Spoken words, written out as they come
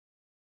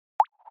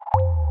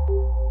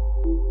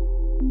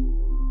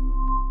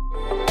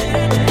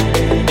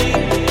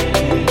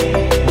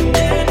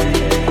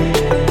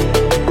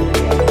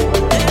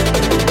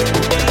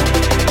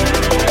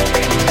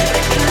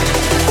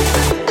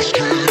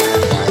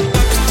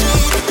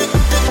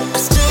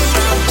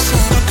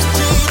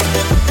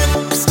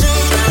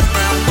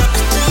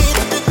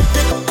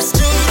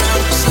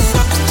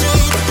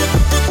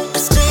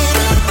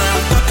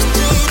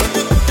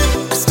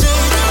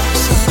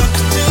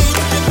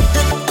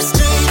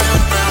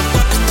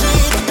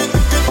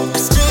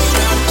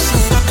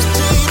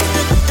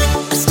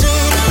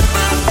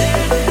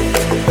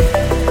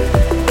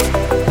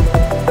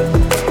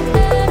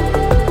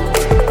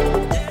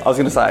was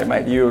going to say,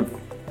 mate, you've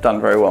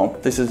done very well.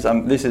 This is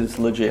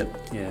legit.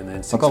 Yeah, and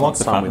then 6 Like I like months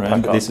the time front we room,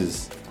 pack but up. this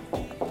is...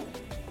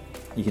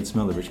 You can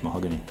smell the rich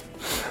mahogany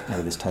out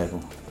of this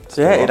table.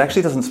 Yeah, it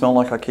actually doesn't smell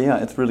like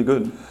IKEA. It's really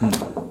good.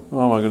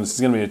 Oh my goodness,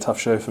 it's going to be a tough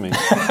show for me.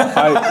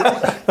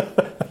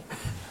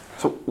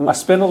 I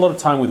spend a lot of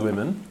time with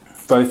women,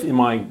 both in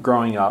my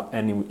growing up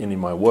and in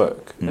my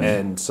work.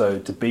 And so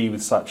to be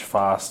with such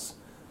fast,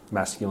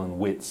 masculine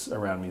wits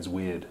around me is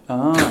weird.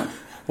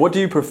 What do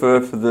you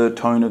prefer for the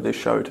tone of this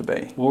show to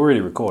be? We're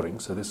already recording,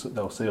 so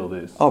they'll see all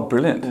this. Oh,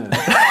 brilliant.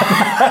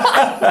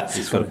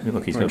 He's got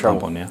a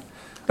pump on now.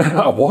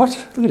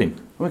 What? Look at him.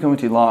 We're coming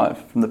to you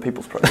live from the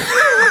People's Project.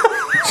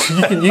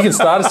 You can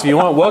start us if you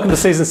want. Welcome to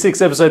Season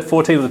 6, Episode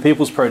 14 of the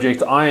People's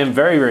Project. I am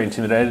very, very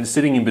intimidated,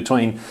 sitting in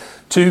between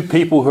two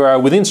people who are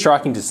within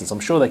striking distance. I'm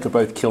sure they could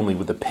both kill me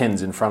with the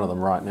pens in front of them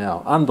right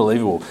now.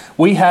 Unbelievable.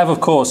 We have,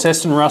 of course,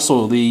 Heston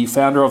Russell, the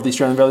founder of the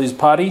Australian Values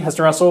Party.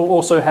 Heston Russell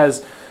also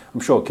has,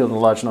 I'm sure, killed a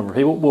large number of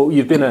people. Well,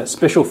 you've been a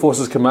Special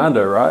Forces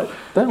Commando, right?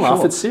 Don't laugh,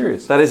 Sure. it's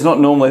serious. That is not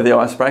normally the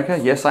icebreaker.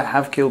 Yes, I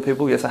have killed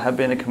people. Yes, I have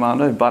been a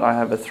commando, but I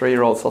have a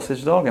 3-year-old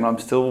sausage dog and I'm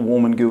still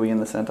warm and gooey in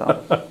the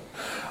centre.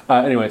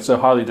 Anyway, so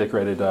highly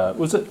decorated,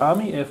 was it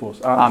Army, Air Force?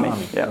 Army,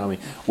 yeah. Army.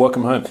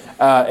 Welcome home.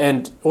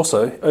 And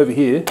also, over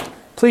here,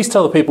 please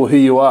tell the people who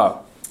you are.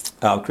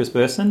 Chris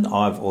Burson,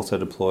 I've also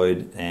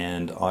deployed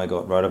and I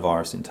got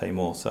rotavirus in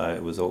Timor, so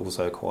it was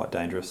also quite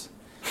dangerous.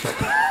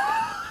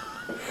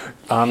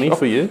 Army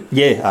for you?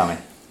 Yeah, Army.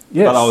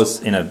 Yes.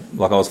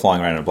 But I was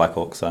flying around in a Black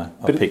Hawk, so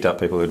I picked up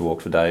people who'd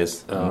walked for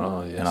days, yes.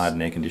 and I had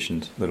an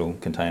air-conditioned little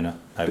container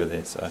over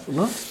there. So,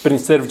 Nice. But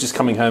instead of just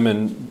coming home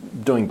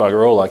and doing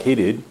bugger all like he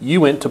did,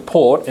 you went to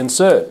Port and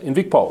Cert in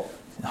Vicpol.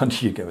 how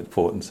did you go with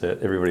Port and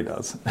Cert? Everybody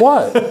does.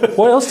 Why?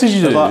 What else did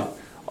you do?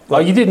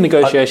 You did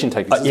negotiation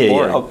tactics. Yeah.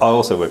 I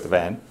also worked the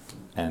van,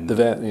 and The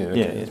van, yeah. Okay.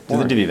 yeah, It's the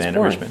boring. divvy It's van at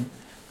boring. Richmond.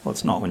 Well,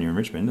 it's not when you're in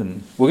Richmond,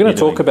 and We're going to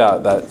you're talk doing-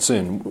 about that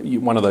soon.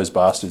 One of those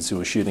bastards who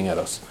was shooting at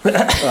us.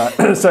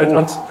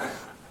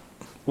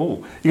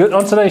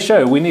 On today's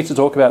show, we need to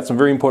talk about some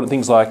very important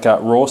things like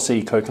raw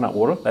sea coconut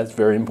water. That's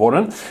very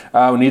important.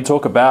 We need to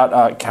talk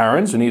about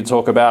Karens. We need to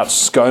talk about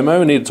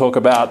ScoMo. We need to talk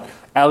about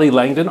Ali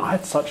Langdon. I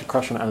had such a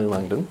crush on Ali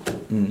Langdon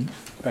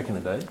back in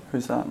the day.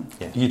 Who's that?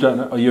 You don't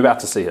know? Oh, you're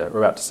about to see her. We're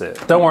about to see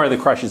it. Don't worry, the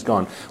crush is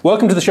gone.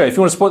 Welcome to the show. If you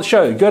want to support the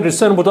show, go to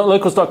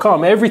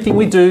discernible.locals.com. Everything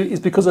we do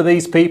is because of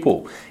these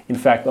people. In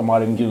fact, I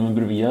might even give them a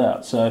bit of a yell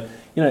out. So,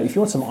 if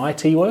you want some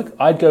IT work,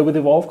 I'd go with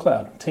Evolve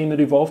Cloud, team at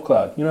Evolve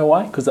Cloud. You know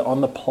why? Because they're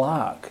on the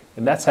plaque.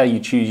 And that's how you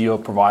choose your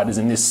providers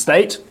in this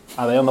state.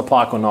 Are they on the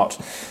plaque or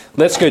not?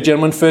 Let's go,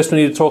 gentlemen. First, we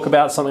need to talk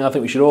about something I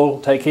think we should all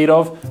take heed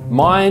of.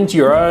 Mind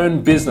your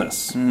own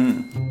business.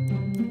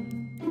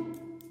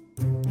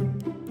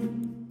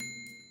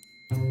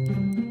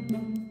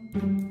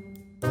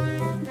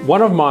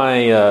 One of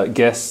my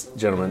guests,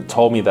 gentlemen,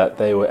 told me that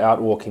they were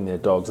out walking their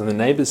dogs, and the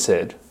neighbours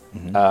said,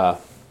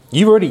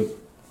 you've already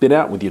been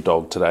out with your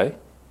dog today.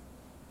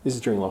 This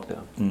is during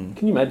lockdown.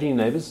 Can you imagine your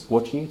neighbours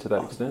watching you to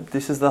that extent?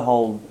 This is the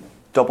whole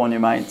job on your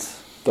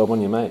mates. Job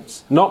on your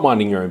mates. Not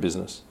minding your own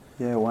business.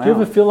 Yeah, wow. Do you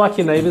ever feel like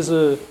your neighbours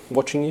are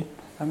watching you?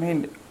 I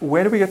mean,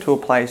 where do we get to a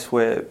place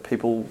where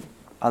people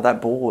are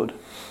that bored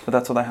that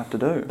that's what they have to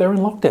do? They're in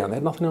lockdown. They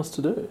had nothing else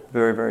to do.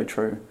 Very, very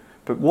true.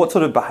 But what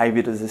sort of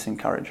behaviour does this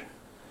encourage?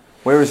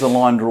 Where is the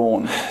line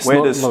drawn?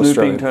 Where does not snooping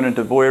Australian. turn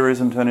into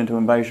voyeurism, turn into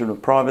invasion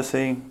of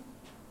privacy?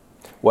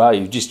 Wow,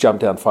 you've just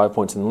jumped down 5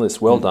 points in the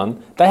list. Well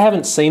done. They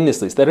haven't seen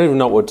this list. They don't even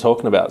know what we're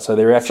talking about. So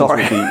their reactions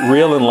Sorry. will be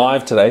real and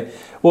live today.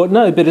 Well,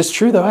 no, but it's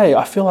true though. Hey,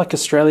 I feel like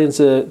Australians,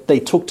 they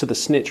took to the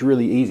snitch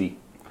really easy.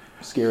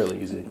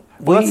 Scarily easy.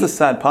 Well, that's the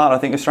sad part. I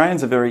think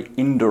Australians are very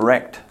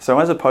indirect. So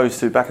as opposed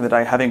to back in the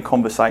day having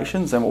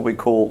conversations and what we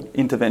call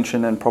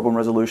intervention and problem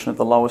resolution at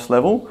the lowest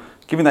level,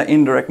 giving that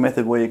indirect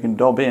method where you can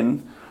dob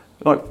in,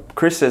 like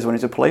Chris says when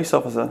he's a police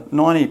officer,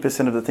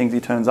 90% of the things he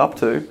turns up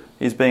to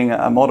is being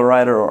a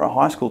moderator or a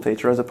high school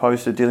teacher as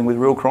opposed to dealing with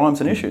real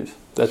crimes and issues.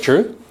 That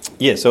true?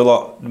 Yeah,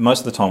 so most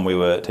of the time we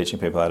were teaching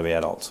people how to be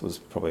adults was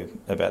probably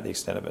about the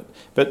extent of it.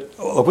 But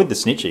with the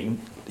snitching,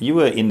 you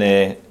were in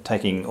there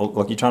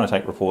you're trying to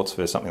take reports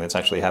for something that's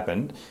actually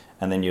happened,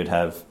 and then you'd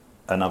have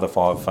another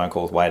 5 phone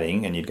calls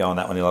waiting, and you'd go on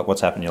that one, you're like,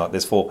 what's happened? You're like,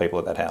 there's 4 people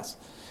at that house.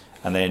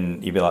 And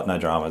then you'd be like, no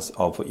dramas,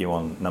 I'll put you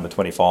on number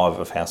 25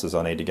 of houses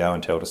I need to go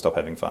and tell to stop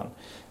having fun.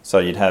 So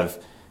you'd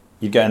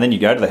go, and then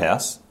you'd go to the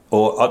house,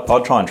 or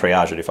I'd try and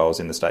triage it if I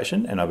was in the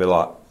station, and I'd be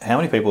like, how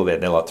many people are there?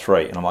 And they're like,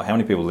 3. And I'm like, how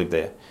many people live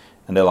there?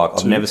 And they're like,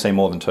 I've 2. never seen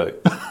more than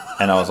 2.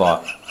 And I was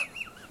like,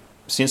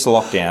 since the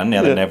lockdown,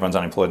 now that everyone's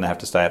unemployed and they have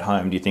to stay at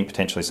home, do you think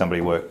potentially somebody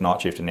worked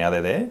night shift and now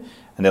they're there?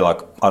 And they're like,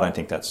 I don't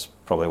think that's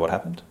probably what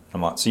happened.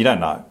 I'm like, so you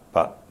don't know,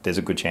 but there's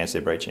a good chance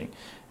they're breaching.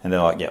 And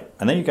they're like, yep.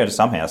 And then you go to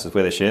some houses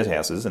where they're shared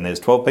houses and there's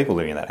 12 people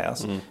living in that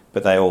house,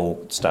 but they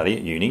all study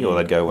at uni or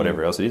they'd go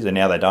whatever else it is, and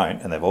now they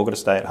don't, and they've all got to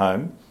stay at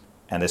home,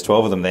 and there's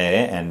 12 of them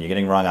there, and you're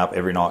getting rung up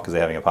every night because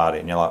they're having a party,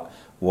 and you're like,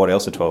 what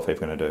else are 12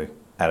 people going to do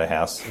at a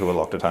house who are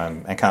locked at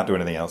home and can't do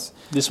anything else?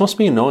 This must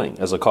be annoying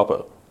as a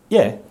copper.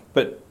 Yeah,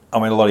 but I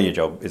mean, a lot of your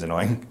job is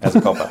annoying as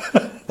a copper.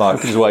 Like,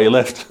 Which is why you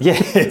left.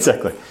 yeah,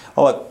 exactly.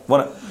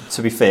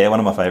 To be fair, one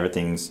of my favourite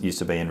things used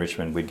to be in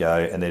Richmond. We'd go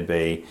and there'd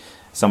be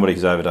somebody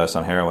who's overdosed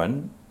on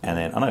heroin, and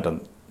then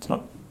it's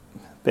not.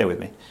 Bear with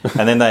me.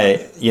 And then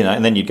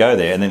and then you'd go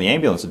there, and then the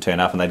ambulance would turn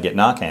up, and they'd get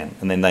Narcan,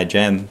 and then they'd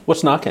jam.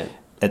 What's Narcan?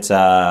 It's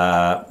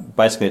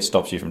basically it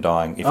stops you from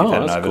dying if you've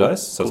had an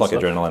overdose. Cool. So it's like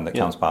stuff. adrenaline that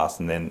comes past,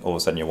 and then all of a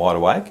sudden you're wide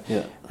awake.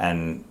 Yeah.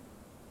 And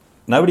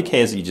nobody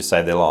cares that you just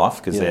saved their life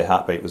because their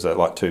heartbeat was at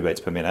like 2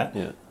 beats per minute.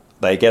 Yeah.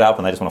 They get up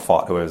and they just want to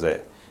fight whoever's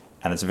there.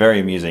 And it's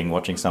very amusing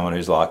watching someone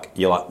who's like,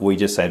 we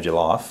just saved your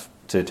life,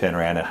 to turn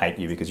around and hate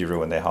you because you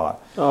ruined their high.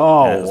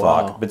 Oh, and it was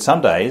wow. but some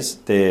days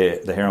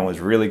the heroin was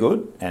really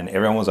good and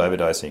everyone was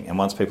overdosing. And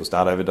once people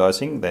start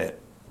overdosing, the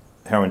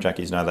heroin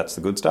junkies know that's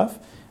the good stuff.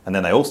 And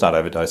then they all start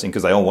overdosing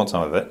because they all want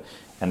some of it.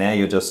 And now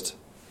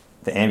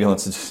the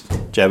ambulance is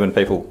just jabbing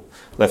people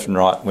left and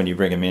right when you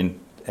bring them in.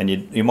 And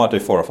you might do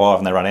 4 or 5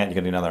 and they run out and you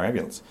can do another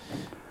ambulance.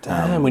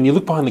 Damn, when you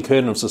look behind the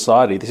curtain of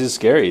society, this is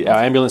scary.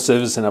 Our ambulance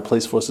service and our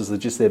police forces are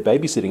just there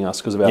babysitting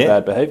us because of our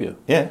bad behaviour.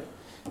 Yeah.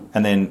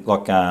 And then, we'll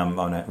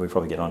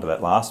probably get onto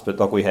that last,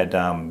 but we had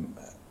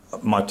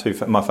my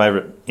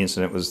favourite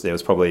incident was there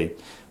was probably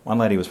one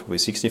lady was probably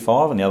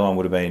 65 and the other one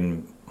would have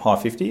been high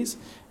 50s,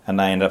 and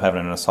they ended up having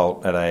an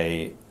assault at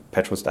a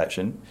petrol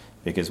station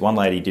because one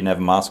lady didn't have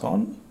a mask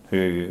on,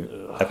 who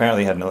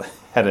apparently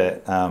had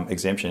an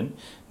exemption.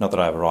 Not that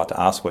I have a right to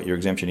ask what your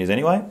exemption is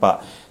anyway,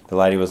 but the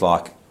lady was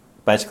like,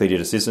 basically did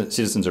a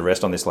citizen's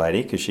arrest on this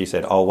lady because she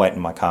said, I'll wait in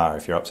my car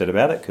if you're upset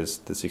about it, because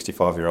the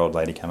 65-year-old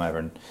lady came over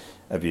and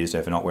abused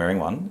her for not wearing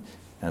one.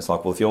 And it's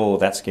like, well, if you're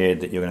that scared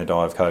that you're going to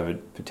die of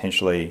COVID,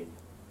 potentially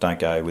don't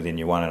go within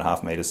your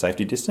 1.5 metres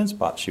safety distance.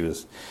 But she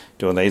was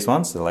doing these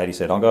ones. The lady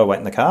said, I'll go wait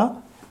in the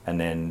car. And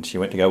then she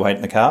went to go wait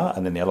in the car,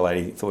 and then the other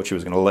lady thought she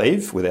was going to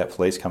leave without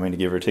police coming to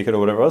give her a ticket or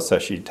whatever it was, so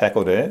she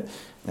tackled her.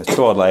 There's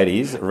 2 old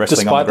ladies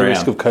wrestling on the ground. Despite the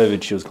risk of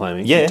COVID, she was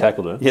claiming. She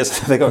tackled her.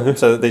 Yes,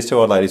 so these 2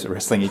 old ladies were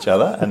wrestling each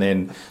other, and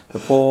then the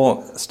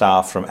poor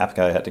staff from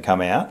APCO had to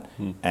come out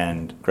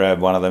and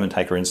grab one of them and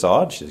take her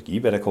inside. She said, you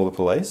better call the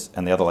police.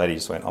 And the other lady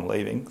just went, I'm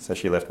leaving. So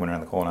she left, went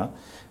around the corner.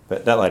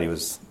 But that lady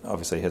was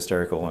obviously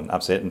hysterical and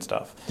upset and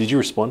stuff. Did you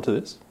respond to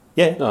this?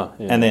 Yeah. Oh,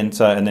 yeah. And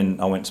then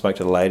I went and spoke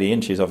to the lady,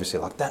 and she's obviously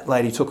like, that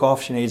lady took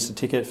off, she needs a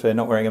ticket for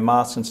not wearing a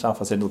mask and stuff.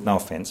 I said, look, no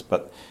offence,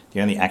 but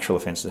the only actual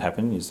offence that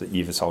happened is that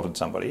you've assaulted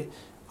somebody.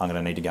 I'm going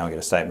to need to go and get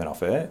a statement off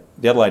her.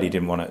 The other lady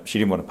didn't want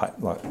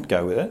to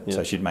go with it,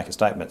 so she'd make a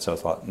statement. So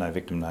it's like, no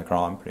victim, no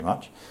crime, pretty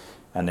much.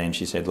 And then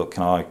she said, look,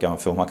 can I go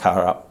and fill my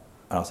car up?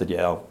 And I said,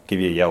 yeah, I'll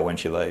give you a yell when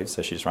she leaves.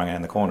 So she just rang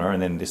around the corner,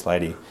 and then this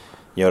lady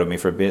yelled at me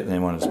for a bit and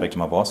then wanted to speak to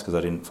my boss because I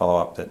didn't follow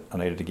up that I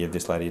needed to give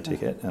this lady a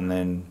ticket. And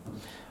then...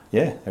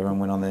 yeah, everyone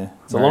went on there.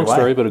 It's a long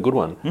story, but a good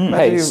one.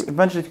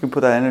 Imagine if you could put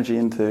that energy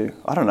into,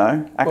 I don't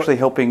know, actually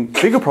helping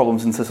bigger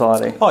problems in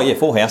society. Oh, yeah,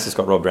 4 houses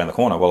got robbed around the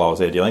corner while I was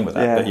there dealing with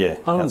that. Yeah. But yeah,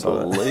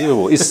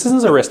 unbelievable. Is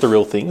citizen's arrest a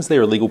real thing? Is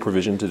there a legal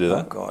provision to do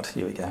that? Oh, God,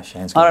 here we go.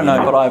 Shane's I don't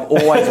know, but I've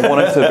always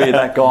wanted to be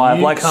that guy.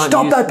 I'm like,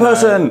 stop that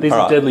person! These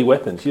are deadly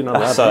weapons. You're not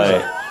allowed to.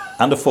 So,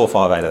 under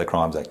 458 of the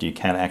Crimes Act, you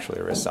can actually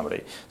arrest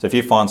somebody. So if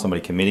you find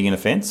somebody committing an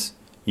offence,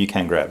 you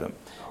can grab them.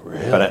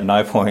 Really? But at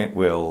no point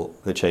will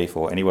the chief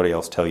or anybody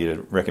else tell you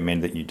to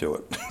recommend that you do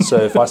it. So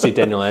if I see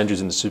Daniel Andrews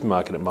in the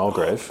supermarket at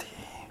Mulgrave,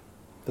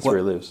 that's where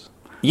he lives.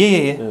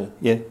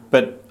 Yeah.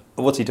 But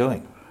what's he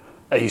doing?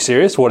 Are you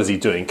serious? What is he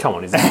doing? Come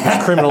on, he's the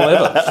biggest criminal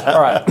ever.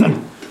 All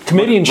right.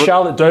 Comedian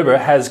Charlotte Dober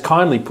has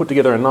kindly put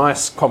together a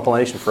nice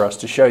compilation for us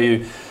to show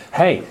you,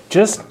 hey,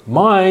 just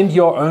mind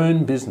your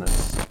own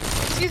business.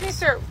 Excuse me,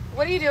 sir.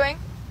 What are you doing?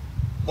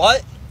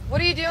 What?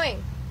 What are you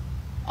doing?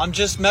 I'm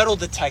just metal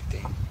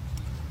detecting.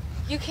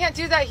 You can't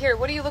do that here.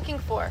 What are you looking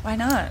for? Why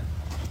not?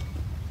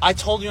 I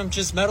told you I'm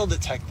just metal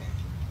detecting.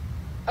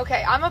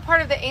 Okay, I'm a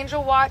part of the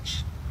Angel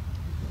Watch.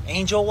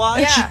 Angel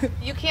Watch? Yeah,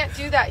 you can't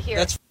do that here.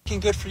 That's fucking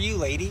good for you,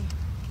 lady.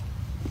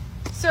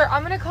 Sir,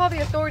 I'm gonna call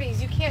the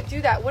authorities. You can't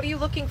do that. What are you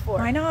looking for?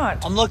 Why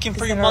not? I'm looking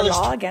for Is your there a mother's...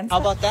 law against How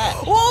that? about that?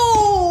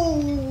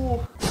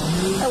 Whoa!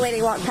 A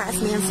lady walked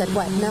past me and said,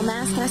 what, no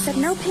mask? And I said,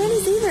 no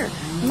panties either.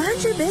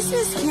 Mind your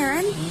business,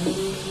 Karen.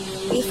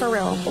 Be for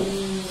real.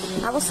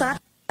 I will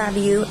slap out of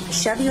you,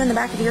 shove you in the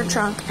back of your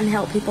trunk, and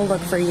help people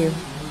look for you.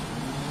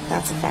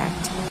 That's a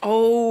fact.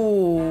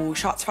 Oh,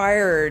 shots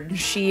fired.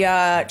 She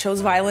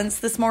chose violence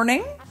this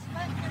morning.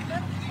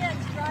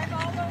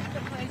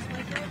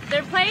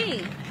 They're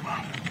playing.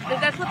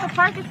 That's what the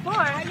park is for.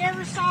 I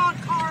never saw a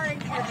car in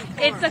here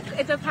before.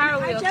 It's a Power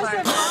Wheel It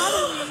doesn't park.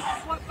 bother me.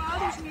 What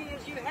bothers me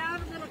is you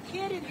have a little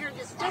kid in here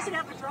that doesn't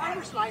have a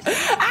driver's license.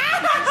 It's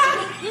a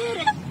little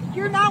kid and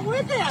you're not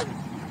with him.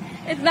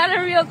 It's not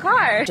a real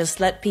car. Just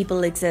let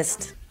people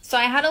exist. So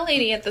I had a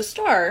lady at the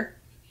store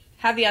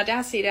have the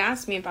audacity to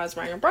ask me if I was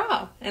wearing a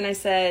bra. And I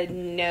said,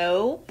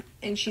 no.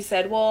 And she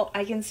said, well,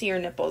 I can see your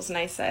nipples. And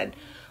I said,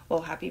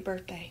 well, happy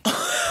birthday.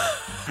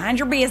 Mind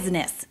your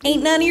business.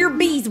 Ain't none of your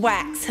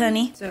beeswax,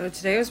 honey. So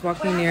today I was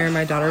walking near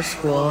my daughter's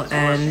school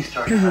and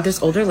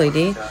this older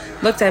lady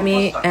looked at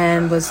me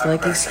and was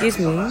like, excuse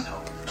me,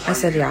 I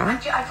said, yeah.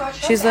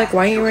 She's like,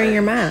 why aren't you wearing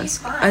your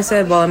mask? I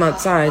said, well, I'm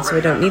outside, so I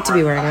don't need to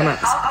be wearing a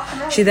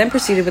mask. She then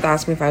proceeded with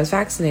asking me if I was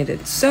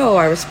vaccinated. So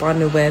I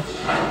responded with,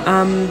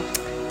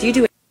 do you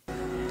do it?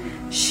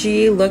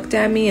 She looked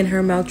at me and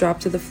her mouth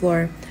dropped to the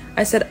floor.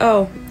 I said,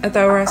 oh, I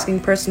thought we were asking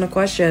personal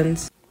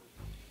questions.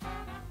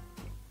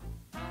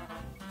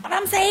 What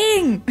I'm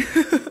saying.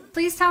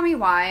 Please tell me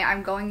why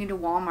I'm going into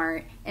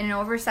Walmart in an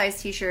oversized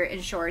t-shirt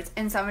and shorts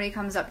and somebody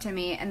comes up to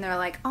me and they're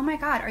like, oh my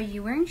god, are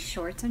you wearing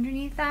shorts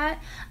underneath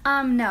that?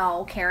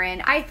 No,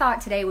 Karen, I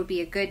thought today would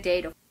be a good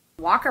day to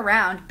walk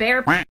around bare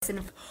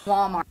in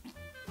Walmart.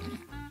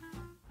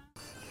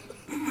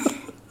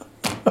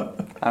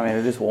 I mean,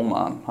 it is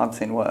Walmart. I've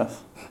seen worse.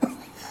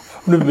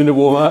 I've never been to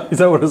Walmart. Is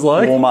that what it's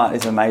like? Walmart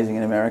is amazing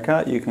in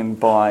America. You can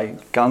buy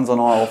guns on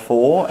aisle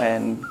 4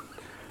 and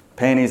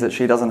panties that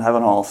she doesn't have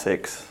on aisle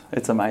 6.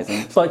 It's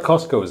amazing. It's like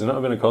Costco, isn't it?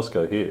 I've been to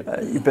Costco here.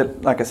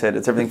 But like I said,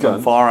 it's everything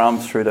from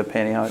firearms through to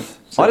pantyhose.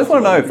 I just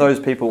want to know if those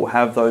people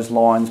have those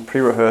lines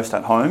pre-rehearsed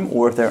at home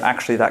or if they're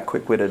actually that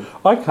quick-witted.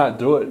 I can't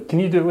do it. Can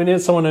you do it when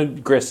someone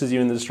aggresses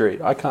you in the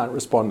street? I can't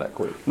respond that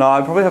quick. No,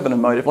 I probably have an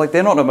emotive. Like,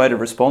 they're not emotive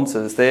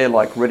responses. They're,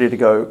 like,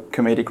 ready-to-go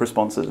comedic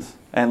responses.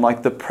 And,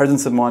 like, the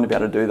presence of mind to be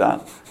able to do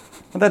that.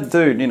 But that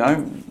dude, you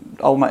know,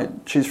 old mate,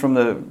 she's from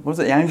the, what was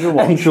it, the Angel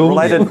Watch? Angel.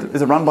 Related,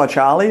 is it run by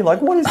Charlie?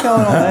 Like, what is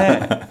going on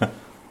there?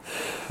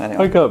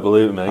 Anyway, I can't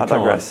believe it, man. I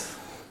digress.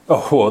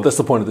 Oh, well, that's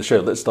the point of the show.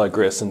 Let's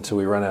digress until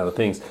we run out of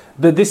things.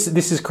 But this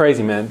is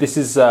crazy, man. This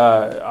is,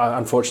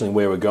 unfortunately,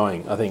 where we're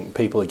going. I think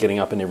people are getting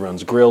up in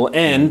everyone's grill,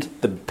 and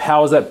the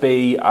powers that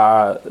be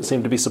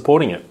seem to be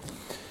supporting it.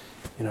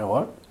 You know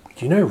what?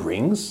 Do you know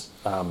Rings?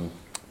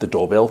 The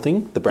doorbell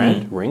thing, the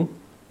brand, Ring?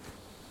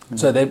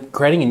 So they're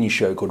creating a new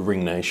show called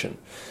Ring Nation.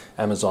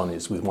 Amazon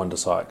is with Wanda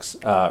Sykes.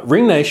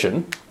 Ring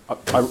Nation,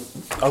 I've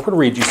got to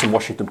read you some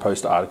Washington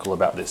Post article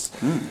about this.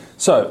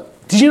 So,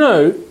 did you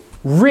know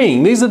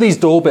Ring, these are these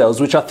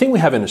doorbells, which I think we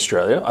have in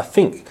Australia,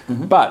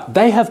 but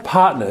they have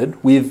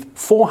partnered with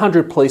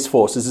 400 police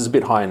forces, is a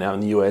bit higher now in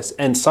the US,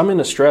 and some in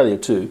Australia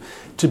too,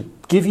 to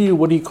give you,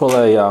 what do you call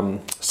a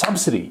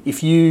subsidy.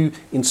 If you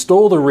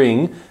install the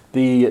Ring,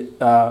 the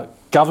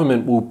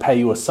government will pay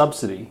you a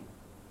subsidy,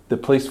 the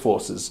police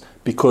forces,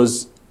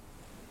 because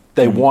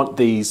they want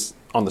these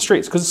on the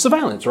streets, because it's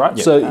surveillance, right?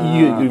 Yep.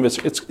 So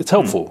it's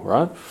helpful,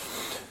 right?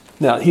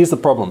 Now, here's the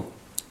problem.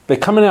 They're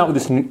coming out with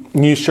this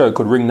new show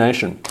called Ring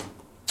Nation,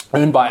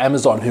 owned by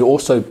Amazon, who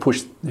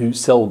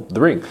sell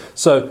the Ring.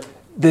 So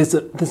there's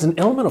an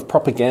element of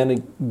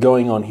propaganda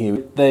going on here.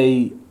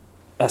 They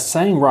are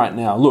saying right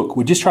now, look,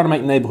 we're just trying to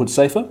make neighborhoods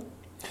safer.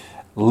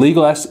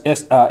 Legal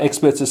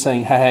experts are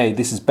saying, hey,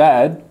 this is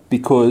bad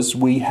because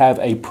we have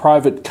a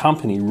private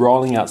company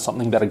rolling out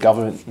something that a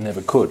government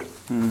never could.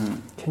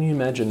 Can you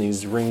imagine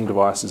these Ring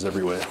devices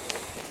everywhere?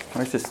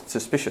 Well, it's just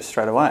suspicious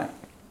straight away.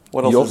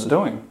 What else is it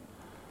doing?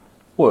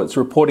 Well, it's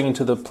reporting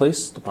into the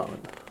police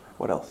department.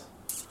 What else?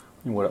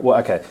 Well,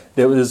 okay.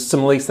 There was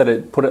some leaks that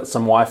it put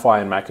some Wi-Fi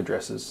and MAC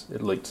addresses.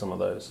 It leaked some of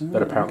those,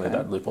 but apparently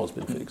that loophole's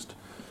been fixed.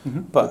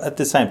 But at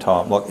the same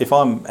time, like if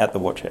I'm at the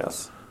watch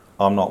house,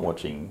 I'm not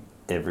watching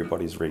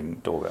everybody's Ring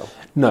doorbell.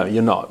 No,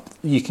 you're not.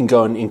 You can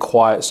go and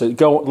inquire. So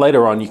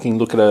later on, you can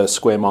look at a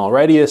square mile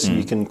radius and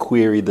you can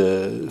query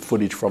the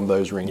footage from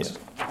those rings.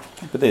 Yeah.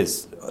 But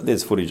there's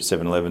footage at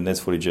 7-Eleven, there's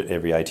footage at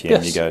every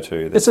ATM you go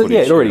to.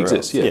 It already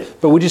exists, yeah.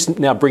 But we're just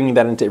now bringing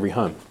that into every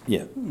home.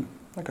 Yeah.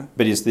 Okay.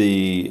 But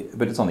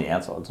it's on the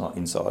outside, it's not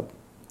inside.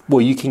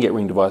 Well, you can get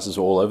Ring devices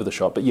all over the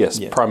shop, but yes,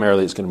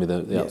 primarily it's going to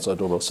be the outside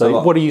doorbell.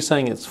 So what are you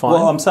saying it's fine?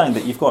 Well, I'm saying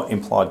that you've got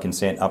implied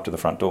consent up to the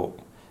front door.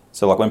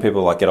 So like when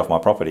people get off my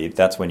property,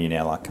 that's when you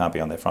now can't be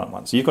on their front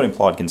one. So you've got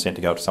implied consent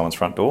to go up to someone's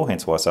front door,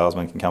 hence why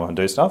salesmen can come up and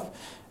do stuff,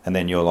 and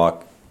then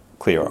you're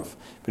clear off.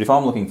 But if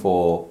I'm looking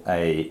for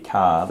a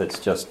car that's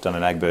just done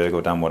an AgBurg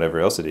or done whatever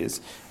else it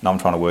is, and I'm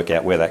trying to work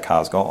out where that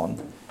car's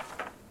gone,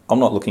 I'm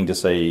not looking to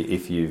see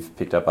if you've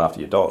picked up after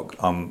your dog.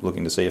 I'm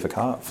looking to see if a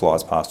car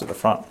flies past at the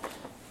front.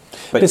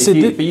 But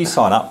you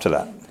sign up to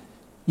that.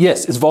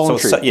 Yes, it's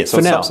voluntary. So it's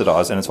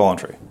subsidised and it's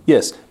voluntary.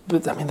 Yes,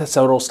 but I mean, that's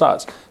how it all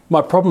starts.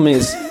 My problem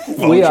is...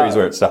 voluntary is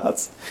where it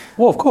starts.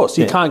 Well, of course,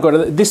 you can't go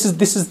to... This is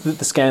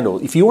the scandal.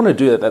 If you want to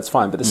do that, that's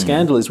fine. But the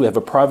scandal is we have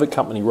a private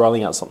company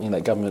rolling out something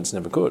that governments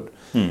never could.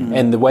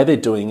 And the way they're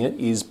doing it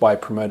is by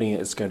promoting it,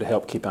 it's going to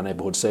help keep our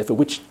neighbourhoods safer,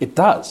 which it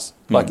does.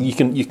 You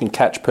can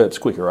catch perps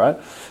quicker, right?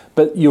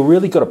 But you've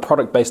really got a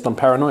product based on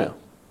paranoia.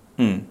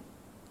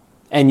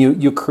 And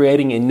you're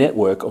creating a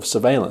network of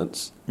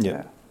surveillance.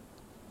 Yeah.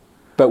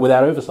 But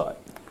without oversight.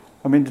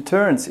 I mean,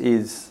 deterrence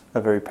is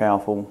a very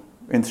powerful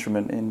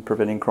instrument in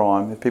preventing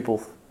crime. If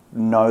people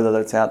know that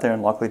it's out there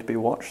and likely to be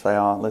watched, they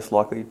are less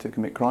likely to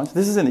commit crimes.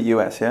 This is in the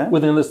US, yeah?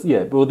 Well, then let's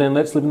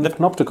live in the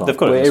panopticon. They've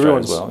got it in Australia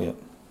as well, yeah.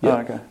 Oh,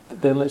 okay.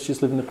 Then let's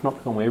just live in the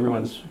panopticon where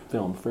everyone's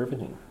filmed for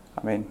everything.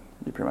 I mean,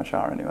 you pretty much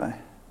are anyway.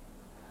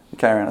 You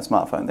carry around a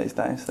smartphone these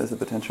days, there's the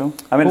potential.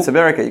 I mean, it's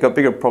America, you've got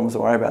bigger problems to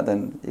worry about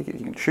than you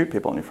can shoot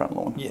people on your front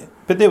lawn. Yeah,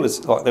 but there was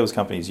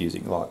companies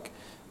using,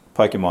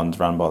 Pokemon's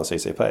run by the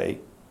CCP.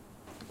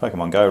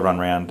 Pokemon Go run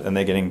around and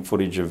they're getting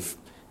footage of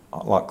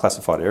like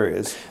classified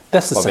areas.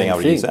 That's the by being same able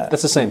to thing. use that.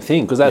 That's the same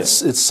thing because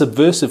it's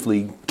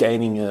subversively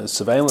gaining a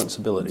surveillance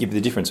ability. Yeah, but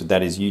the difference with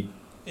that is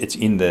it's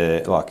in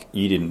the, like,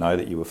 you didn't know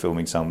that you were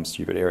filming some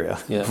stupid area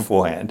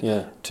beforehand.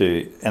 Yeah.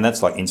 And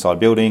that's like inside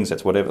buildings,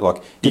 that's whatever.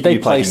 Like, did they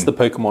place the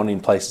Pokemon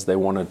in places they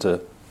wanted to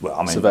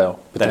surveil?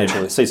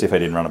 Potentially. CCF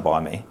didn't run it by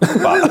me.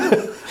 But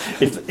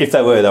if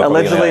they were, they were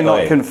allegedly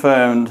not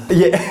confirmed.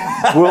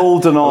 Yeah. Will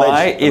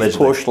deny if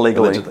pushed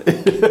legally.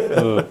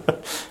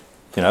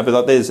 You know, but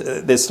like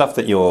there's stuff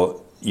that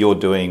you're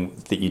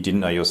doing that you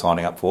didn't know you were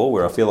signing up for.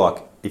 Where I feel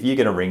like if you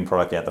get a Ring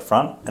product out the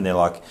front and they're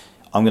like,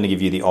 I'm going to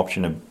give you the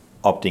option of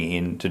opting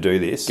in to do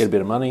this, get a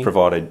bit of money,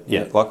 provided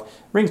like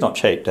Ring's not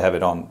cheap to have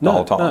it on the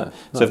whole time. No.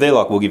 So if they're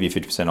like, we'll give you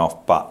 50%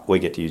 off, but we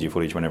get to use your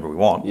footage whenever we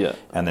want,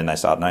 and then they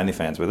start an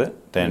OnlyFans with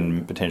it,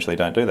 then potentially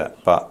don't do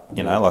that. But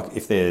you know, like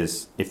if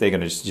they're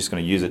going to just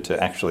going to use it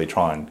to actually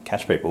try and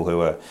catch people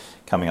who are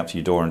coming up to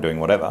your door and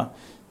doing whatever,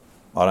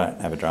 I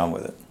don't have a drama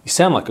with it. You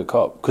sound like a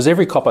cop, because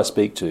every cop I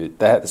speak to,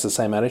 that's the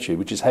same attitude,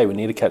 which is, hey, we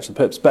need to catch the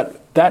perps.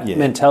 But that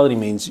mentality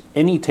means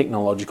any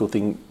technological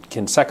thing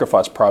can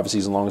sacrifice privacy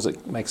as long as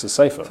it makes us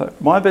safer. So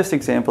my best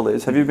example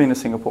is, have you been to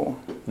Singapore?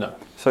 No.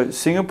 So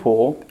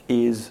Singapore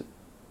is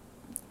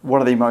one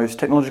of the most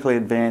technologically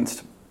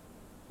advanced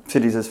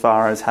cities as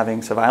far as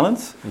having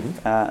surveillance.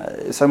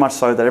 So much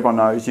so that everyone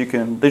knows you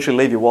can literally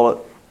leave your wallet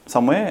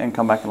somewhere and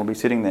come back and it'll be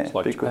sitting there. It's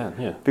like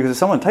Japan, because if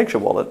someone takes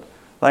your wallet,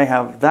 they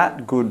have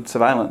that good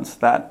surveillance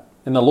that...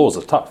 And the laws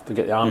are tough to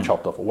get the arm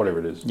chopped off or whatever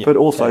it is. But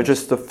also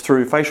just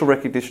through facial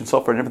recognition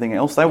software and everything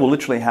else, they will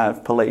literally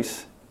have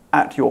police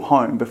at your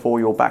home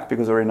before you're back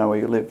because they already know where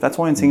you live. That's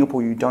why in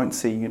Singapore you don't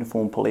see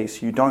uniformed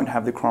police, you don't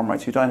have the crime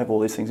rates, you don't have all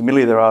these things.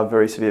 Admittedly, there are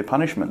very severe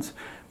punishments,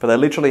 but they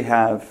literally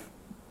have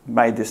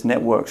made this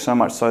network so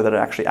much so that it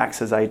actually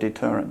acts as a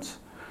deterrence.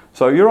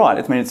 So you're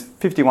right, I mean, it's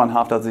 51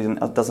 half dozen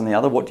the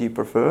other. What do you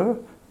prefer?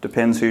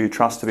 Depends who you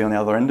trust to be on the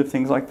other end of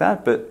things like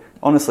that. But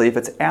honestly, if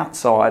it's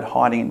outside,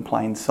 hiding in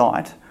plain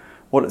sight,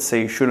 what it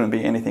sees shouldn't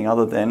be anything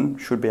other than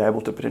should be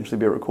able to potentially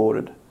be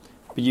recorded.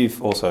 But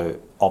you've also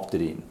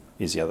opted in,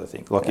 is the other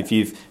thing. Like if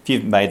you've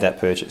made that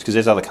purchase, because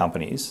there's other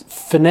companies.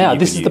 For now,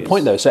 this is the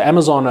point though. So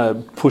Amazon are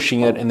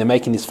pushing it, and they're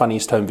making this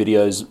funniest home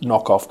videos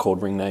knockoff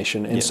called Ring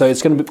Nation, and so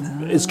it's going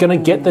to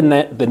get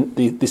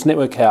this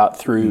network out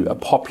through a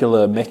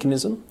popular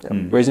mechanism.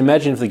 Whereas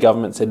imagine if the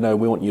government said, no,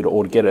 we want you to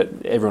all get it,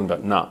 everyone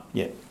would go, nah,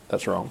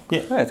 that's wrong.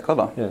 Yeah, it's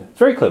clever. Yeah,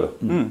 very clever.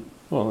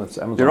 Well, that's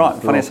Amazon. You're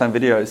right. Funniest home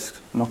videos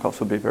knockoffs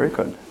would be very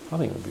good. I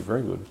think it would be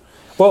very good.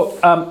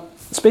 Well,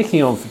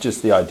 speaking of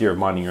just the idea of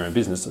minding your own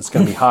business, it's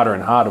going to be harder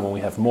and harder when we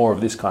have more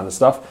of this kind of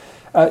stuff.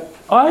 I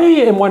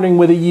am wondering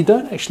whether you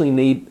don't actually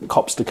need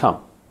cops to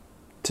come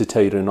to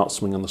tell you to not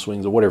swing on the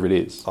swings or whatever it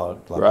is. I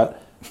love right?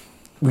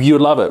 You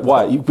would love it.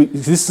 Why?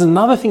 This is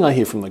another thing I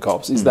hear from the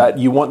cops, is that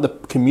you want the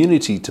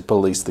community to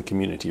police the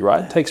community,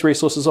 right? It takes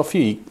resources off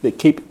you that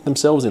keep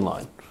themselves in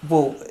line.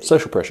 Well,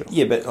 social pressure.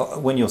 Yeah,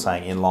 but when you're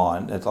saying in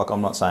line, it's like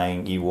I'm not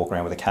saying you walk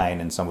around with a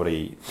cane and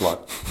somebody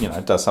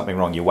does something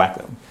wrong, you whack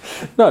them.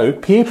 No,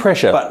 peer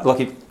pressure. But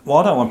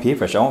I don't want peer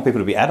pressure. I want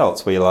people to be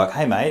adults where you're like,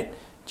 hey mate,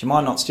 do you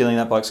mind not stealing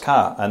that bloke's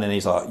car? And then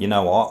he's like, you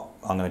know what?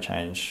 I'm going to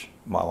change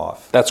my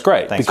life. That's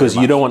great. Thanks because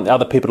you don't want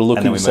other people to look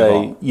and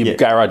say your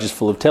garage is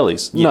full of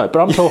tellies. Yeah. No,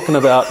 but I'm talking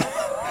about.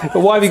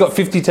 But why have you got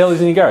 50 tellies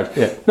in your garage?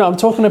 Yeah. No, I'm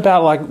talking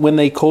about like when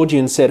they called you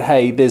and said,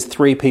 hey, there's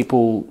 3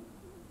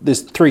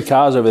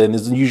 cars over there and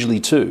there's usually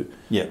 2.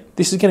 Yeah.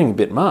 This is getting a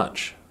bit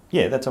much.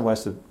 Yeah, that's a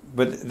waste of...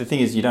 But the thing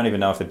is, you don't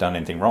even know if they've done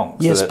anything wrong.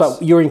 Yes,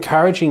 but you're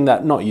encouraging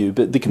that, not you,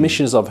 but the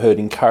commissioners I've heard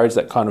encourage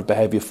that kind of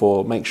behaviour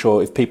for make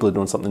sure if people are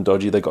doing something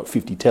dodgy, they've got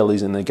 50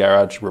 tellies in their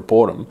garage,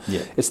 report them.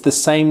 Yeah. It's the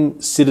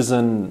same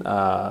citizen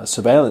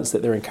surveillance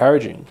that they're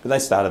encouraging. But they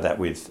started that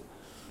with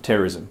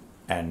terrorism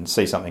and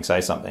see something,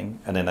 say something,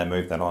 and then they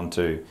moved that on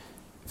to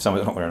if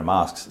someone's not wearing a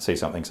mask, see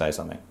something, say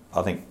something.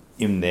 I think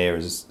in there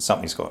is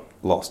something's got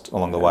lost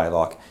along the way,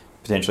 like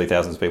potentially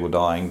thousands of people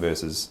dying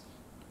versus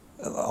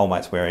old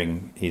mate's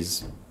wearing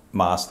his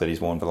mask that he's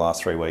worn for the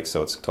last 3 weeks,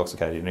 so it's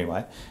intoxicated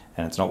anyway,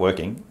 and it's not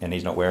working, and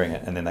he's not wearing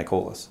it, and then they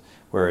call us.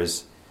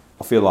 Whereas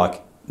I feel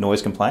like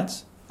noise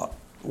complaints,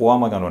 why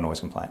am I going to a noise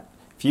complaint?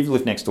 If you've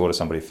lived next door to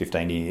somebody for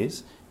 15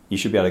 years, you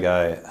should be able to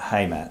go,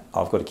 hey Matt,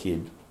 I've got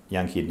a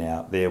young kid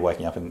now, they're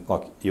waking up and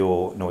like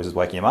your noise is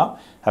waking him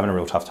up, having a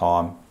real tough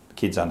time, the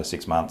kid's under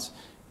 6 months,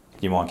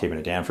 do you mind keeping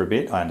it down for a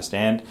bit? I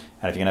understand.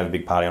 And if you're going to have a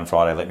big party on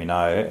Friday, let me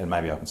know and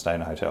maybe I can stay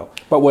in a hotel.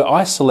 But we're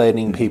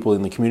isolating people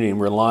in the community and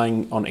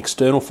relying on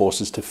external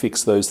forces to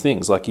fix those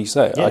things. Like you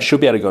say, I should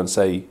be able to go and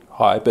say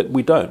hi, but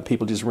we don't.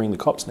 People just ring the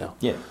cops now.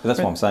 Yeah, but that's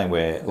what I'm saying,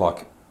 where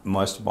like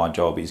most of my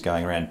job is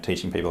going around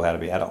teaching people how to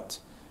be adults.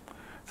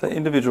 So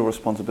individual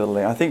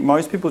responsibility. I think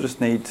most people just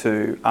need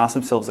to ask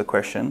themselves the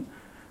question,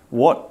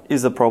 what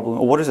is the problem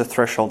or what is the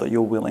threshold that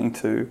you're willing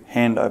to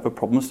hand over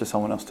problems to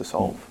someone else to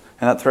solve?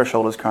 And that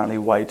threshold is currently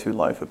way too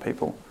low for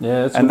people.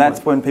 Yeah,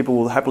 that's when people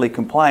will happily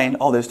complain,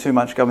 oh, there's too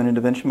much government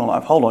intervention in my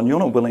life. Hold on, you're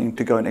not willing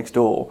to go next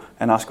door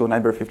and ask your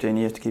neighbour of 15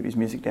 years to keep his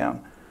music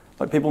down.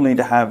 Like, people need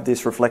to have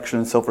this reflection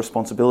and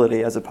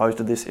self-responsibility as opposed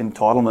to this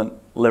entitlement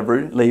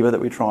lever that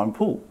we try and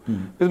pull.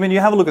 Because, I mean, you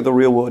have a look at the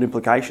real-world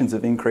implications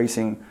of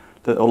increasing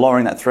or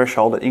lowering that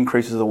threshold that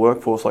increases the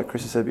workforce, like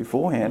Chris has said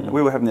beforehand.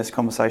 We were having this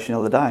conversation the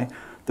other day.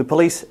 The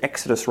police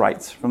exodus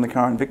rates from the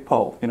current Vic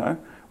poll, you know,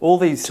 all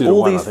these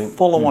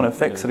follow-on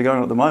effects that are going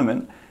on at the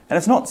moment. And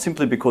it's not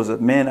simply because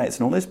of mandates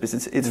and all this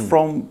business. It's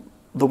from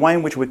the way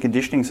in which we're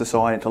conditioning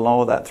society to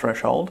lower that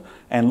threshold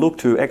and look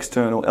to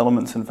external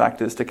elements and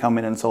factors to come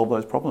in and solve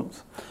those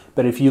problems.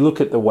 But if you look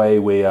at the way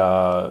we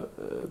are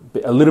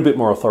a little bit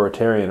more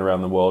authoritarian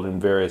around the world in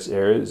various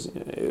areas,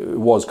 it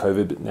was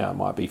COVID, but now it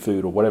might be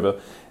food or whatever,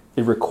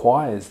 it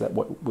requires that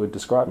what we're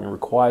describing,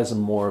 requires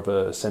more of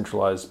a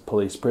centralised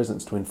police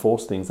presence to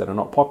enforce things that are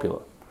not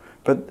popular.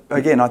 But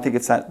again, I think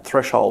it's that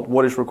threshold,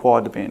 what is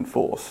required to be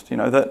enforced. You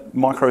know, that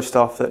micro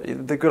stuff,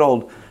 that the good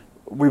old,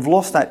 we've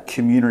lost that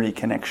community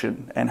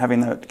connection and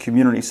having that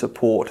community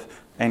support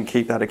and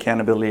keep that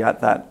accountability at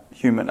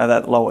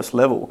that lowest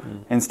level.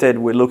 Instead,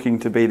 we're looking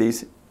to be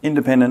these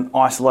independent,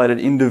 isolated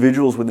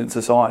individuals within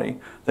society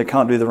that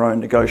can't do their own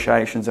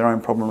negotiations, their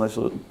own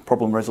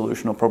problem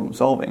resolution or problem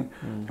solving.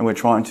 And we're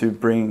trying to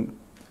bring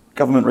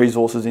government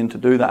resources in to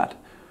do that.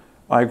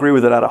 I agree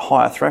with it at a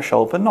higher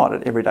threshold, but not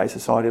at everyday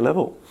society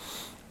level.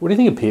 What do you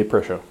think of peer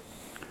pressure?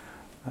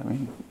 I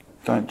mean,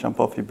 don't jump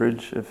off your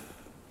bridge if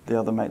the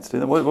other mates do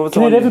that.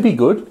 Can it ever be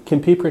good?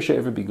 Can peer pressure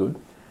ever be good?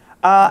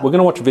 We're going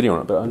to watch a video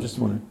on it, but I'm just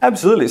wondering.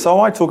 Absolutely. So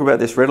I talk about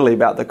this readily,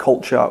 about the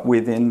culture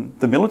within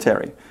the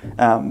military.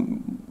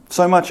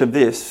 So much of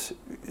this,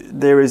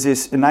 there is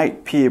this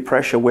innate peer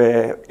pressure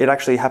where it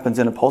actually happens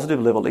in a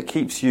positive level. It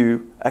keeps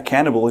you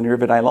accountable in your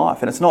everyday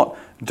life. And it's not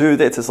do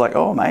this. It's like,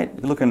 oh, mate,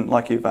 you're looking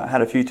like you've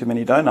had a few too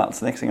many donuts.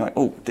 The next thing you're like,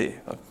 oh,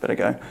 dear, I better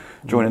go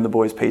join in the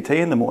boys' PT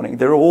in the morning.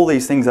 There are all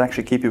these things that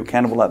actually keep you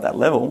accountable at that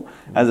level,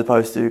 as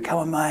opposed to, come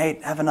on,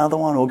 mate, have another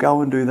one or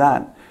go and do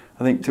that.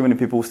 I think too many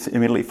people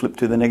immediately flip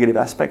to the negative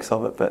aspects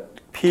of it. But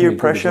peer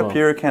pressure,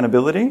 peer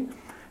accountability,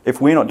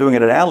 if we're not doing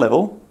it at our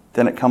level,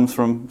 then it comes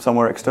from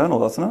somewhere external,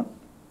 doesn't it?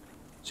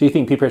 So you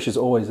think peer pressure is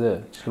always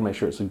there? Just got to make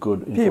sure it's a good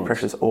influence. Peer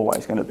pressure is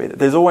always going to be there.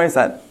 There's always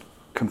that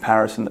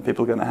comparison that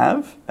people are going to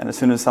have, and as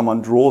soon as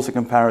someone draws a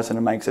comparison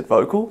and makes it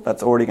vocal,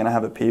 that's already going to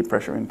have a peer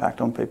pressure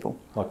impact on people.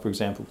 Like, for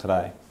example,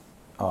 today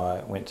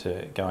I went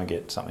to go and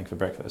get something for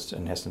breakfast,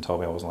 and Heston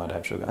told me I wasn't allowed to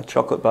have sugar. A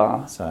chocolate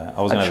bar. So I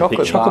was going to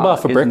pick chocolate bar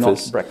for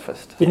breakfast. Not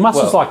breakfast. It must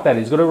just like that.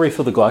 He's got to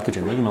refill the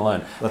glycogen. Leave him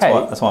alone.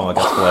 That's why my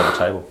gut's below the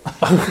table.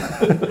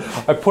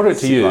 I put it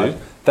to you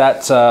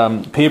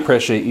that peer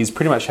pressure is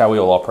pretty much how we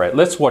all operate.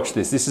 Let's watch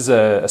this. This is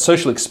a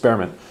social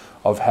experiment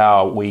of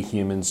how we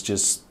humans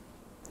just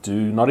do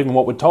not even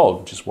what we're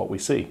told, just what we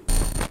see.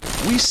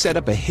 We set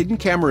up a hidden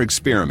camera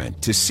experiment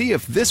to see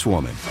if this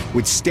woman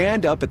would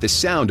stand up at the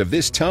sound of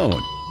this tone,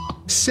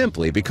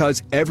 simply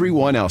because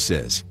everyone else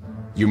is.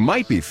 You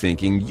might be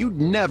thinking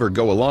you'd never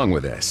go along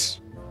with this.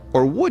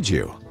 Or would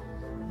you?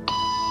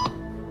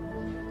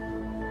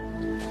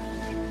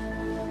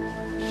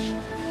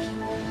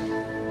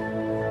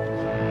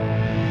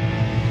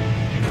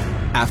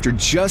 After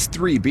just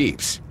 3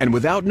 beeps, and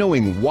without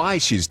knowing why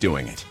she's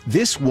doing it,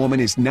 this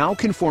woman is now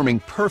conforming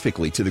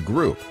perfectly to the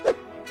group.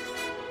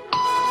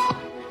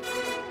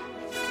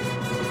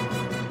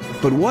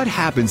 But what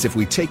happens if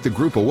we take the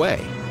group away?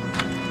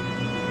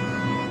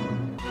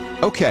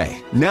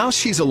 Okay, now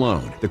she's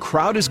alone. The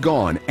crowd is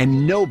gone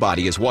and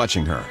nobody is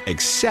watching her,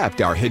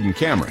 except our hidden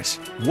cameras.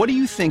 What do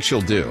you think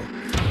she'll do?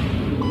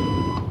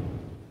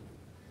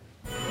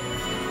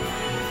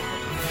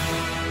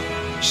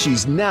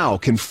 She's now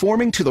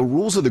conforming to the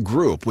rules of the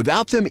group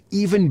without them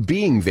even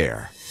being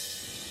there.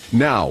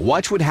 Now,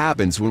 watch what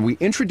happens when we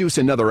introduce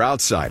another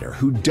outsider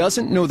who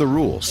doesn't know the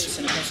rules.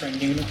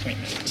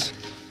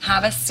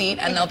 Have a seat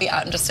and they'll be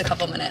out in just a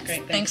couple minutes.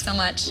 Great, thanks so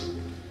much.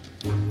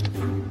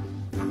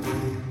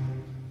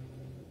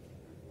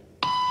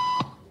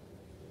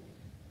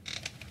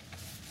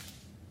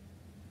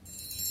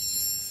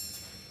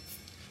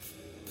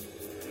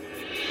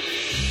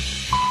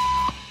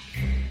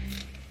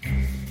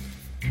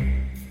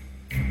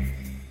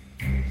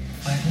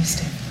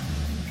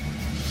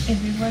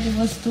 Everybody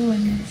was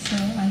doing it, so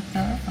I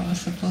thought I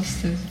was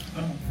supposed to.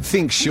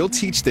 Think she'll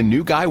teach the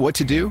new guy what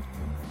to do?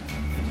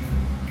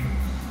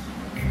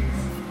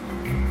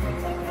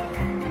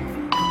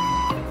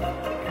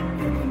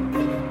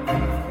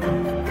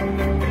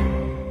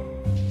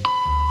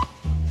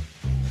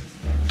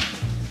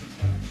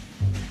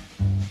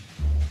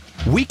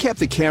 We kept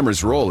the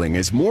cameras rolling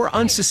as more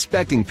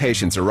unsuspecting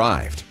patients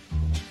arrived.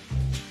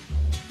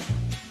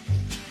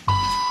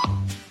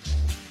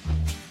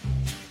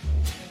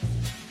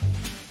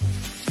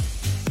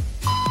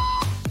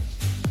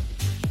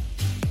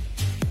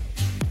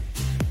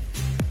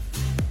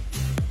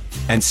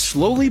 And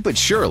slowly but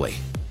surely,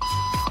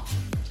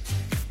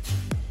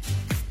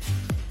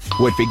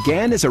 what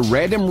began as a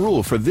random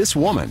rule for this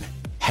woman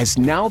has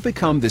now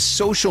become the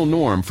social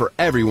norm for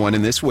everyone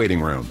in this waiting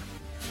room.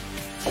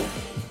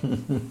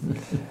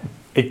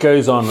 It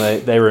goes on,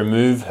 they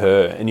remove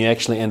her, and you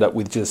actually end up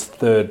with just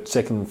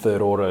second and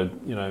third order,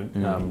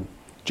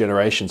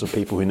 generations of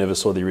people who never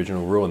saw the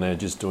original rule and they're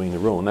just doing the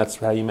rule, and that's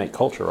how you make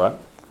culture, right?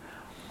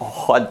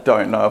 Oh, I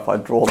don't know if I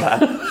draw that.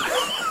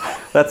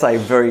 That's a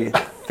very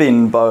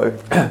thin bow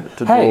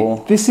to draw.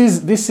 Hey, this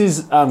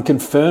is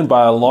confirmed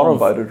by a lot Long of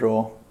bow to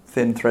draw.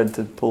 Thin thread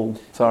to pull.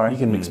 Sorry. You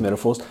can mix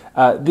metaphors.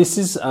 This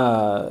is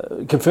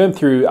confirmed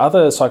through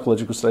other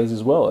psychological studies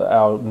as well,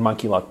 our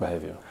monkey-like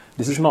behaviour.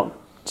 This is not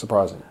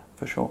surprising.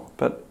 For sure.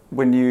 But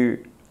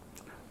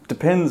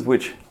depends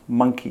which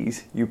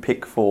monkeys you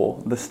pick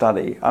for the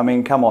study. I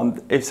mean, come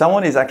on. If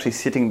someone is actually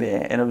sitting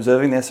there and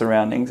observing their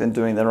surroundings and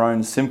doing their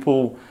own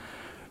simple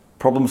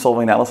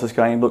problem-solving analysis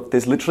going, look,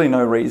 there's literally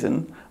no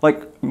reason.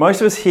 Like,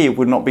 most of us here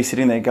would not be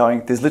sitting there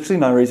going, there's literally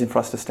no reason for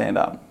us to stand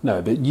up.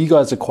 No, but you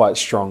guys are quite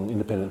strong,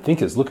 independent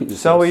thinkers. Look at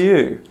yourselves. So are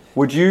you.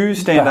 Would you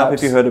stand up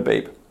if you heard a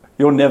beep?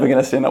 You're never going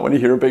to stand up when you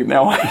hear a beep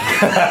now.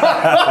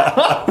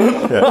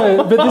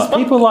 No, but there's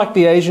people like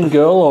the Asian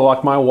girl or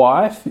like my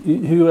wife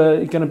who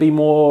are going to be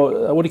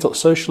more, what do you call it,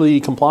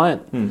 socially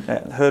compliant.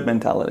 Yeah, herd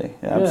mentality.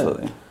 Yeah,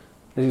 absolutely.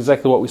 That's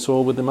exactly what we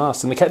saw with the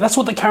mask. And that's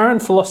what the Karen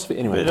philosophy,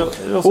 anyway. But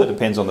it also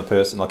depends on the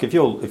person. Like if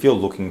you're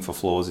looking for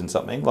flaws in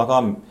something, like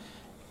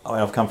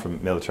I've come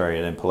from military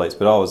and then police,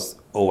 but I was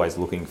always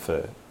looking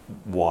for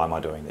why am I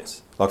doing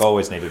this? Like I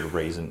always needed a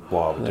reason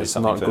why I would do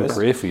something first. It's not a good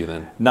career for you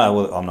then. No,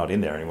 well, I'm not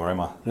in there anymore, am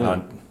I?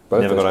 Yeah. I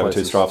never got over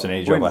 2 stripes in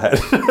any job I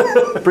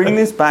had. Bring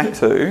this back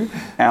to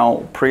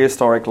our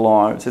prehistoric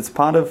lives. It's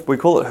part of, we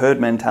call it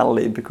herd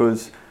mentality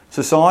because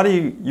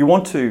society, you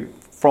want to,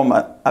 from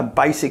a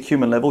basic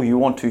human level, you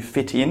want to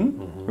fit in.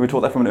 Mm-hmm. We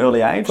taught that from an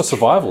early age. For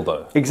survival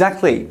though.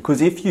 Exactly,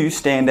 because if you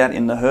stand out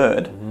in the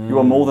herd, you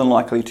are more than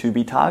likely to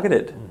be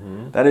targeted.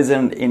 Mm-hmm. That is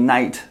an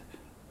innate,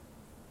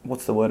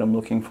 what's the word I'm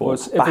looking for?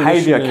 Well,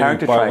 behaviour,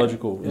 character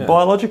biological, trait. Yeah.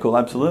 Biological,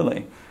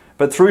 absolutely.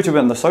 But through to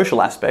the social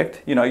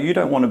aspect, you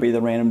don't want to be the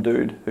random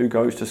dude who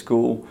goes to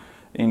school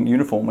in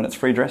uniform when it's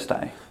free dress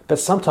day. But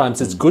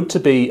sometimes it's good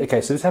to be,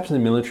 okay, so this happens in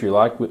the military,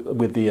 like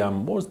with the,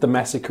 what was the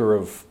massacre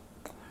of,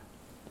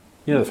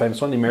 the famous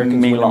one, the Americans?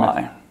 My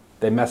Lai.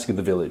 They massacred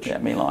the village. Yeah,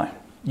 My Lai.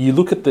 You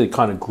look at the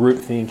kind of group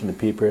think and the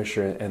peer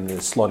pressure and the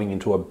slotting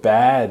into a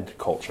bad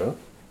culture.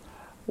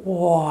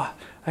 Oh,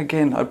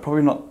 again, I'd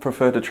probably not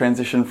prefer to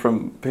transition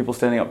from people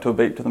standing up to a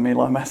beat to the My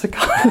Lai massacre.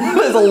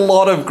 There's a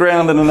lot of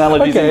ground and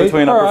analogies in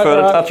between I prefer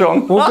to touch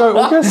on.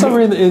 We'll go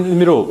somewhere in the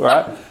middle,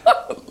 right?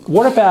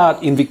 What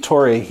about in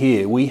Victoria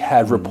here? We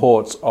had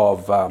reports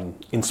of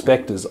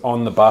inspectors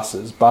on the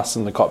buses,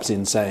 busing the cops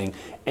in saying,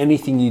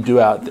 anything you do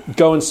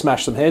go and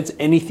smash some heads,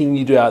 anything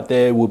you do out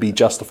there will be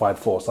justified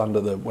force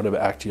under the whatever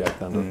act you act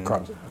under,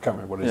 crimes. I can't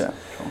remember what it is. Yeah,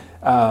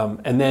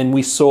 sure. And then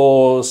we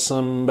saw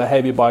some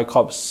behaviour by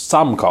cops,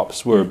 some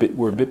cops were a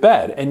bit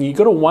bad. And you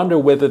got to wonder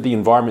whether the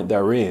environment they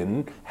were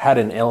in had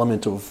an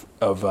element of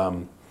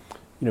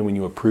when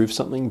you approve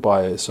something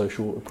by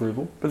social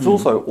approval. But there's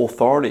also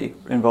authority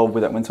involved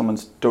with that when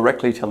someone's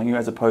directly telling you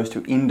as opposed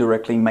to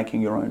indirectly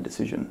making your own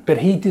decision. But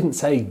he didn't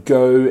say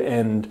go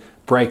and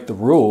break the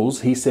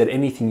rules. He said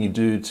anything you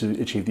do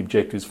to achieve the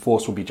objectives,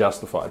 force will be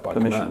justified by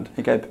command.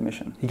 He gave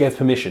permission. He gave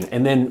permission.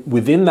 And then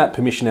within that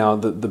permission now,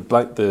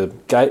 the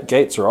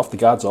gates are off, the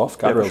guards off,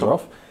 guardrails are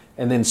off.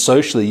 And then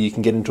socially you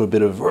can get into a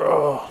bit of...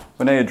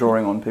 But now you're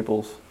drawing on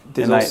people's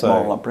innate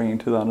moral upbringing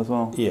to that as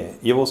well. Yeah,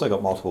 you've also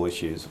got multiple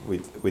issues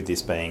with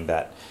this being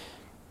that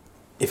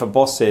if a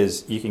boss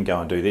says you can go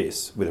and do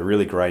this with a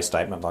really grey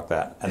statement like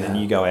that, and then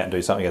you go out and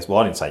do something, he goes, well,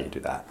 I didn't say you do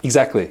that.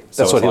 Exactly.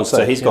 That's what he'll say.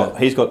 So he's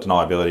got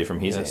deniability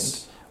from his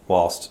end,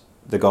 whilst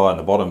the guy on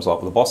the bottom's like,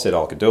 well, the boss said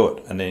I could do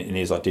it. And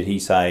he's like, did he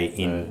say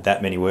in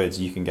that many words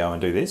you can go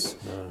and do this?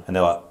 No. And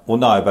they're like, well,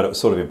 no, but it was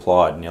sort of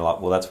implied. And you're like,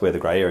 well, that's where the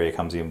grey area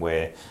comes in,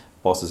 where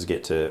bosses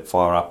get to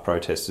fire up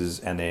protesters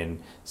and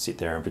then sit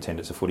there and pretend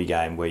it's a footy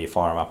game where you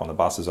fire them up on the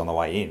buses on the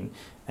way in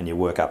and you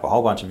work up a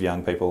whole bunch of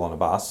young people on a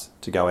bus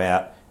to go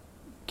out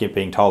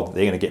being told that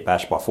they're going to get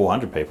bashed by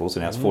 400 people, so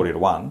now it's 40 to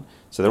 1.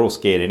 So they're all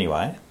scared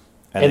anyway.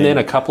 And then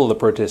a couple of the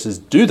protesters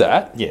do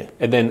that. Yeah.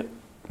 And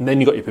then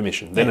you got your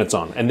permission. Then it's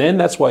on. And then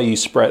that's why you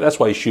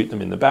shoot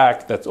them in the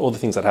back. That's all the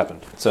things that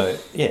happened. So,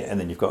 yeah, and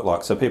then you've got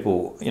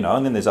people,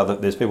 and then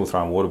there's people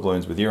throwing water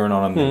balloons with urine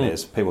on them, and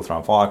there's people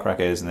throwing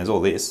firecrackers, and there's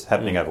all this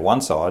happening over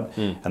one side,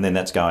 and then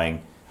that's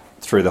going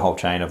through the whole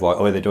chain of like,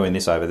 oh, they're doing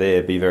this over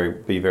there, be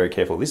very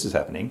careful this is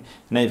happening.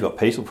 And now you've got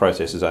peaceful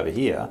protesters over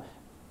here,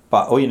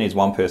 but all you need is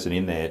one person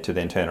in there to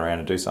then turn around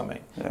and do something.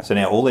 Yeah. So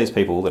now all these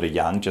people that are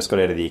young, just got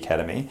out of the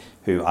academy,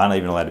 who aren't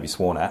even allowed to be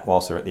sworn at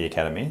whilst they're at the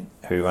academy,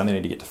 who only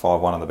need to get to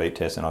 5-1 on the beat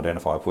test and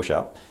identify a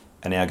push-up,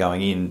 are now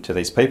going in to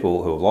these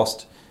people who have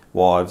lost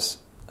wives,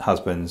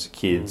 husbands,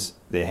 kids,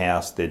 their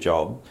house, their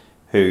job,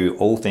 who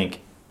all think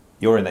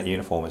you're in that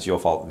uniform, it's your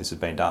fault that this has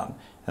been done.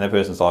 And that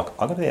person's like,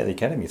 I got out of the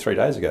academy 3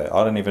 days ago.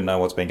 I don't even know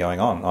what's been going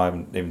on. I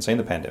haven't even seen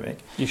the pandemic.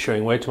 You're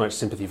showing way too much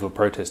sympathy for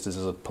protesters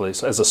as a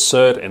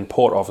CERT and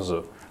port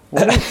officer.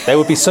 They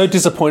would be so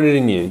disappointed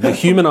in you. You're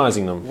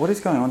humanising them. What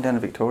is going on down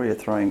in Victoria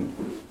throwing,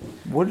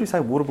 what did you say,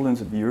 water balloons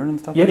with urine and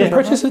stuff? Yeah,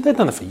 protesters, they've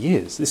done it for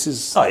years. This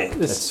is... Oh, yeah,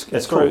 it's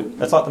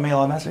cool. It's like the My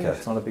Lai massacre. Yeah.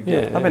 It's not a big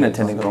deal. I've been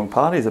attending the wrong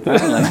parties,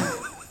 apparently.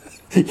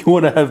 You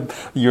want to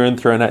have urine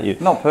thrown at you?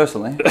 Not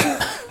personally.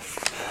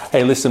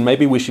 Hey, listen,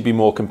 maybe we should be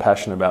more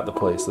compassionate about the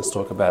police. Let's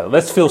talk about it.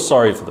 Let's feel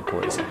sorry for the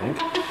police, I think.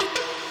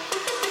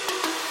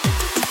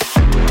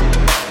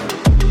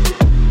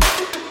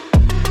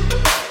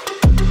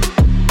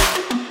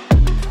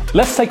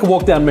 Let's take a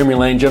walk down memory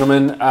lane,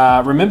 gentlemen.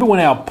 Remember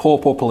when our poor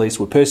police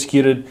were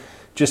persecuted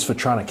just for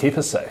trying to keep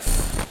us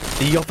safe?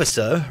 The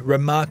officer,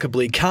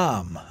 remarkably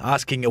calm,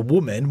 asking a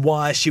woman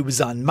why she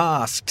was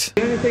unmasked.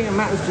 The only thing that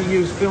matters to you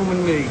is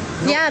filming me.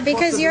 Yeah,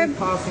 because you're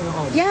passing it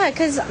on. Yeah,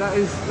 because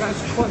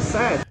that's quite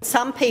sad.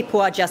 Some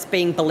people are just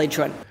being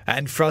belligerent.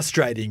 And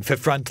frustrating for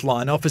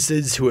frontline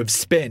officers who have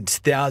spent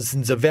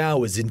thousands of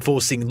hours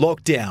enforcing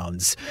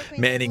lockdowns,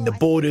 manning the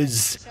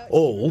borders,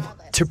 all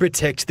to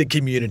protect the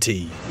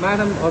community.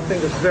 Madam, I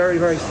think it's very,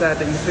 very sad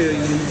that you feel you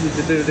need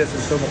to do this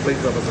as a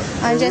police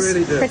officer. I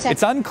really do.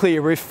 It's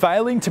unclear if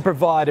failing to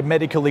provide a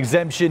medical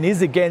exemption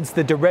is against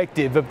the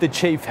directive of the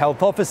Chief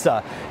Health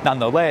Officer.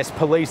 Nonetheless,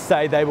 police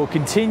say they will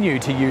continue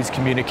to use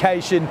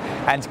communication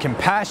and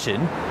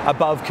compassion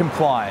above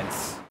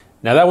compliance.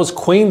 Now, that was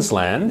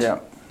Queensland,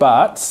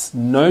 but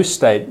no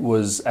state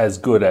was as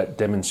good at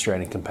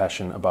demonstrating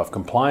compassion above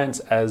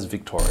compliance as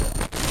Victoria.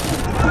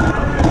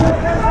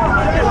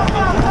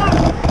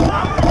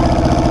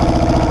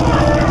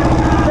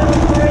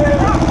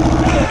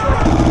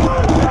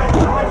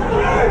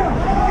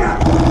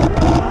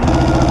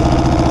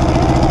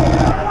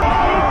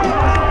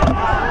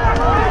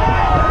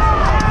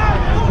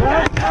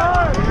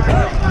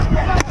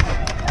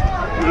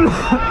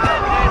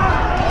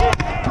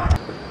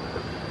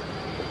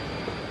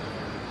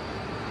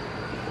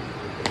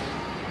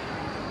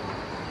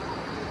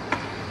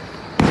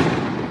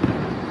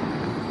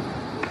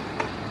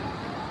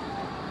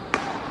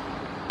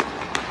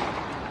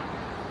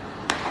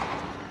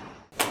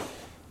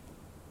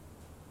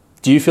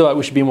 Do you feel like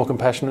we should be more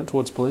compassionate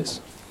towards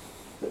police?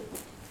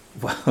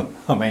 Well,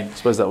 I mean... I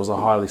suppose that was a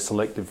highly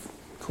selective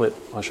clip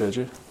I showed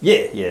you.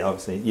 Yeah,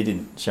 obviously. You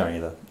didn't show any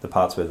of the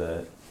parts where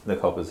the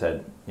coppers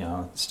had,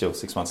 still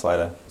 6 months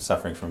later,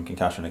 suffering from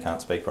concussion and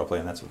can't speak properly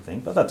and that sort of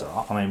thing. But that's all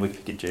right. I mean, we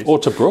could get juice. Or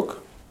to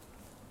Brooke.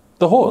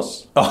 The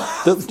horse.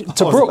 Oh.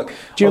 To Brooke.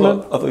 Do you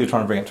remember? I thought you were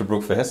trying to bring it to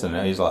Brooke for Heston.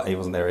 And he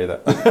wasn't there either.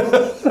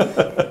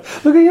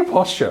 Look at your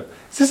posture.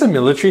 Is this a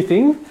military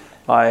thing?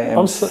 I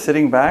am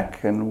sitting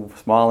back and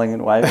smiling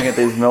and waving at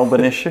these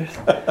Melbourne issues.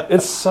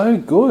 It's so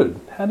good.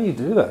 How do you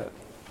do that?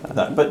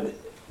 No, but,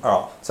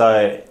 all right,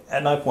 so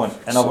at no point,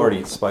 and I've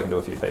already spoken to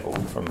a few people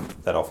from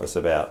that office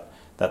about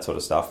that sort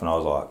of stuff, and I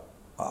was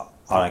like,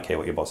 I don't care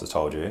what your boss has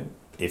told you.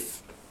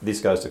 If this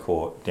goes to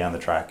court down the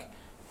track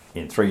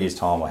in 3 years'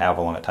 time or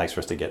however long it takes for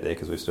us to get there,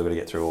 because we've still got to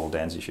get through all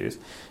Dan's issues,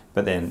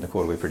 but then the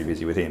court will be pretty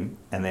busy with him.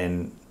 And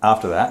then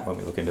after that, when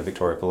we look into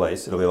Victoria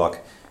Police, it'll be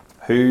like,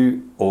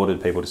 who ordered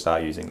people to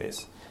start using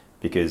this?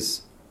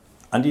 Because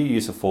under your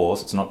use of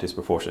force, it's not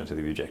disproportionate to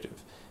the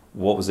objective.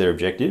 What was their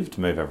objective?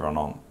 To move everyone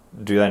on.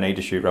 Do they need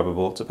to shoot rubber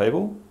bullets at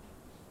people?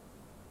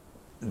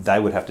 They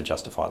would have to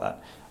justify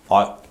that.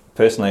 I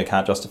personally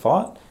can't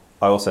justify it.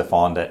 I also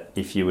find that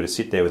if you were to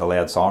sit there with a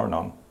loud siren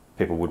on,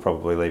 people would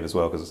probably leave as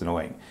well because it's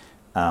annoying.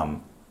 I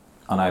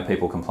know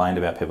people complained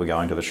about people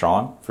going to the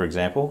shrine, for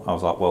example. I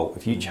was like, well,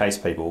 if you chase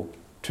people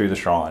to the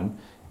shrine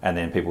and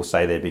then people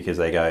stay there because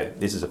they go,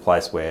 this is a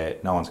place where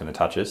no one's going to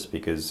touch us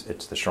because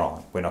it's the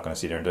shrine. We're not going to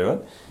sit here and do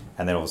it.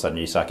 And then all of a sudden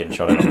you start getting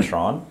shot at on the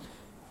shrine,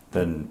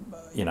 then,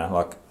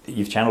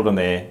 you've channeled them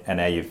there and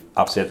now you've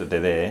upset that they're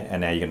there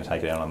and now you're going to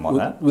take it out on them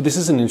like that. Well, this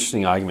is an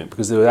interesting argument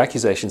because there were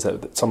accusations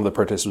that some of the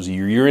protesters were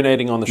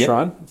urinating on the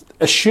shrine.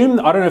 Assume,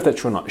 I don't know if that's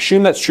true or not,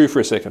 assume that's true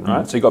for a second,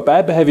 right? So you've got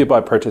bad behaviour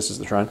by protesters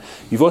at the shrine.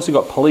 You've also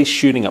got police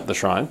shooting up the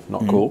shrine,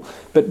 not cool.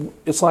 But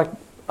it's like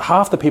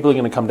half the people are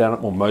going to come down,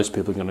 or most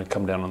people are going to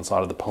come down on the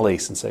side of the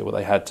police and say, well,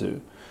 they had to.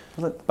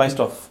 Based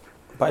off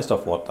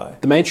what though?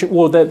 The mainstream,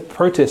 the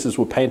protesters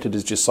were painted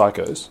as just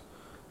psychos.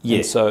 Yeah.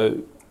 And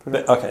so...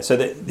 But, okay,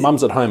 so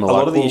mums at home are a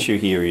lot of the issue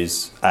here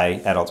is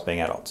adults being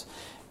adults.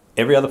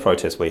 Every other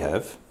protest we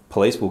have,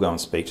 police will go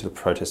and speak to the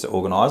protester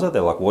organiser.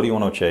 They're like, what do you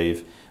want to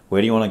achieve?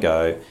 Where do you want to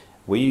go?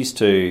 We used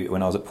to,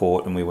 when I was at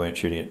Port and we weren't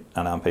shooting at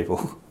unarmed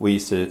people, we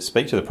used to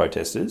speak to the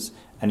protesters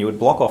and you would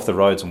block off the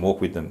roads and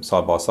walk with them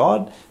side by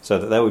side so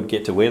that they would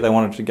get to where they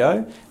wanted to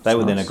go. They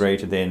would then agree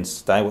to then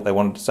say what they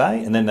wanted to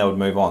say and then they would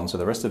move on. So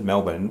the rest of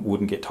Melbourne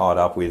wouldn't get tied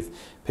up with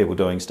people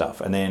doing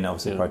stuff. And then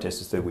obviously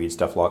protesters do weird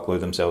stuff like glue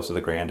themselves to the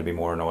ground to be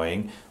more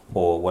annoying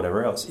or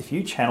whatever else. If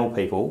you channel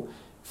people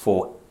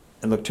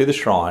to the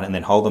shrine and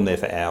then hold them there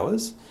for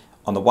hours,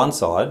 on the one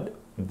side,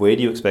 where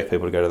do you expect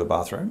people to go to the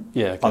bathroom?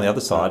 Yeah. Okay. On the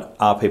other side,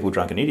 are people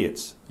drunken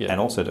idiots and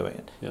also doing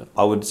it? Yeah.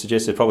 I would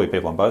suggest there's probably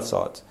people on both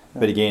sides. Yeah.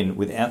 But again,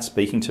 without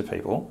speaking to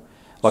people...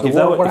 What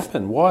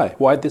happened? Why?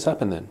 Why did this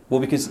happen then? Well,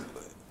 because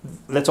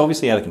that's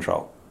obviously out of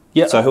control.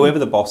 Yeah. So whoever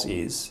the boss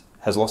is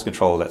has lost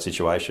control of that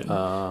situation.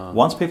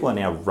 Once people are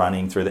now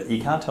running through that,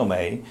 you can't tell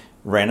me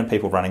random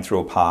people running through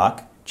a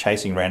park,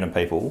 chasing random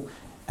people,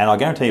 and I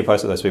guarantee you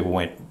most of those people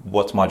went,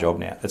 what's my job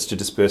now? It's to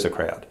disperse a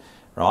crowd,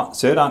 right?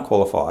 CERT aren't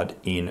qualified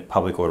in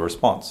public order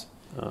response,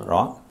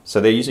 right?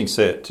 So they're using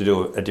CERT to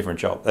do a different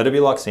job. That'd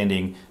be like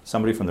sending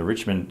somebody from the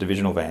Richmond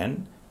divisional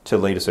van to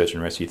lead a search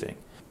and rescue thing.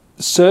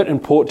 CERT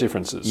and port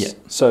differences. Yeah.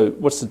 So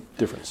what's the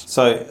difference?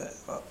 So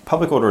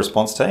public order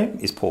response team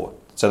is port.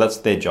 So that's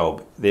their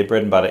job. Their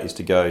bread and butter is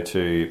to go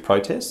to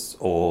protests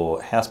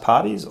or house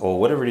parties or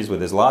whatever it is where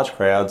there's large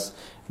crowds.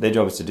 Their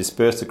job is to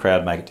disperse the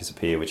crowd, make it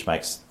disappear, which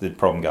makes the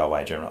problem go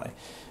away generally.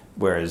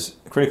 Whereas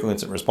a critical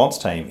incident response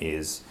team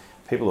is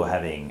people who are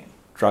having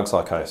drug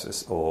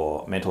psychosis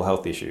or mental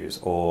health issues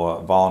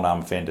or violent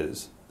armed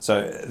offenders.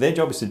 So their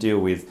job is to deal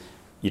with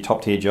your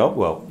top tier job.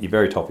 Well, your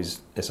very top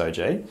is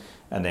SOG,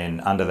 and then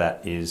under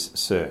that is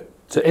CERT.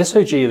 So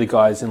SOG are the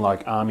guys in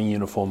like army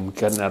uniform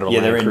getting out of a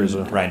Land Cruiser.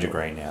 Yeah, they're in Ranger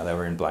Green now. They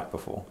were in black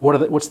before.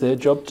 What's their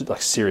job?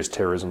 Like serious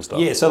terrorism stuff?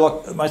 Yeah, so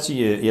like most of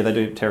they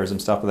do terrorism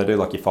stuff, but they do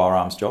like your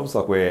firearms jobs,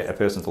 like where a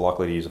person's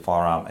likely to use a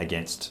firearm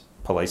against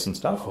police and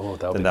stuff. Oh,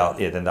 then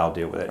they'll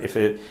deal with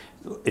it.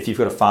 If you've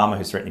got a farmer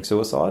who's threatening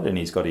suicide and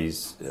he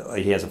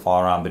has a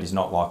firearm, but he's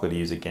not likely to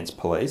use it against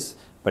police,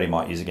 but he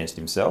might use it against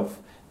himself,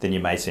 then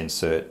you may send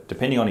CERT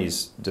depending on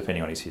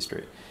his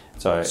history.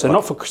 So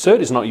not for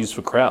CERT is not used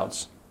for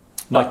crowds.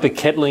 Like the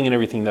kettling and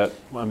everything that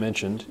I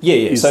mentioned.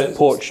 Yeah. So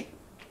porch.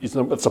 It's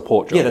a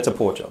port job. Yeah, that's a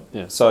port job.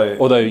 Yeah. So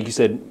although you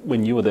said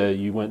when you were there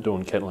you weren't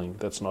doing kettling,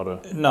 that's not a.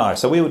 No.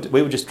 So we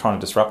were just trying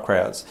to disrupt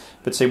crowds.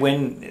 But see,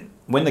 when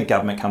the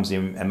government comes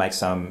in and makes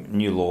some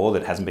new law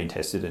that hasn't been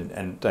tested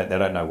and they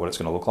don't know what it's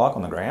going to look like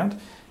on the ground,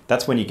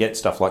 that's when you get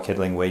stuff like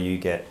kettling where you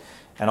get.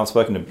 And I've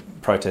spoken to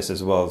protesters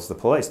as well as the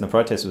police, and the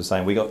protesters were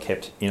saying we got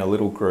kept in a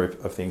little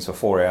group of things for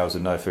 4 hours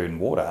with no food and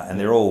water, and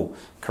they're all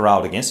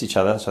corralled against each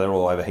other, so they're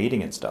all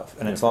overheating and stuff.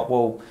 And it's like,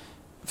 well,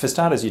 for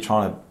starters,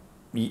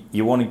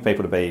 you're wanting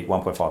people to be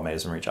 1.5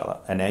 metres from each other,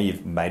 and now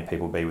you've made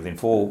people be within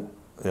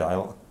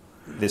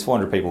there's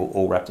 400 people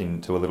all wrapped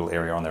into a little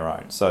area on their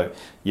own. So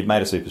you've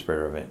made a super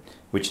spreader event,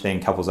 which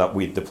then couples up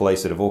with the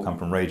police that have all come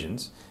from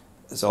regions.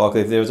 So like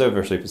if there was ever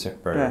a super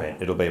spreader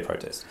event, it'll be a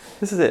protest.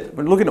 This is it.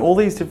 We're looking at all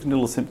these different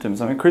little symptoms.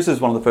 I mean, Chris is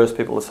one of the first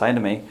people to say to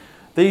me,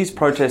 these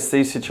protests,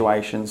 these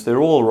situations, they're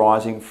all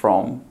arising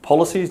from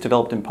policies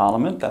developed in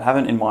Parliament that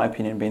haven't, in my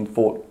opinion, been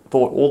thought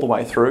all the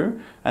way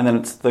through. And then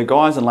it's the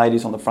guys and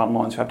ladies on the front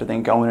lines who have to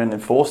then go in and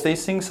enforce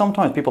these things.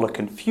 Sometimes people are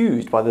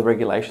confused by the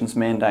regulations,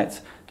 mandates.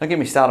 Don't get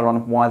me started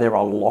on why there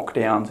are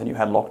lockdowns, and you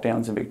had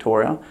lockdowns in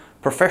Victoria.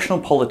 Professional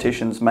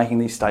politicians making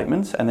these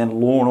statements and then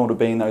law and order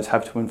being those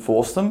have to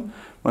enforce them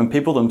when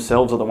people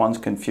themselves are the ones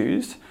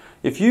confused.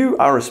 If you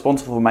are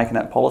responsible for making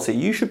that policy,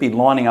 you should be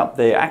lining up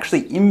there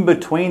actually in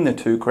between the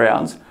two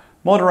crowds,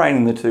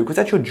 moderating the two, because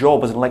that's your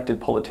job as an elected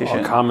politician.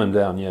 Oh, calm them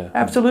down, yeah.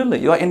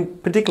 Absolutely.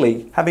 And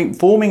particularly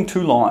forming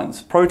two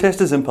lines,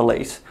 protesters and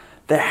police,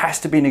 there has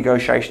to be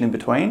negotiation in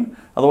between.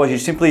 Otherwise, you're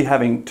simply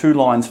having two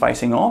lines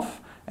facing off.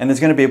 And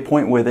there's going to be a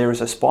point where there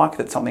is a spike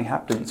that something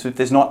happens if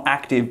there's not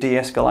active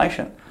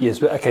de-escalation. Yes,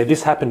 but okay,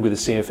 this happened with the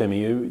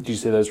CFMEU. Did you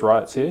see those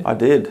riots here? I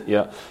did.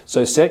 Yeah.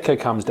 So Setka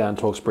comes down,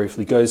 talks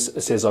briefly,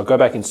 says, I'll go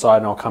back inside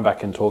and I'll come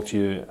back and talk to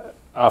you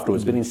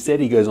afterwards. But instead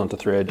he goes on to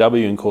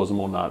 3AW and calls them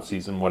all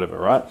Nazis and whatever,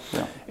 right?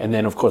 Yeah. And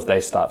then, of course,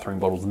 they start throwing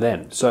bottles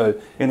then. So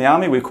in the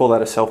army, we call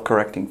that a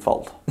self-correcting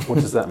fault. What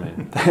does that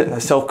mean?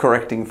 A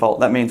self-correcting fault.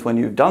 That means when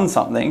you've done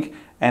something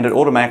and it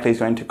automatically is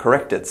going to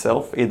correct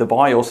itself, either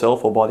by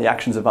yourself or by the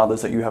actions of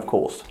others that you have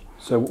caused.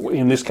 So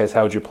in this case,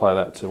 how would you apply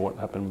that to what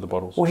happened with the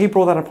bottles? Well, he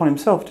brought that upon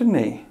himself, didn't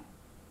he?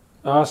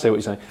 Oh, I see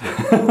what you're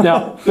saying.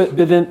 Now, but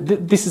then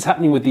this is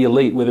happening with the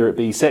elite, whether it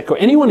be Setka or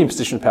anyone in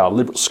position of power,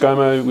 Liberal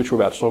ScoMo, which we're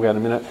about to talk about in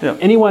a minute. Yeah.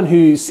 Anyone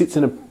who sits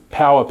in a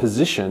power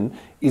position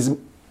is,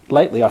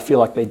 lately, I feel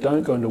like they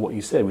don't go into what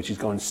you said, which is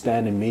go and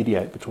stand and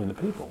mediate between the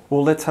people.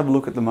 Well, let's have a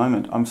look at the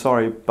moment. I'm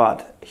sorry,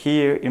 but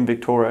here in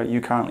Victoria,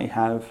 you currently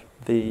have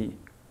the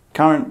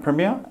current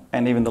Premier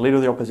and even the Leader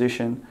of the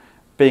Opposition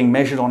being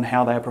measured on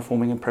how they are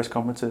performing in press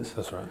conferences.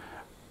 That's right.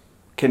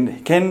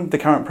 Can the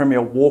current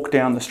Premier walk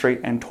down the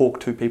street and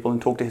talk to people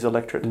and talk to his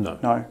electorate?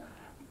 No.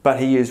 But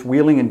he is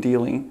wheeling and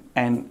dealing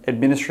and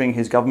administering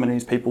his government and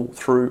his people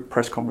through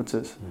press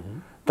conferences. Mm-hmm.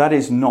 That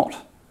is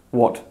not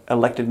what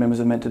elected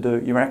members are meant to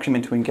do. You're actually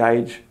meant to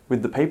engage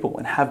with the people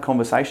and have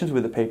conversations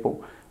with the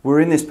people. We're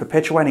in this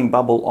perpetuating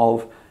bubble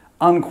of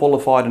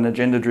unqualified and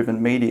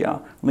agenda-driven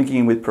media linking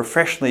in with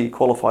professionally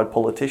qualified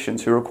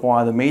politicians who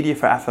require the media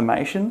for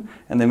affirmation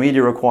and the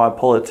media require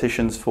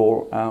politicians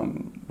for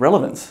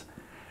relevance.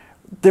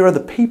 There are the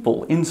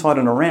people inside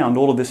and around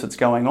all of this that's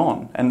going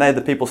on, and they're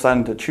the people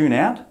starting to tune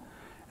out,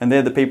 and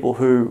they're the people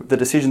who the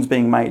decisions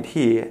being made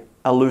here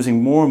are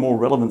losing more and more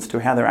relevance to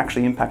how they're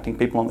actually impacting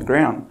people on the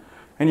ground.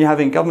 And you're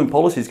having government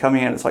policies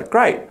coming out, it's like,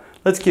 great,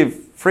 let's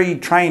give free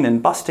train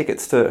and bus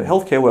tickets to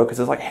healthcare workers.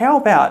 It's like, how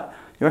about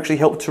you actually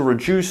help to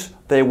reduce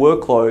their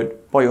workload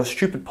by your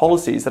stupid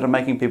policies that are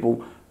making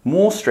people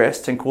more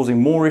stressed and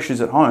causing more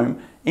issues at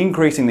home,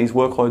 increasing these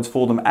workloads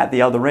for them at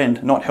the other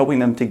end, not helping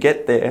them to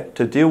get there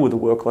to deal with the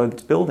workload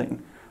that's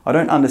building. I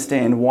don't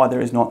understand why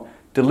there is not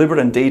deliberate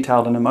and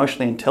detailed and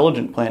emotionally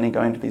intelligent planning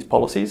going into these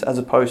policies as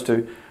opposed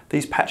to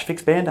these patch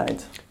fix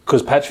band-aids.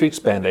 Because patch fix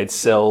band-aids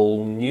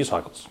sell news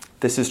cycles.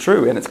 This is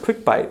true, and it's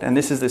clickbait, and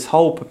this is this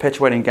whole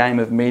perpetuating game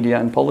of media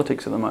and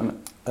politics at the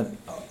moment. And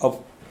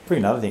I'll bring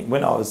another thing.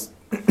 When I was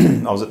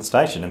I was at the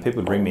station and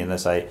people would ring me and they'd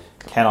say,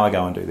 can I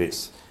go and do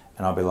this?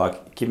 And I'd be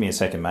like, give me a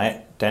second,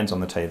 mate. Dan's on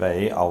the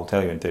TV. I'll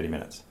tell you in 30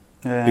 minutes.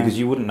 Yeah. Because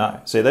you wouldn't know.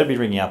 So they'd be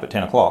ringing up at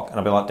 10 o'clock and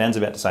I'd be like, Dan's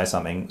about to say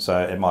something,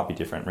 so it might be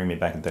different. Ring me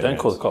back in 30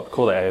 minutes. Don't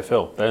call the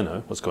AFL. They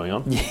know what's going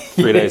on.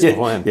 3 days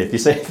beforehand. Yeah,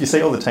 if you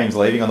see all the teams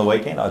leaving on the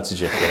weekend, I'd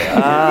suggest get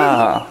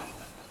out.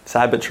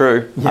 Sad but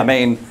true. Yeah. I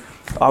mean,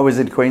 I was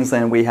in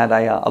Queensland. We had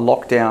a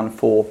lockdown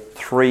for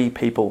 3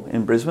 people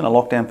in Brisbane. A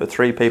lockdown for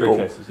 3 people.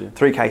 3 cases, yeah.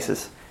 3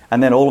 cases.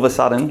 And then all of a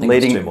sudden,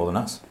 leading 2 more than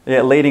us.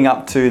 Yeah, leading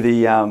up to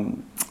the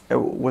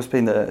what's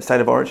been the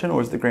State of Origin or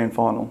was it the Grand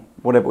Final?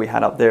 Whatever we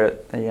had up there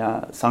at the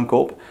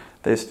Suncorp.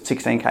 There's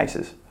 16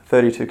 cases,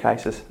 32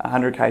 cases,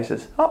 100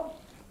 cases. Oh,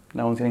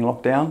 no one's getting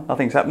locked down.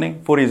 Nothing's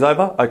happening. Footy is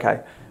over. Okay,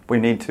 we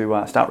need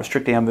to start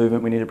restricting our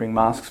movement. We need to bring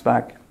masks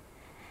back.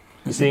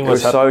 You're seeing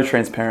what's so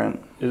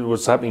transparent.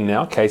 What's happening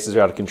now? Cases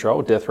are out of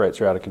control. Death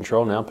rates are out of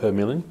control now per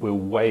million. We're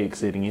way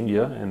exceeding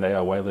India, and they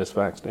are way less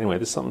vaxxed. Anyway,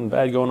 there's something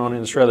bad going on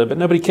in Australia, but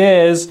nobody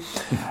cares.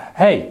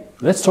 Hey,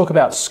 let's talk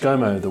about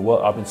ScoMo.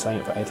 I've been saying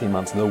it for 18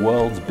 months. The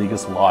world's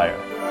biggest liar.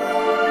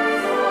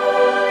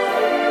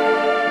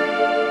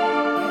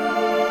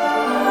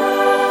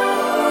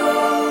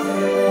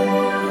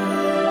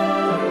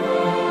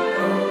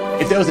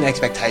 If there was an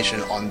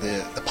expectation on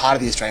the part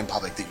of the Australian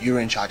public that you were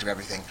in charge of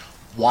everything,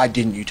 why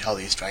didn't you tell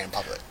the Australian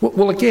public?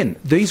 Well, again,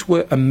 these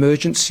were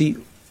emergency,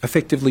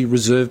 effectively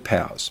reserve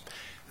powers.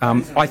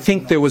 I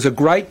think there was a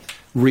great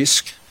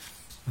risk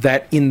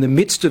that in the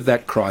midst of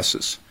that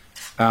crisis,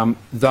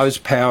 those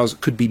powers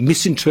could be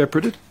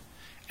misinterpreted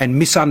and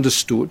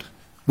misunderstood,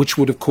 which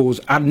would have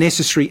caused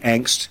unnecessary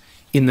angst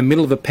in the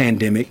middle of a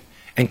pandemic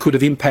and could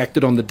have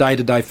impacted on the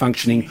day-to-day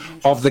functioning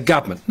of the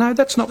government. No,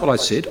 that's not what I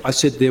said. I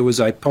said there was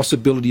a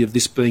possibility of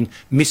this being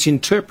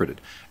misinterpreted.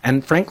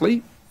 And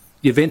frankly,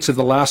 the events of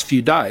the last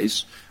few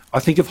days, I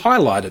think, have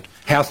highlighted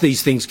how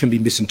these things can be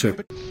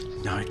misinterpreted.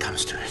 Now it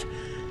comes to it.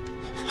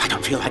 I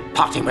don't feel like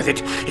parting with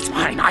it. It's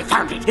mine. I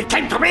found it. It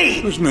came to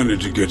me. There's no need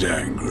to get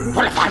angry.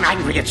 Well, if I'm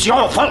angry, it's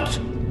your fault.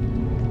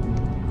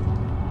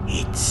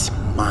 It's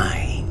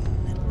mine.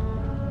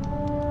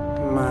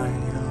 My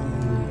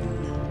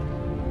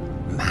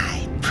own.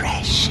 My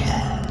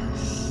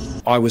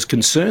precious. I was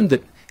concerned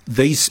that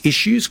these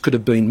issues could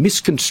have been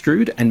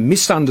misconstrued and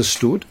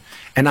misunderstood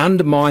and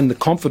undermine the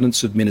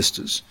confidence of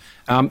ministers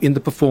in the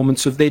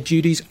performance of their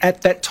duties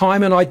at that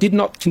time, and I did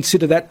not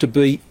consider that to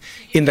be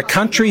in the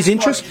country's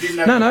interest.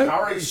 No.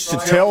 To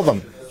tell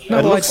them. No,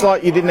 it looks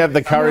like you didn't have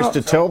the courage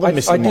to tell them,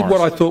 Mr. I did what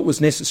I thought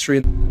was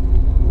necessary.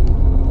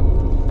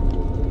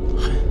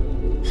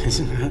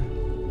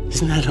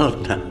 Isn't that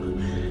odd now?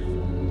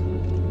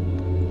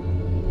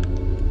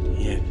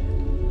 Yet,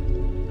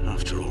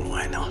 after all,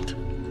 why not?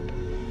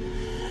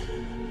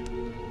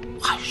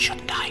 Why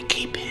shouldn't I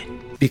keep it?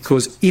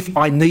 Because if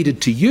I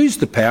needed to use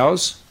the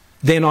powers,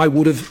 then I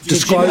would have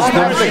disclosed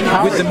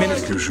them with the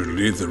minister. You should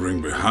leave the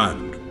ring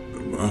behind.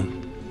 But, well,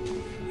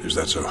 is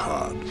that so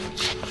hard?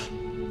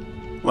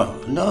 Well,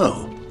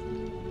 no.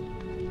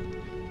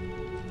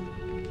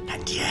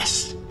 And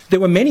yes. There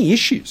were many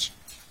issues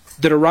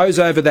that arose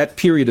over that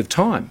period of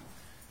time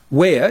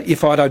where,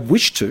 if I'd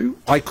wished to,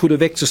 I could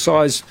have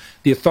exercised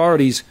the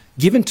authorities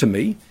given to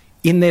me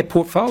in their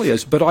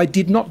portfolios, but I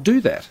did not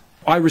do that.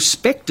 I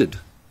respected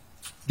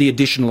the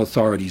additional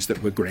authorities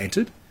that were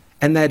granted,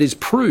 and that is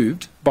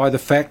proved by the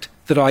fact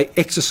that I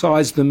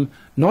exercised them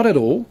not at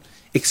all,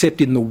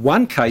 except in the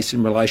one case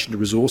in relation to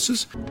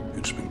resources.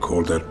 It's been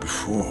called that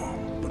before,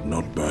 but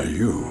not by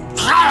you.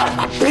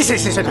 My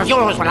business isn't of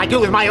yours when I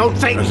deal with my own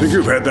things. I think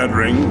you've had that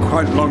ring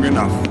quite long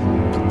enough.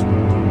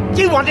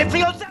 You want it for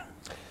yourself?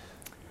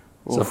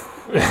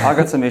 I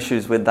got some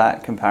issues with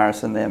that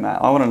comparison there,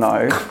 Matt. I want to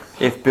know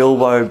if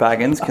Bilbo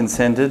Baggins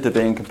consented to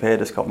being compared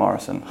to Scott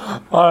Morrison.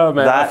 Oh,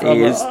 man, that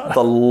is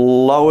the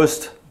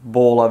lowest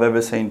ball I've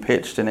ever seen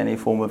pitched in any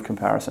form of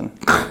comparison.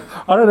 I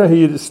don't know who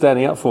you're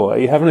standing up for. Are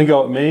you having a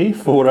go at me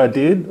for what I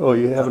did, or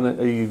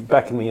are you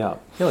backing me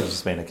up? I feel like you've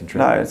just been a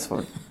contributor. No, it's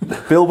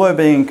Bilbo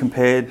being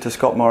compared to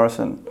Scott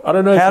Morrison. I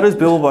don't know. How does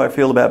Bilbo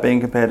feel about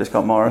being compared to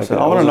Scott Morrison?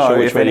 Okay, I want to know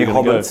sure if any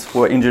hobbits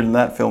were injured in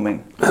that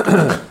filming.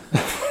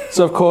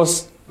 So, of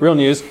course, real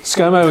news,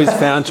 ScoMo is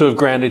found to have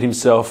granted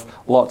himself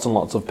lots and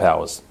lots of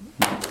powers.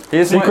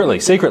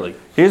 Secretly.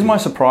 Here's my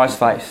surprise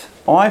face.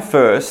 I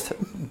first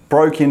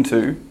broke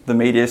into the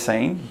media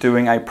scene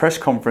doing a press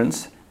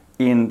conference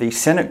in the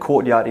Senate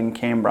courtyard in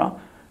Canberra,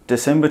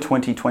 December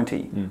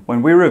 2020,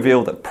 when we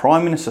revealed that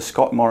Prime Minister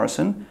Scott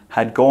Morrison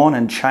had gone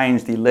and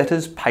changed the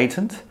letters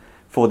patent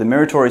for the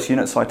meritorious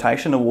unit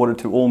citation awarded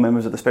to all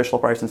members of the Special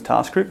Operations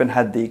Task Group and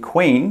had the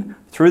Queen,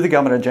 through the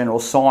Governor-General,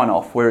 sign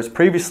off, whereas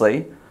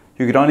previously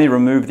you could only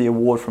remove the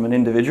award from an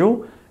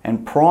individual,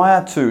 and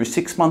prior to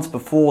 6 months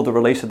before the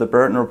release of the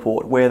Burton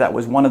Report, where that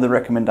was one of the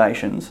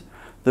recommendations,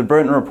 the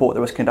Burton Report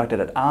that was conducted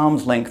at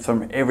arm's length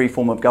from every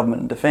form of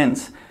government and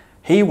defence,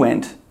 he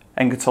went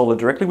and consulted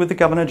directly with the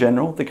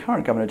Governor-General, the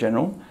current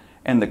Governor-General,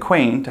 and the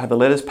Queen to have the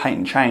letters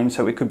patent changed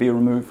so it could be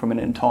removed from an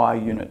entire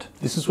unit.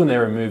 This is when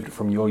they're removed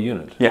from your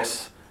unit?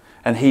 Yes.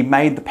 And he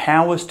made the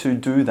powers to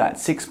do that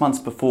 6 months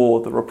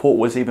before the report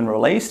was even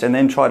released, and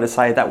then tried to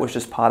say that was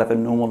just part of a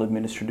normal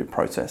administrative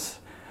process.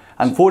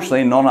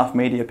 Unfortunately, not enough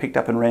media picked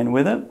up and ran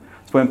with it.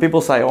 So when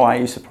people say, oh, are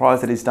you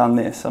surprised that he's done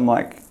this? I'm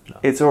like,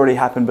 it's already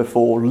happened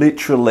before,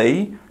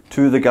 literally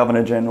to the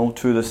Governor-General,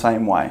 to the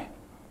same way.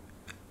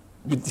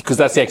 Because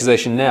that's the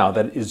accusation now,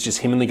 that it's just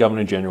him and the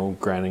Governor-General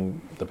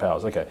granting the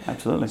powers. Okay.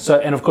 Absolutely. So,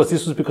 and of course,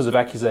 this was because of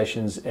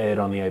accusations aired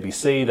on the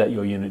ABC that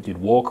your unit did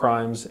war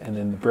crimes, and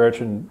then the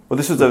Brereton... Well,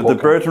 this was the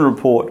Brereton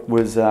report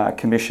was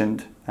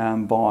commissioned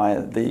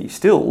by the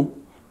still,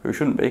 who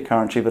shouldn't be,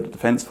 current Chief of the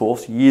Defence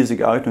Force, years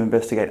ago to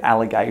investigate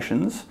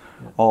allegations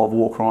of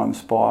war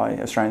crimes by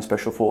Australian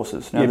Special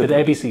Forces. Now, but the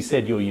ABC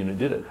said your unit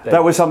did it.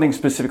 That was something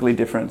specifically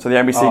different. So the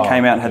ABC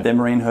came out and had their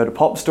Marine Herder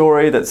Pop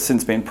story that's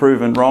since been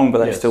proven wrong, but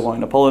they still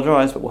won't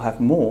apologise, but we'll have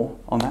more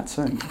on that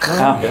soon.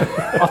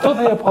 I thought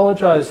they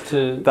apologised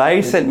to...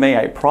 They sent me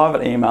a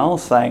private email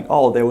saying,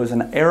 oh, there was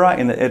an error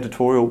in the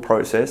editorial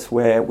process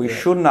where we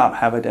should not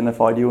have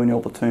identified you and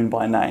your platoon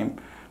by name.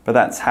 But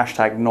that's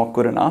hashtag not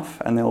good enough,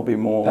 and there will be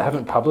more. They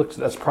haven't published,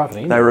 that's private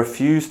email. They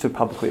refuse to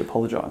publicly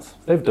apologise.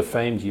 They've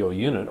defamed your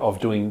unit of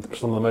doing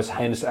some of the most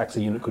heinous acts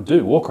a unit could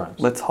do, war crimes.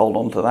 Let's hold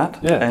on to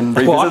that and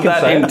well, revisit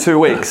that in 2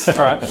 weeks. All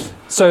right.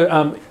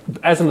 So,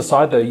 as an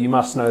aside though, you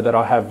must know that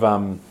I have,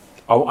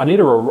 I need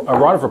a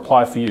right of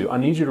reply for you. I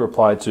need you to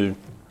reply to,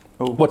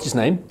 what's his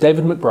name?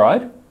 David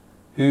McBride,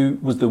 who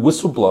was the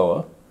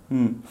whistleblower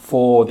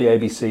for the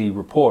ABC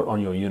report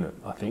on your unit,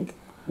 I think.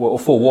 Well,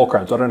 for war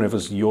crimes. I don't know if it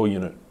was your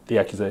unit.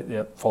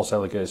 The false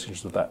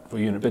allegations of that for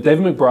unit. But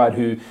David McBride,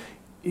 who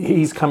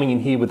he's coming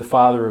in here with the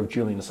father of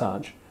Julian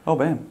Assange. Oh,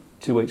 bam.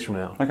 2 weeks from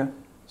now. Okay.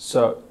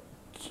 So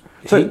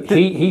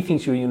he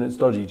thinks your unit's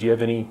dodgy. Do you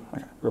have any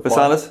reply?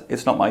 Basilis,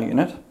 it's not my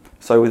unit.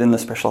 So within the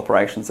special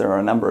operations, there are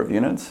a number of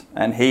units,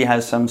 and he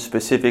has some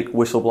specific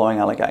whistleblowing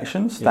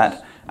allegations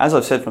that, as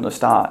I've said from the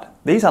start,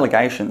 these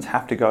allegations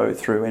have to go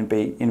through and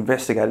be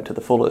investigated to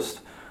the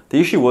fullest.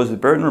 The issue was the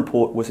Brereton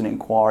report was an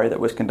inquiry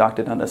that was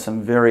conducted under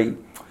some very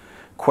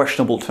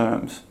questionable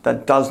terms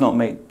that does not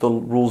meet the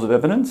rules of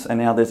evidence, and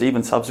now there's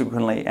even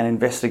subsequently an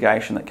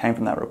investigation that came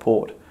from that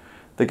report.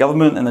 The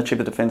government and the Chief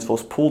of Defence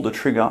Force pulled the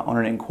trigger on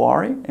an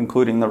inquiry,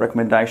 including the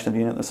recommendation of the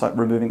unit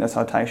removing the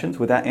citations,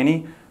 without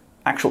any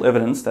actual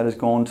evidence that has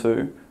gone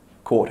to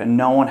court, and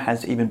no one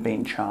has even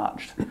been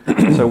charged.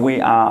 So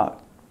we are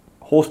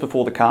horse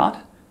before the cart.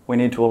 We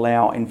need to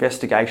allow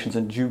investigations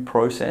and due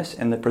process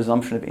and the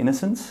presumption of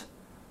innocence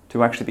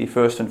to actually be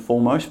first and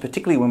foremost,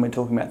 particularly when we're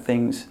talking about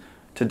things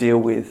to deal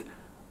with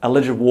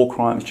alleged war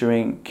crimes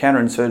during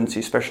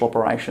counterinsurgency special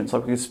operations.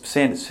 Like we could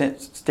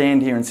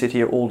stand here and sit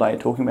here all day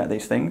talking about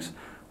these things,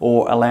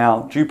 or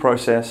allow due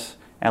process,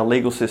 our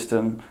legal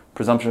system,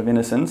 presumption of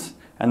innocence,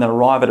 and then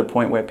arrive at a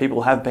point where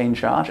people have been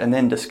charged and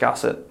then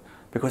discuss it,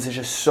 because there's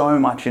just so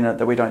much in it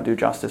that we don't do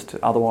justice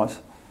to otherwise.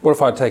 What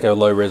if I take a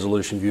low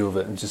resolution view of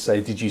it and just say,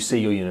 did you see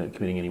your unit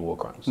committing any war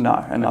crimes?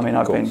 No, and I mean,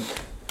 I've been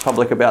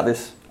public about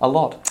this a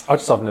lot. I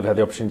just haven't never had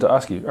the opportunity to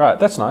ask you. All right,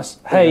 that's nice.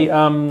 Hey,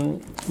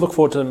 look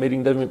forward to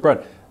meeting David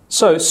McBride.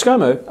 So,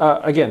 ScoMo,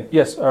 again,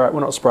 yes, all right, we're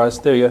not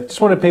surprised. There you go.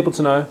 Just wanted people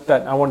to know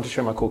that I wanted to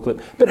show my cool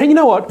clip. But hey, you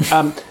know what?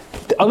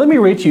 Let me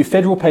read to you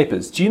federal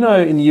papers. Do you know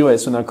in the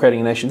US when they were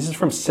creating a nation, this is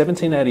from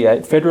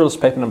 1788,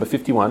 Federalist Paper number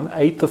 51,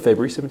 8th of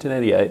February,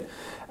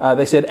 1788.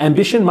 They said,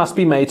 ambition must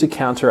be made to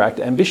counteract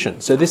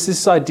ambition. So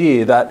this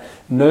idea that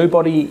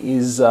nobody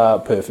is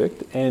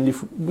perfect, and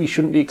if we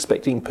shouldn't be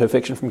expecting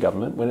perfection from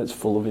government when it's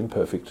full of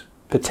imperfect,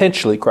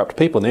 potentially corrupt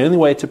people. And the only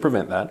way to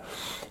prevent that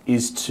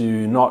is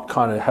to not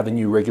kind of have a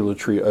new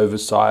regulatory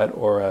oversight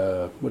or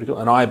an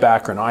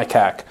IBAC or an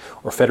ICAC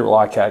or a federal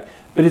ICAC,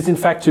 but it's in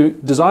fact to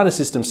design a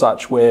system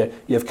such where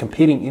you have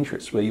competing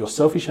interests, where your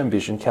selfish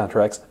ambition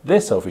counteracts their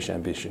selfish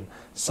ambition.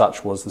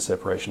 Such was the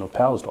separation of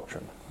powers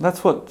doctrine.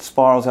 That's what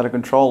spirals out of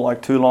control,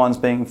 like two lines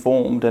being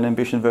formed and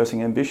ambition versus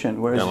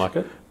ambition. Whereas don't like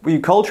it?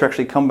 Your culture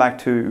actually come back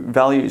to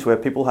values where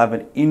people have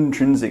an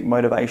intrinsic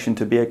motivation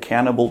to be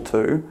accountable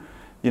to,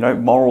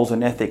 morals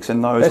and ethics,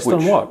 and those based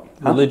on what?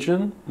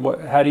 Religion?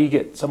 How do you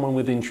get someone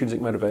with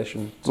intrinsic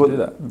motivation to do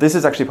that? This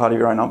is actually part of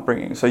your own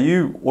upbringing. So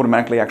you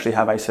automatically actually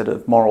have a set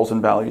of morals and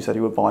values that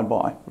you abide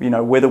by.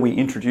 Whether we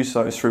introduce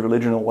those through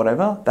religion or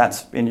whatever,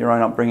 that's in your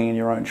own upbringing and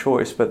your own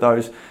choice. But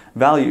those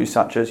values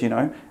such as,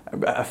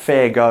 a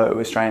fair go,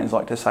 Australians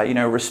like to say,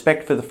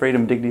 respect for the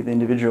freedom and dignity of the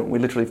individual. We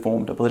literally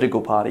formed a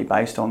political party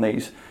based on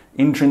these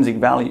intrinsic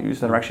values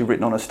that are actually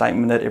written on a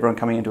statement that everyone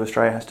coming into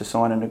Australia has to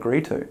sign and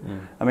agree to.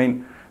 I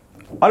mean,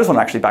 I just want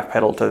to actually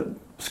backpedal to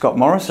Scott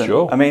Morrison.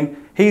 Sure. I mean,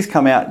 he's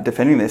come out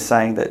defending this,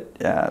 saying that,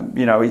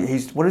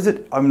 he's, what is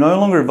it? I'm no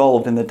longer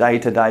involved in the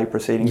day-to-day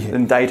proceedings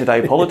and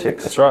day-to-day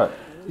politics. That's right.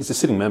 He's a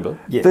sitting member.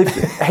 Yeah.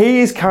 He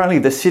is currently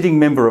the sitting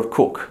member of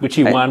Cook. Which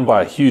he won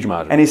by a huge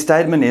margin. And his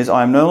statement is,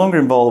 I am no longer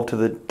involved to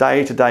the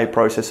day-to-day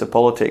process of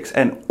politics.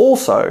 And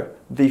also,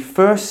 the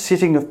first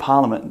sitting of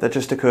Parliament that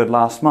just occurred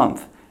last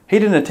month, he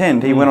didn't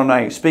attend. He went on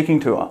a speaking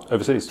tour.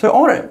 Overseas.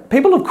 So,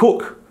 people of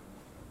Cook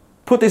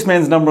put this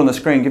man's number on the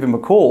screen, give him a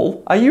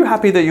call. Are you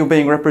happy that you're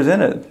being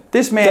represented?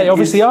 This man They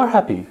obviously are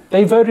happy.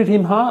 They voted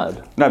him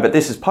hard. No, but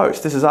this is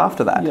post. This is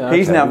after that. Yeah,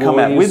 He's okay. now come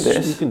out with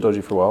this. He's been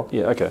dodgy for a while.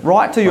 Yeah, okay.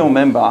 Write to your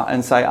member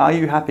and say, are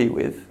you happy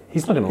with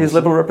He's not going to his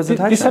level of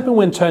representation? This happened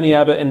when Tony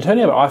Abbott, and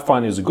Tony Abbott I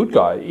find is a good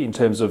guy in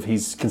terms of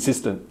he's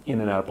consistent in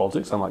and out of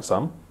politics, unlike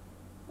some.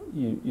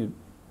 No.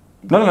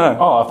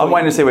 Oh, I'm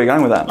waiting to see where you're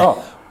going with that.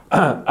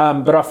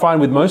 But I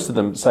find with most of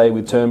them, say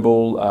with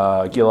Turnbull,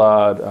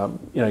 Gillard,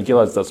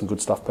 Gillard's done some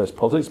good stuff post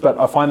politics. But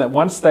I find that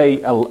once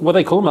what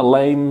they call him, a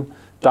lame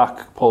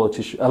duck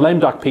politician, a lame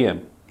duck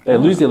PM. They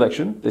lose the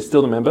election. They're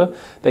still the member.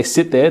 They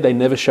sit there. They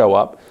never show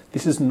up.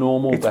 This is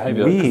normal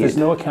behaviour because there's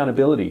no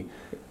accountability.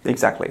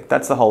 Exactly.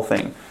 That's the whole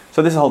thing.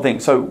 So this is the whole thing.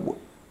 So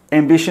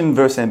ambition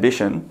versus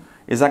ambition.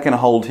 Is that going to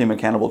hold him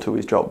accountable to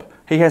his job?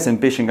 He has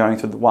ambition going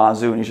through the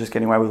wazoo and he's just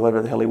getting away with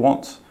whatever the hell he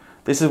wants.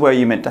 This is where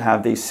you're meant to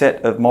have these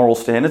set of moral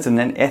standards, and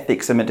then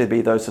ethics are meant to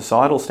be those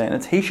societal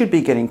standards. He should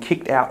be getting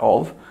kicked out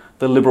of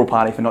the Liberal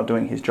Party for not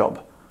doing his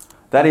job.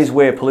 That is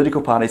where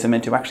political parties are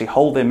meant to actually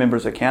hold their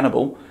members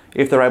accountable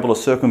if they're able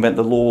to circumvent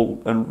the law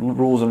and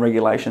rules and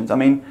regulations. I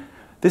mean,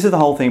 this is the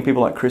whole thing.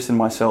 People like Chris and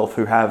myself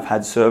who have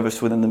had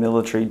service within the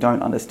military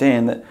don't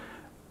understand that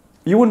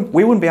we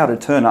wouldn't be able to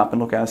turn up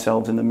and look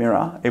ourselves in the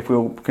mirror if we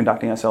were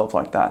conducting ourselves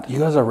like that. You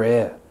guys are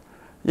rare.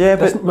 Yeah,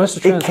 but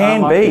it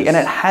can be, and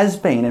it it has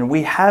been, and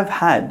we have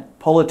had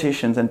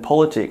politicians and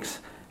politics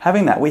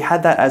having that. We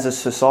had that as a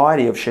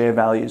society of shared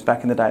values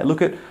back in the day.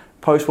 Look at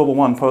post-World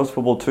War I,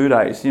 post-World War II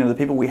days, the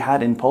people we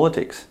had in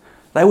politics.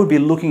 They would be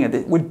looking at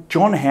this.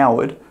 John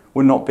Howard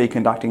would not be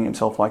conducting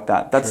himself like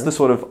that. That's the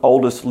sort of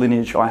oldest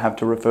lineage I have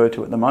to refer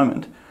to at the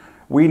moment.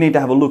 We need to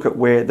have a look at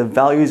where the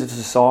values of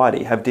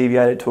society have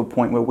deviated to a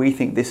point where we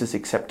think this is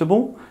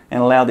acceptable and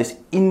allow this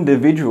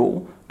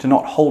individual to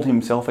not hold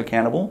himself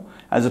accountable,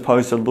 as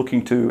opposed to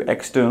looking to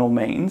external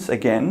means,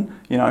 again,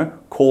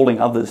 calling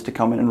others to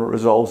come in and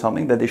resolve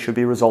something, that this should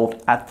be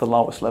resolved at the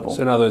lowest level.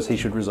 So in other words, he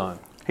should resign.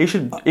 He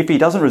should, if he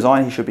doesn't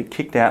resign, he should be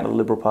kicked out of the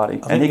Liberal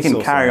Party, and he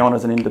can carry on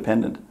as an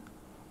independent.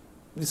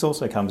 This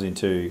also comes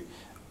into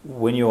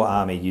when you're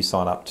army, you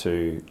sign up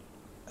to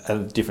a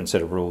different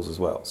set of rules as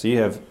well. So you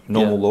have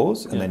normal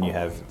laws, and then you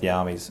have the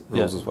army's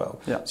rules as well.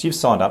 Yeah. So you've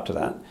signed up to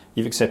that.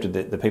 You've accepted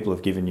that the people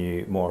have given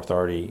you more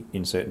authority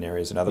in certain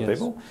areas than other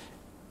people,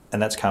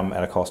 and that's come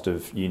at a cost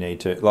of you need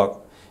to, like,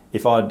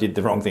 if I did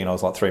the wrong thing and I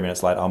was like 3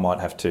 minutes late, I might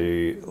have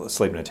to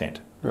sleep in a tent.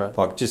 Right.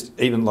 Like just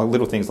even like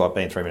little things like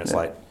being 3 minutes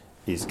late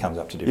comes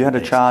up to different You had a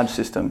things. charge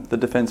system, the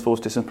Defence Force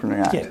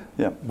Disciplinary Act.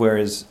 Yeah.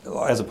 Whereas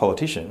as a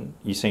politician,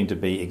 you seem to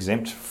be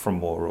exempt from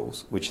more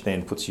rules, which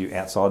then puts you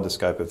outside the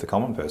scope of the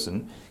common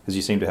person because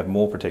you seem to have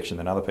more protection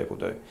than other people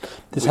do.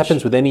 This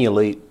happens with any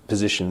elite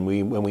position.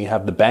 When we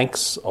have the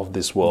banks of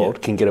this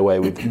world can get away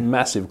with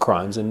massive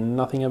crimes and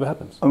nothing ever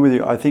happens. I'm with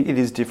you. I think it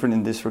is different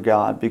in this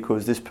regard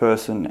because this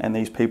person and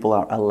these people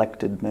are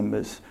elected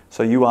members.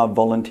 So you are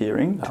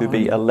volunteering to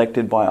be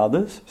elected by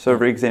others. So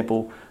for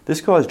example, this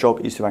guy's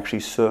job is to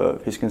actually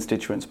serve his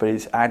constituents, but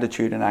his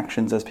attitude and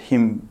actions as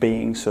him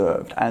being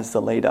served as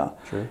the leader.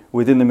 True.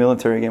 Within the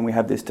military, again, we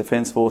have this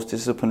Defence Force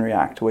Disciplinary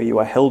Act where you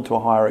are held to a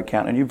higher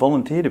account and you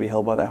volunteer to be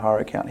held by that higher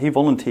account. He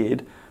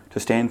volunteered to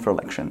stand for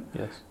election.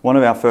 Yes. One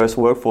of our first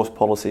workforce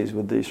policies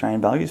with the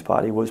Australian Values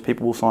Party was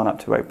people will sign up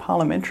to a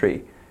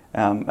parliamentary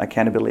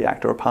accountability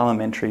act or a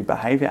parliamentary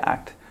behaviour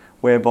act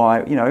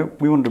whereby,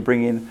 we wanted to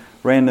bring in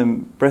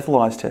random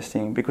breathalyzer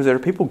testing because there are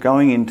people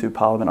going into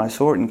Parliament. I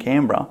saw it in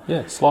Canberra.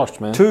 Yeah, sloshed,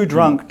 man. Too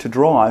drunk to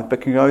drive, but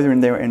can go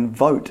in there and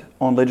vote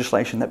on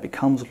legislation that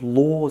becomes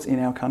laws in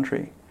our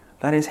country.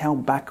 That is how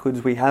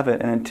backwards we have it.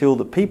 And until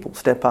the people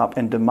step up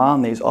and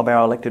demand these of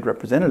our elected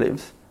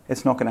representatives,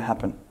 it's not going to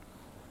happen.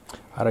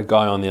 I had a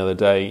guy on the other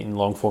day in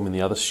long form in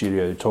the other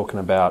studio talking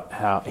about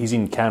how he's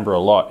in Canberra a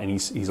lot and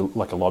he's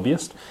like a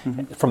lobbyist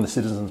from the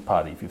Citizens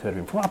Party, if you've heard of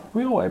him, from up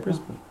real way,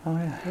 Brisbane. Oh,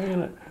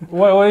 yeah.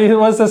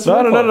 What's this?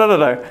 No.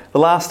 The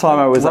last time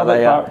I was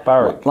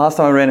Barrick. last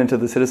time I ran into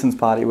the Citizens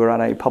Party, we were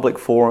at a public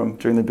forum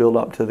during the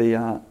build-up to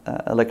the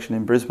election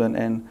in Brisbane,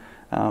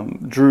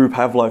 and Drew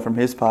Pavlo from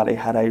his party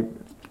had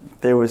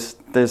there's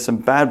some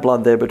bad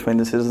blood there between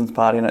the Citizens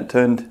Party, and it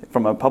turned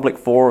from a public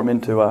forum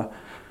into a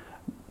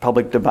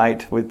public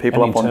debate with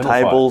people up on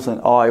tables, and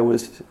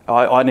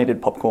I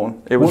needed popcorn.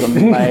 It was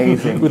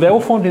amazing. Well, they all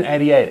formed in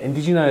 '88, and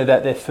did you know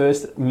that their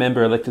first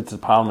member elected to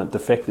Parliament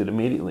defected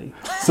immediately?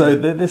 So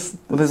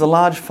there's a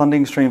large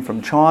funding stream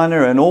from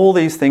China, and all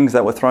these things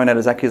that were thrown out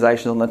as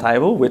accusations on the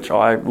table, which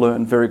I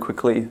learned very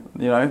quickly.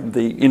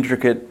 The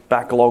intricate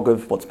backlog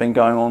of what's been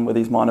going on with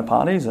these minor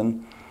parties,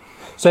 and.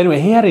 So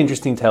anyway, he had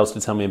interesting tales to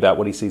tell me about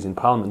what he sees in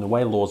Parliament and the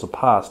way laws are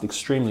passed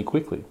extremely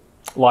quickly,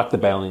 like the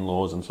bail-in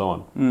laws and so on.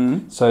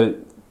 Mm-hmm. So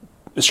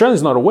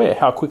Australia's not aware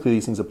how quickly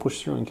these things are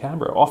pushed through in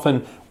Canberra,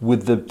 often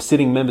with the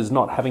sitting members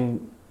not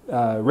having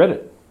read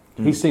it.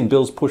 He's seen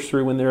bills pushed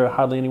through when there are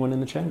hardly anyone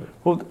in the chamber.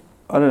 Well,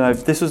 I don't know.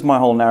 This was my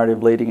whole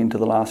narrative leading into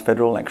the last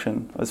federal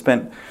election. I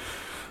spent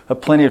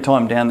plenty of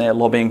time down there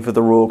lobbying for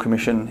the Royal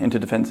Commission into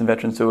Defence and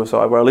Veteran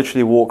Suicide, where I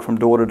literally walked from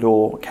door to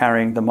door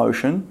carrying the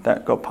motion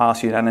that got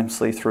passed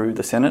unanimously through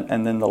the Senate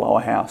and then the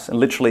lower house, and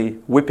literally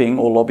whipping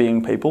or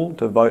lobbying people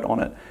to vote on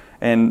it.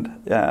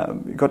 And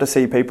got to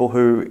see people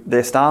who,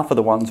 their staff are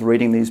the ones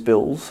reading these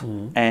bills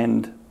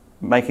and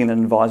making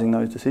and advising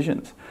those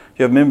decisions.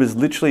 You have members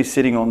literally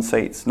sitting on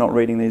seats not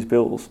reading these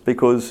bills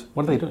because...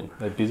 What are they doing?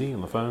 They're busy on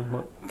the phone?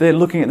 What? They're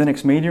looking at the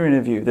next media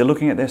interview. They're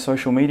looking at their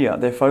social media.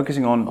 They're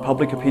focusing on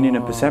public opinion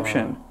and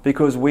perception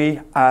because we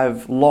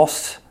have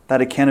lost that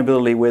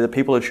accountability where the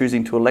people are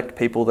choosing to elect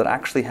people that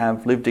actually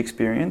have lived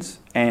experience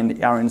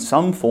and are in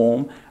some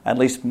form at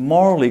least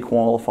morally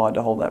qualified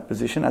to hold that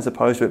position, as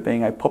opposed to it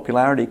being a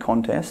popularity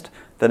contest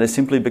that has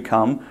simply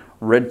become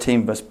red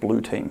team versus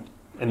blue team.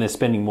 And they're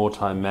spending more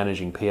time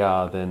managing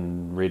PR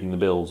than reading the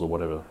bills or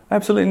whatever.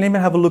 Absolutely, and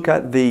even have a look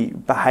at the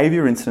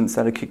behaviour incidents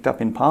that are kicked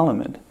up in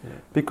Parliament,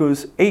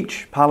 because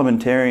each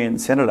parliamentarian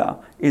senator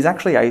is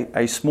actually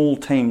a small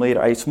team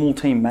leader, a small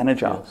team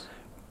manager. Yes.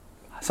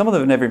 Some of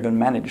them have never even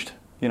managed,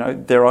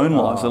 their own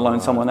lives, let alone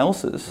someone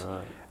else's.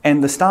 Right.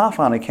 And the staff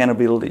aren't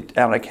accountable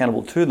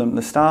to them.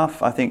 The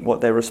staff, I think,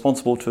 they're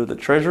responsible to the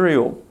Treasury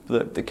or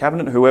the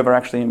Cabinet, whoever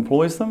actually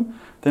employs them.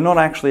 They're not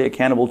actually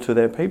accountable to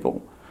their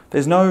people.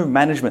 There's no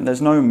management,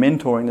 there's no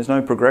mentoring, there's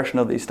no progression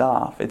of these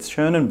staff. It's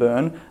churn and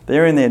burn.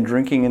 They're in there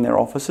drinking in their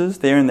offices.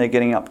 They're in there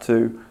getting up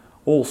to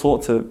all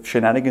sorts of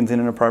shenanigans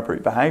and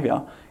inappropriate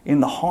behaviour in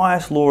the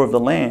highest law of the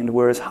land,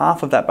 whereas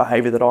half of that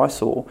behaviour that I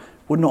saw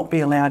would not be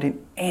allowed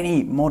in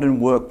any modern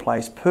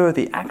workplace per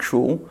the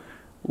actual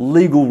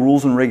legal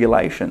rules and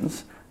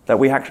regulations that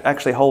we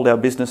actually hold our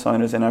business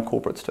owners and our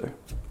corporates to.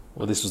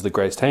 Well, this was the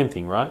Grace Tame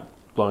thing, right?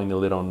 Blowing the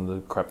lid on the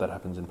crap that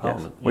happens in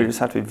Parliament. Yes. We just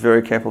have to be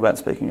very careful about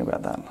speaking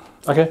about that.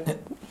 Okay.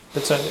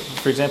 But so,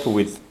 for example,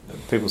 with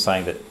people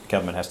saying that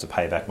government has to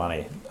pay back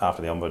money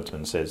after the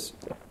Ombudsman says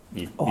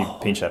you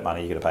pinch that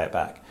money, you've got to pay it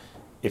back.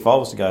 If I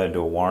was to go and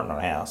do a warrant on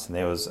a house and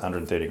there was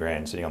 130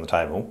 grand sitting on the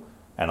table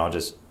and I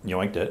just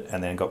yoinked it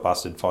and then got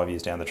busted 5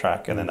 years down the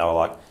track and then they were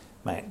like,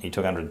 mate, you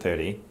took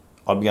 130,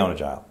 I'd be going to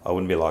jail. I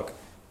wouldn't be like,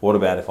 what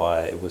about if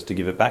I was to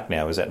give it back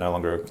now? Is that no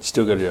longer...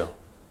 Still go to jail.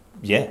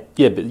 Yeah.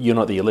 Yeah, but you're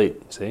not the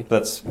elite, see?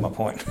 That's my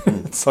point.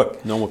 It's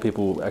like normal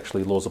people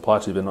actually laws apply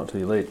to, but not to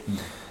the elite.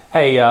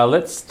 Hey,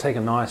 let's take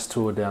a nice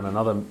tour down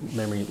another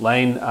memory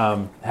lane.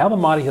 How the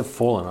mighty have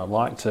fallen. I'd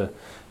like to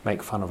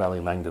make fun of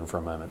Ali Langdon for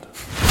a moment.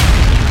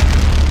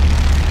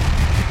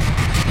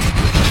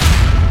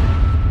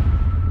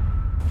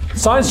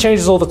 Science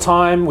changes all the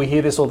time. We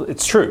hear this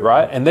it's true,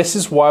 right? And this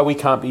is why we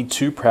can't be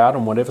too proud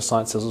on whatever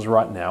science tells us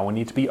right now. We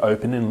need to be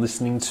open and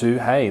listening to,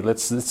 hey,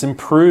 let's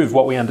improve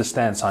what we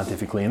understand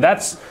scientifically. And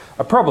that's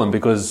a problem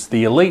because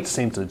the elite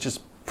seem to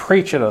just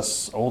preach at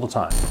us all the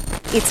time.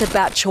 It's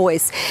about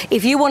choice.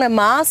 If you want a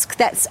mask,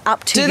 that's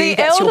up to you. Do the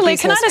that's your elderly,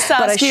 business, can I just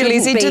ask you,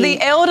 Lizzie, do the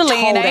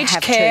elderly in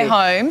aged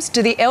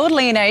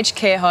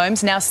care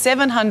homes, now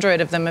 700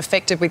 of them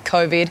affected with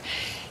COVID,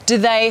 do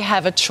they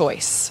have a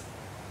choice?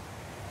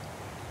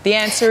 The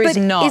answer is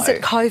no. Is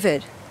it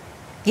COVID?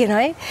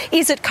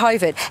 Is it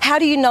COVID? How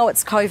do you know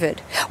it's COVID?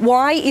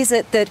 Why is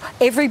it that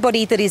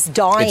everybody that is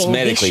dying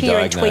this year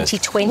in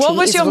 2020 What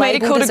was your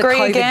medical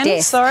degree again?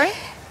 Death? Sorry?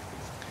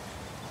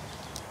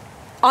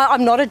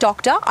 I'm not a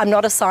doctor, I'm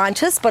not a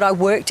scientist, but I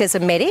worked as a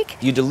medic.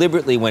 You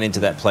deliberately went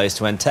into that place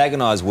to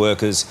antagonise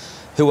workers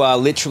who are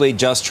literally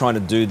just trying to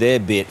do their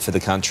bit for the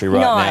country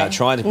now,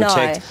 trying to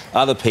protect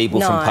other people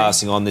from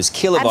passing on this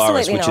killer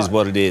virus, which is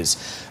what it is.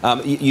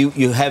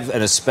 You have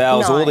and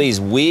espouse all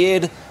these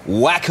weird,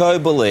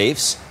 wacko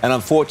beliefs, and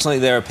unfortunately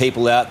there are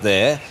people out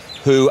there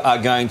who are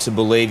going to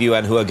believe you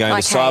and who are going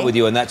to side with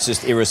you, and that's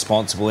just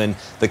irresponsible in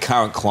the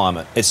current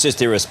climate. It's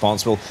just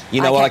irresponsible.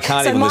 You know what? I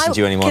can't even listen to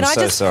you anymore. I'm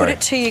so sorry. Can I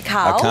just put it to you,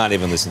 Carl? I can't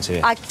even listen to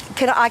you.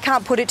 I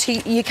can't put it to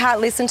you. You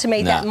can't listen to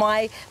me. That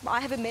I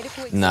have a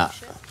medical exemption. Nah,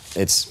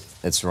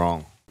 it's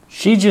wrong.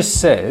 She just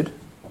said,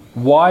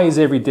 why is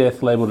every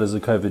death labelled as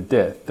a COVID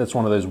death? That's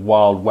one of those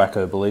wild,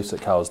 wacko beliefs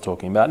that Carl was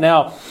talking about.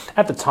 Now,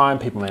 at the time,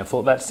 people may have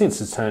thought that. Since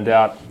it's turned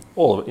out,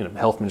 all of it,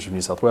 Health Ministry of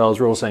New South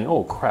Wales were all saying,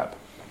 oh, crap.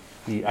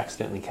 We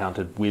accidentally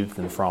counted with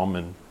and from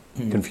and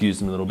confused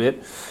them a little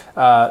bit.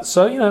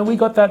 So, we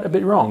got that a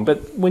bit wrong.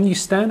 But when you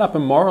stand up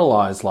and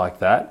moralise like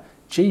that,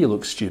 gee, you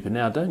look stupid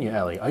now, don't you,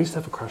 Ali? I used to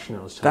have a crush on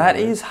you. That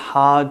is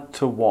hard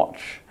to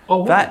watch.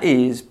 Oh, that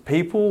is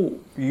people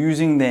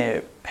using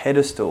their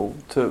pedestal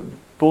to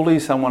bully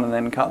someone and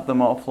then cut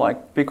them off,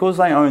 because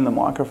they own the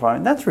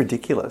microphone. That's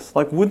ridiculous.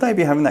 Would they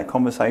be having that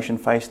conversation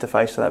face to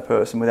face to that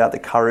person without the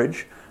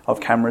courage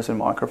of cameras and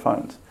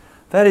microphones?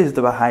 That is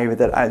the behaviour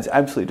that is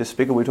absolutely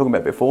despicable. We were talking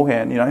about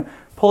beforehand,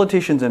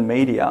 politicians and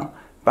media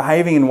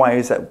behaving in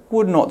ways that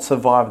would not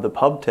survive the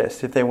pub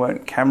test if there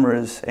weren't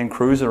cameras and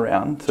crews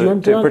around to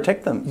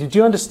protect them. Do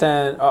you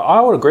understand?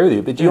 I would agree with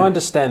you, but do you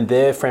understand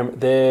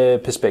their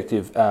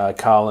perspective,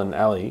 Carl and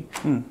Ali?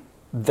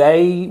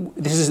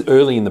 this is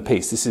early in the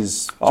piece. This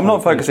is. I'm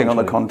not focusing on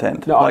the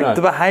content. No, like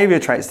the behaviour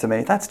traits to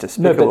me, that's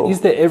despicable. No, but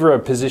is there ever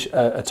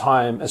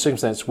a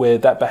circumstance where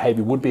that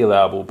behaviour would be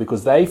allowable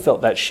because they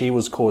felt that she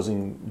was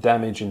causing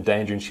damage and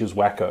danger and she was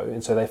wacko,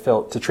 and so they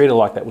felt to treat her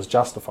like that was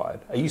justified?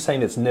 Are you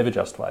saying it's never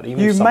justified?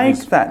 Even you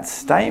make that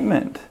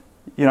statement.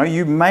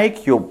 You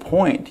make your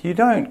point. You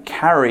don't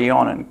carry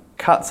on and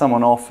cut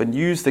someone off and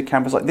use the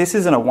cameras. Like, this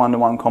isn't a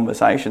one-to-one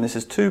conversation. This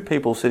is two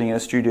people sitting in a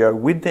studio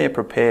with their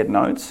prepared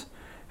notes,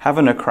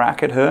 having a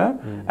crack at her,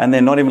 and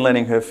they're not even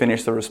letting her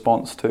finish the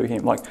response to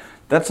him. Like,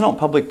 that's not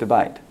public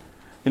debate.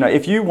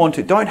 If you want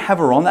to, don't have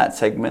her on that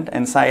segment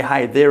and say,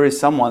 hey, there is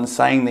someone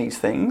saying these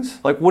things.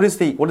 Like, what is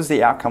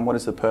the outcome? What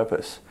is the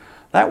purpose?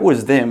 That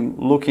was them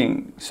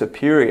looking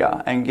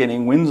superior and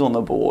getting wins on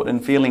the board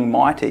and feeling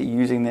mighty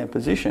using their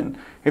position.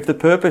 If the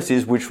purpose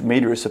is, which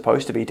media is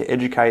supposed to be, to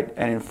educate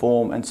and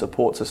inform and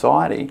support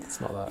society,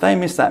 they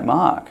missed that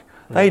mark.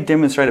 They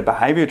demonstrated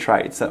behaviour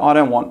traits that I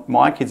don't want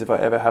my kids, if I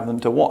ever have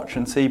them, to watch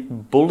and see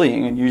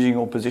bullying and using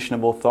your position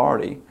of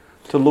authority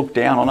to look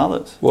down on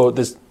others. Well,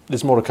 there's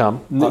more to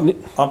come.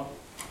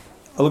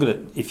 I look at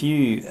it, if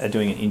you are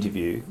doing an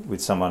interview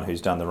with someone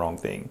who's done the wrong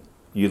thing,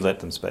 you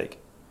let them speak.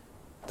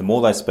 The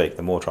more they speak,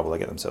 the more trouble they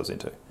get themselves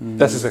into.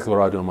 That's exactly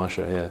what I do on my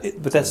show, yeah.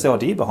 But that's the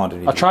idea behind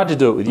it. I tried to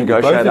do it with you,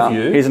 both of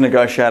you. He's a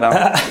negotiator.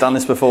 Done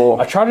this before.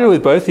 I tried to do it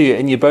with both of you,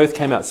 and you both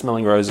came out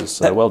smelling roses,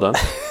 so well done.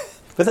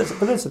 But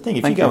that's the thing.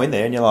 If you go in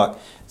there and you're like,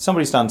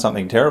 somebody's done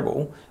something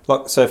terrible,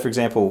 like, so for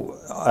example,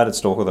 I had a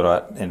stalker that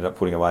I ended up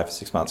putting away for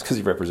 6 months because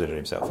he represented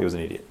himself. He was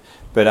an idiot.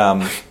 But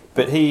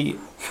he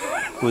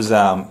was...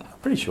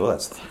 pretty sure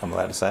I'm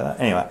allowed to say that.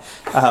 Anyway,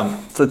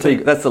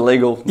 that's the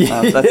legal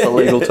that's the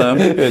legal term.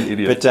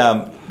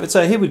 But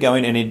so he would go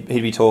in and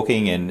he'd be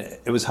talking, and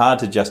it was hard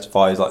to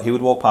justify. He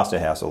would walk past her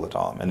house all the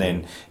time, and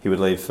then he would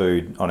leave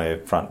food on her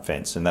front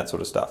fence and that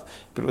sort of stuff.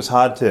 But it was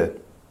hard to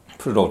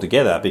put it all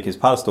together because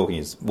part of stalking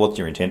is what's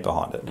your intent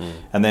behind it.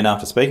 And then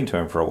after speaking to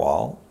him for a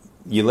while,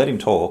 you let him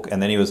talk,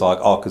 and then he was like,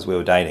 "Oh, because we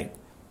were dating."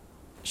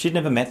 She'd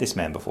never met this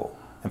man before.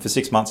 And for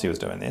 6 months he was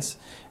doing this.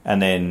 And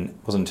then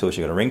it wasn't until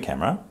she got a Ring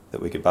camera that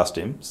we could bust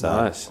him. So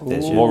nice.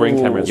 More Ring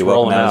cameras. You're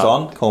welcome,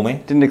 Amazon. Call me.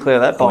 Didn't declare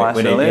that bias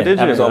earlier, did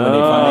you? Amazon,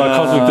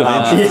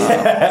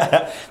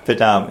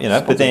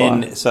 but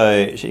then,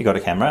 so she got a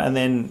camera, and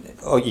then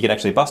you could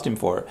actually bust him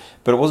for it.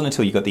 But it wasn't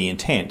until you got the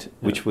intent,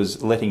 which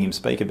was letting him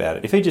speak about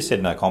it. If he just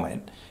said no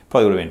comment,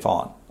 probably would have been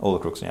fine. All the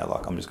crooks now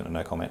I'm just going to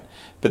no comment.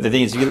 But the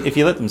thing is, if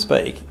you let them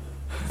speak,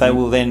 they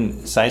will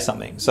then say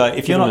something. So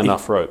if you're not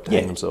enough rope to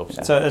hang themselves.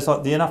 So it's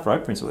like the enough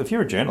rope principle. If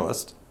you're a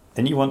journalist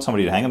and you want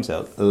somebody to hang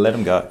themselves, let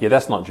them go. Yeah,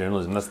 that's not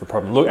journalism. That's the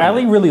problem. Look,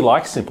 Ali really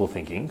likes simple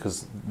thinking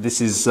because this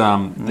is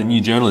the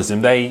new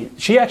journalism.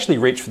 She actually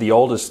reached for the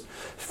oldest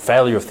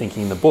failure of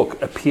thinking in the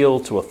book: appeal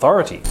to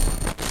authority.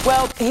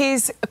 Well,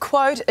 he's,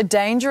 quote, a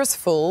dangerous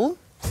fool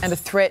and a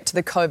threat to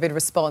the COVID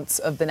response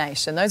of the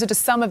nation. Those are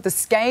just some of the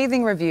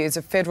scathing reviews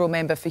of federal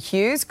member for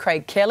Hughes,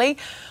 Craig Kelly,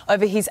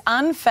 over his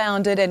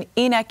unfounded and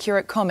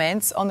inaccurate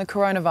comments on the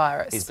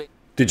coronavirus.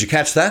 Did you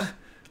catch that?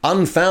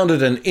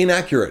 Unfounded and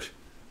inaccurate.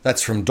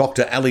 That's from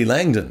Dr. Ali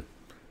Langdon.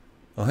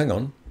 Oh, hang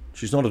on.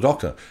 She's not a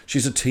doctor.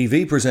 She's a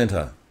TV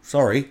presenter.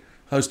 Sorry,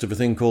 host of a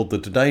thing called The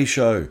Today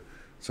Show.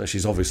 So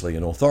she's obviously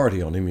an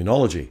authority on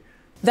immunology.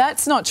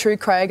 That's not true,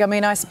 Craig. I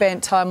mean, I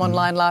spent time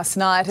online last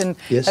night and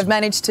have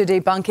managed to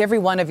debunk every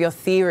one of your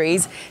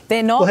theories.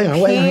 They're not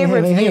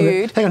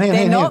peer-reviewed.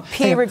 They're not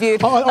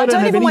peer-reviewed. I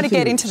don't even want to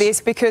get into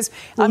this because,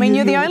 I mean,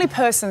 you're the only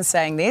person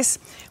saying this.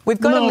 We've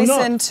got to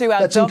listen to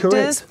our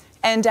doctors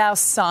and our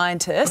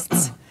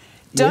scientists.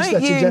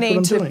 Don't you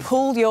need to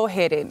pull your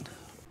head in?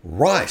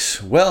 Right.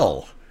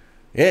 Well,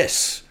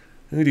 yes.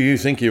 Who do you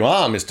think you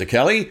are, Mr.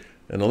 Kelly?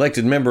 An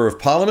elected member of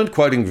Parliament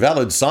quoting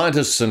valid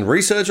scientists and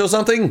research or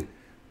something?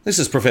 This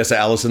is Professor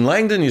Alison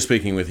Langdon you're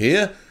speaking with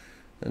here,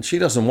 and she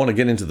doesn't want to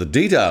get into the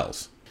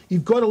details.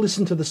 You've got to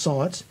listen to the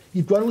science.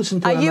 You've got to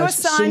listen to Are you a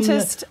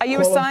scientist? Are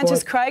you a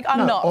scientist, Craig?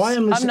 I'm not.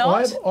 I'm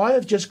not. I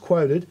have just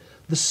quoted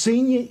the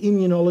senior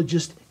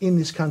immunologist in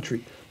this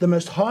country, the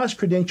most highest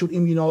credentialed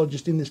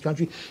immunologist in this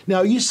country. Now,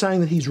 are you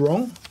saying that he's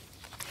wrong?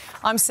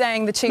 I'm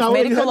saying the chief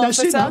medical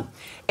officer,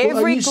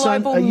 every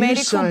global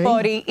medical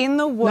body in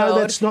the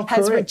world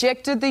has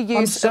rejected the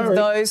use of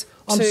those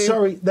two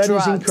drugs.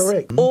 Is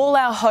incorrect. All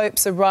our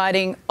hopes are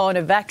riding on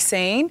a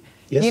vaccine.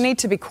 Yes. You need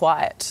to be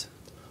quiet.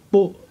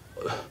 Well,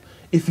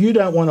 if you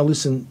don't want to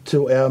listen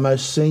to our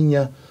most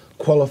senior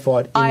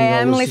qualified immunologists, I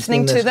am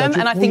listening to them,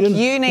 and I think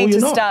you need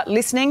to start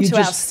listening to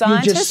our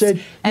scientists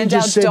and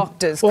our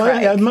doctors,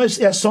 Craig.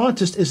 Our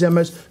scientist is our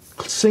most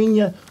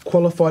senior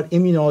qualified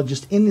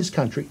immunologist in this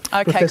country,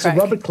 Professor Craig.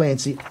 Robert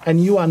Clancy,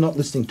 and you are not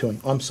listening to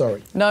him. I'm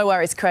sorry. No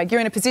worries, Craig.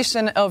 You're in a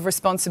position of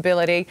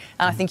responsibility,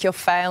 and I think you're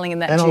failing in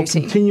that duty. And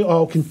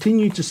I'll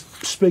continue to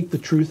speak the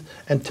truth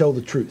and tell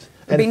the truth.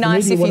 It'd be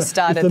nice if you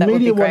started. If the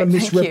media want to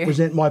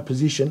misrepresent my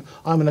position,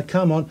 I'm going to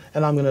come on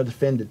and I'm going to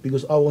defend it,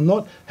 because I will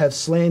not have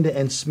slander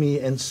and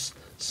smear and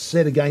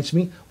said against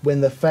me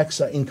when the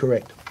facts are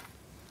incorrect.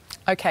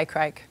 Okay,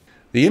 Craig.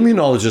 The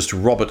immunologist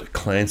Robert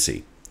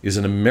Clancy is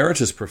an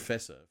emeritus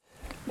professor.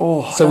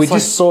 So we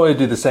just saw her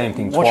do the same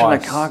thing watching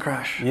twice. a car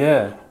crash.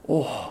 Yeah.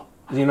 Oh.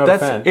 You're not a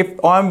fan?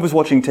 If I was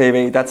watching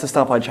TV, that's the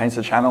stuff I'd change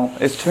the channel.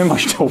 It's too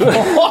much to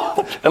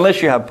watch.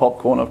 Unless you have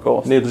popcorn, of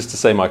course. Needless to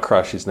say, my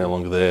crush is no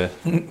longer there.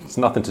 It's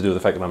nothing to do with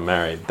the fact that I'm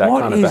married. That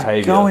kind of behaviour. What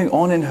is going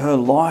on in her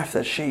life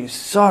that she's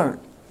so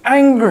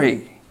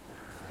angry?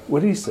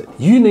 What do you say?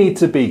 You need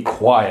to be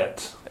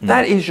quiet.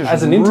 That is just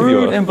as an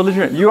interviewer rude and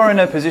belligerent. You are in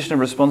a position of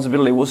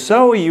responsibility. Well,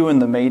 so are you in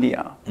the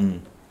media.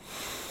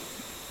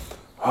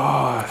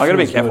 I got to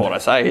be careful what I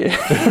say here.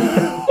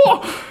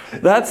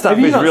 That stuff Have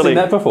you is not really seen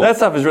that before? That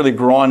stuff has really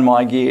grind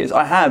my gears.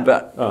 I have,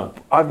 but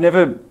I've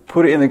never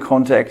put it in the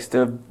context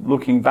of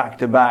looking back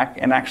to back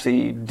and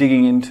actually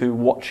digging into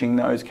watching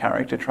those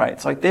character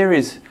traits. Like there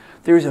is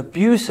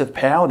abuse of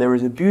power, there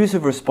is abuse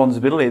of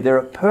responsibility, there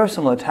are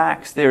personal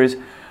attacks,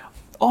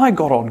 I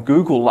got on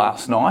Google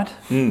last night.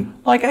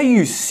 Like, are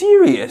you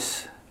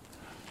serious?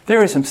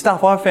 There is some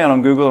stuff I found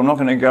on Google I'm not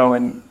going to go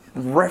and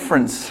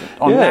reference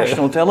on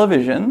national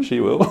television. She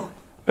will.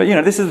 But,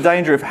 this is the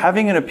danger of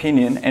having an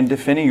opinion and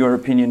defending your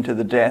opinion to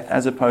the death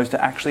as opposed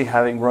to actually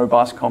having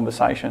robust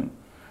conversation.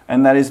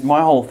 And that is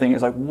my whole thing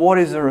is like, what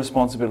is the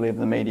responsibility of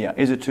the media?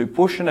 Is it to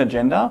push an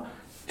agenda,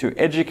 to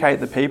educate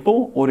the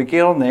people, or to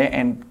get on there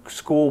and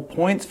score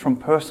points from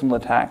personal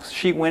attacks?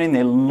 She went in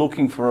there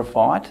looking for a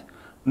fight,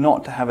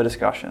 not to have a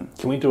discussion.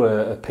 Can we do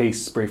a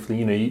piece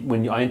briefly?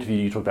 When I interviewed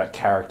you, you talked about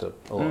character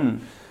a lot.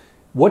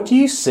 What do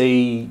you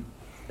see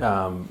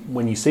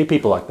when you see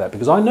people like that?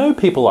 Because I know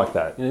people like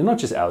that, not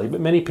just Ali, but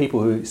many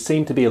people who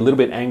seem to be a little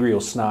bit angry or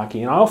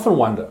snarky. And I often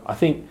wonder, I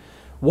think,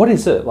 what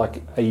is it?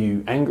 Like, are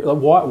you angry? Like,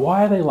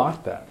 why are they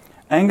like that?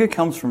 Anger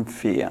comes from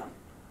fear.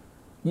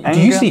 Do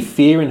you see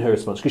fear in her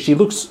response? Because she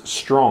looks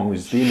strong,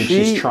 which is the image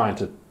she's trying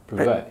to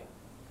convey.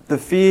 The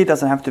fear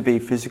doesn't have to be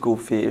physical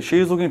fear. She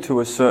is looking to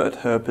assert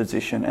her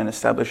position and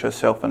establish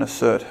herself and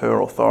assert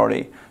her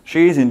authority.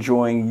 She is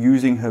enjoying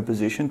using her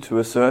position to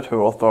assert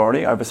her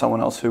authority over someone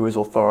else who is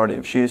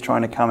authoritative. She is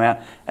trying to come out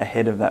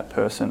ahead of that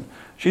person.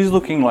 She's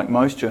looking, like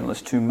most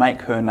journalists, to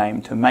make her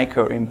name, to make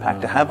her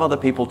impact, to have other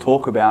people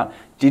talk about,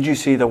 did you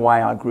see the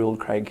way I grilled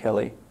Craig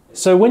Kelly?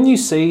 So when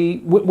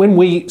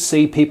we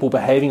see people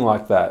behaving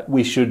like that,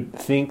 we should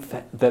think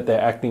that they're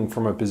acting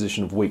from a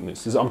position of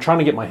weakness. I'm trying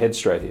to get my head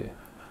straight here.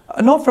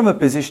 Not from a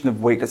position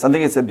of weakness. I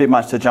think it's a bit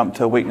much to jump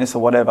to weakness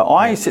or whatever.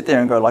 I sit there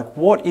and go, like,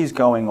 what is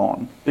going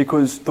on?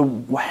 Because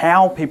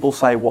how people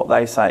say what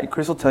they say,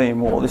 Chris will tell you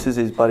more. This is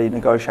his bloody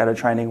negotiator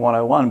training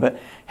 101. But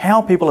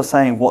how people are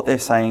saying what they're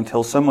saying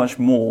tells so much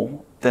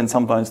more than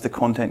sometimes the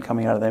content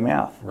coming out of their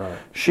mouth. Right.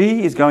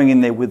 She is going in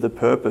there with the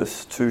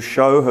purpose to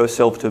show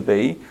herself to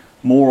be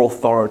more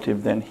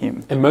authoritative than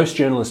him. And most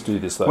journalists do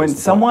this, though. When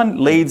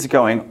someone leads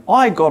going,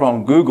 I got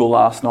on Google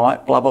last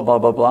night, blah, blah, blah,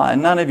 blah, blah,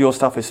 and none of your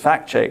stuff is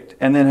fact-checked,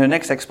 and then her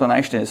next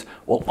explanation is,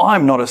 well,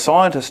 I'm not a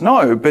scientist.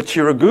 No, but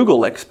you're a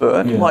Google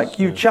expert. Yes,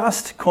 you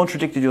just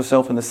contradicted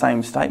yourself in the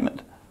same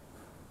statement.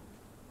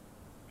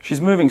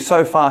 She's moving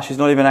so fast, she's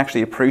not even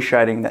actually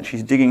appreciating that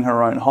she's digging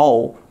her own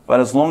hole, but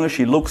as long as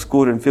she looks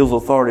good and feels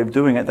authoritative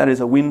doing it, that is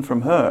a win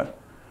from her.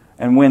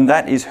 And when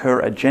that is her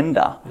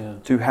agenda,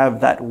 to have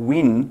that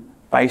win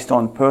based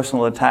on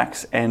personal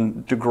attacks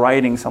and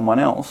degrading someone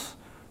else,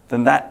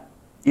 then that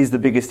is the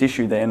biggest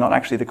issue there, not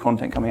actually the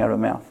content coming out of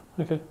her mouth.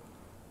 Okay.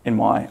 In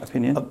my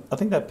opinion. I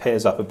think that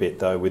pairs up a bit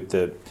though with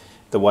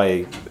the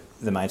way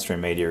the mainstream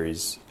media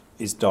is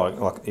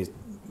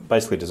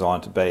basically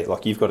designed to be.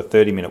 Like, you've got a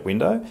 30-minute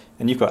window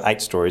and you've got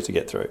 8 stories to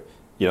get through.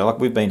 Like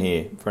we've been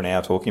here for an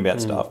hour talking about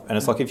stuff, and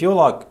it's like, if you're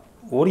like,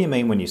 what do you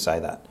mean when you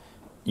say that?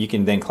 You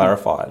can then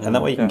clarify it, and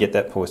that way you can get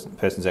that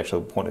person's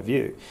actual point of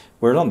view.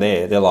 Whereas on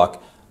there, they're like,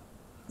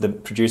 the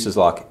producer's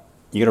like,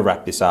 you got to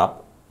wrap this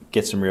up,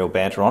 get some real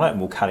banter on it, and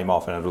we'll cut him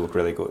off, and it'll look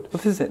really good.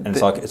 Well, this is it. And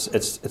it's like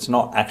it's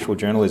not actual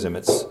journalism;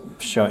 it's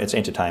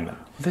entertainment.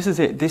 This is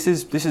it. This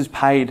is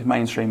paid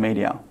mainstream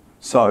media.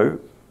 So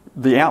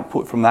the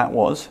output from that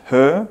was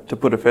her to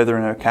put a feather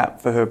in her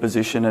cap for her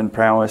position and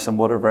prowess and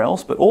whatever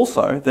else. But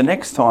also the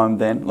next time,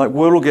 then, like,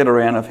 word will get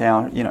around of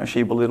how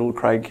she belittled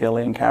Craig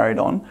Kelly and carried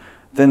on.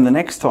 Then the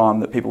next time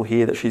that people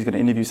hear that she's going to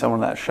interview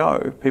someone on that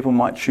show, people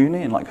might tune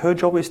in. Like, her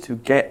job is to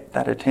get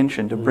that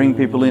attention, to bring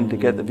people in, to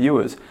get the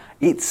viewers.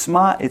 It's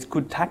smart, it's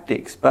good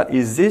tactics, but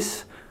is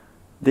this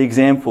the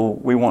example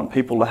we want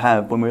people to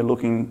have when we're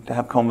looking to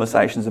have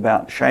conversations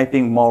about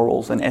shaping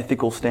morals and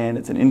ethical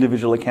standards and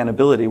individual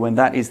accountability, when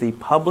that is the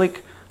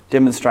public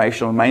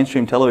demonstration on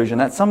mainstream television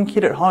that some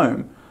kid at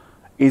home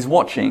is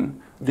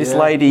watching this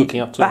lady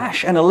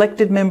bash an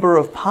elected member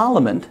of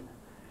parliament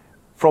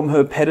from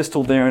her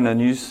pedestal there in a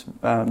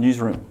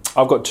newsroom?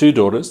 I've got 2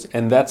 daughters,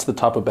 and that's the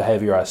type of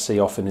behaviour I see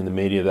often in the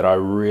media that I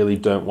really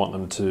don't want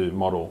them to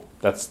model.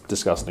 That's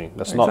disgusting.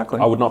 That's exactly.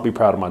 I would not be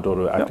proud of my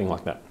daughter acting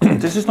like that.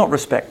 This is not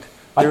respect.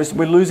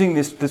 We're losing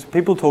this.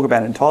 People talk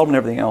about entitlement and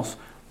everything else.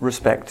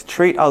 Respect.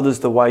 Treat others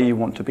the way you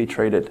want to be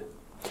treated.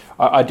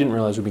 I didn't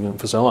realise we'd been going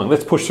for so long.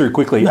 Let's push through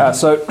quickly.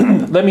 So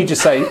let me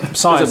just say,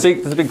 science.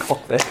 There's a big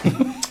clock there.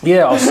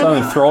 Yeah, I was so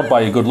enthralled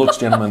by your good looks,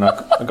 gentlemen.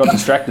 I got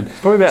distracted.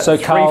 Probably about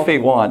 3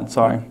 feet wide.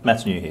 Sorry.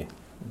 Matt's new here.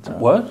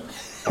 What?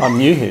 I'm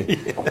new here.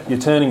 You're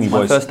turning me,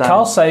 boys.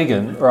 Carl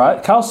Sagan,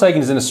 right? Carl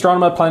Sagan is an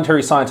astronomer,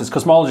 planetary scientist,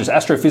 cosmologist,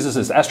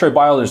 astrophysicist,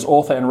 astrobiologist,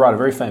 author and writer,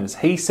 very famous.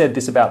 He said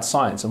this about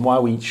science and why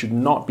we should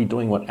not be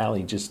doing what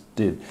Ali just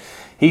did.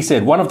 He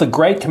said, one of the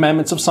great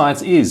commandments of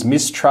science is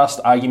mistrust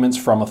arguments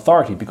from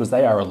authority because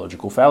they are a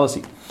logical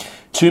fallacy.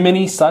 Too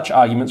many such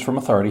arguments from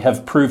authority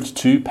have proved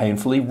too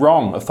painfully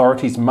wrong.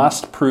 Authorities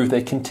must prove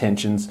their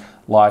contentions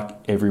like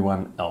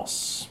everyone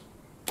else.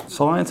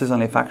 Science is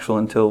only factual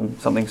until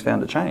something's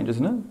found to change,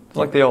 isn't it? It's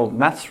like the old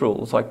maths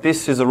rules. Like,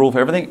 this is a rule for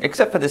everything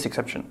except for this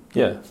exception.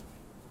 Yeah.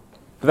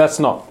 But that's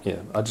not,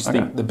 I just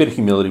think the bit of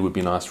humility would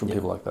be nice from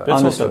people like that.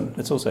 But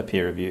it's also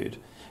peer reviewed.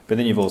 But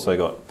then you've also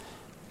got,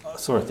 I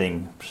saw a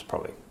thing, which is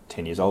probably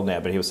 10 years old now,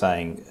 but he was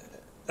saying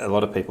a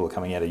lot of people are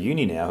coming out of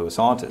uni now who are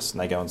scientists, and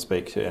they go and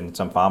speak to, and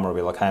some farmer will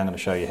be like, hey, I'm going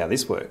to show you how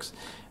this works.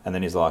 And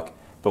then he's like,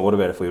 but what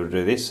about if we were to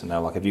do this? And they're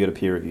like, have you got a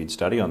peer-reviewed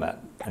study on that?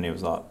 And he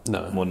was like,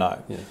 no. Well,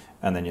 no. Yeah.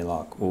 And then you're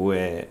like, well,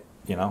 where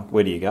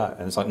do you go?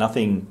 And it's like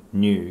nothing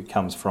new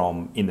comes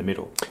from in the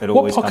middle. It what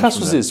always podcast comes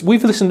from was this? We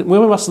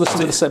must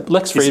listen to this,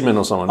 Lex Friedman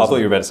or someone. I thought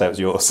you were about to say it was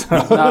yours.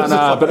 No,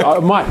 but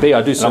it might be.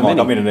 I do so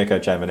many. I'm in an echo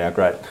chamber now,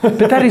 great. But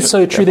that is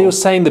so true. They were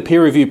saying the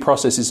peer review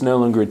process is no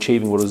longer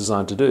achieving what it was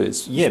designed to do.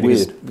 It's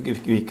weird.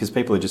 Because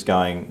people are just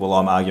going, well,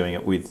 I'm arguing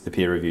it with the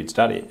peer-reviewed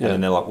study. And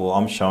then they're like, well,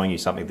 I'm showing you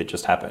something that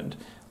just happened.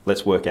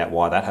 Let's work out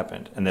why that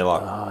happened. And they're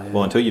like,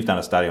 well, until you've done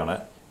a study on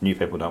it, new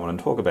people don't want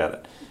to talk about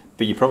it.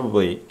 But you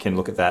probably can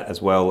look at that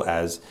as well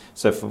as...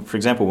 So, for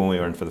example, when we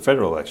were in for the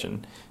federal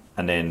election,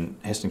 and then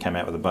Heston came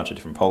out with a bunch of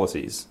different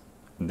policies,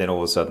 and then all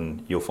of a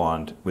sudden you'll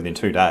find within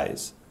 2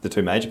 days, the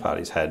two major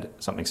parties had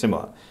something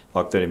similar,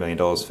 like $30 million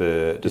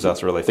for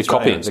disaster relief. They're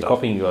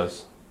copying you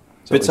guys.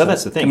 But so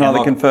that's the thing. Can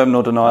neither confirm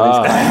nor deny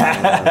these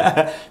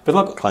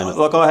claims. But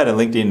look, I had a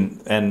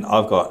LinkedIn, and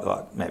I've got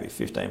like maybe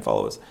 15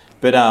 followers.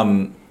 But,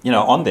 on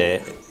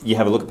there, you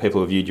have a look at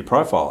people who viewed your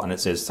profile, and it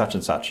says such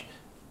and such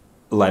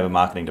Labor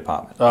Marketing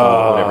Department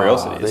or whatever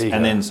else it is.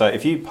 And then so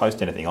if you post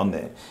anything on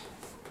there,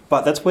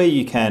 but that's where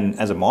you can,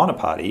 as a minor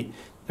party,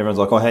 everyone's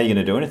like, oh, how are you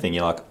going to do anything?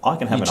 You're like, I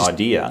can have an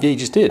idea. Yeah, you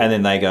just did. And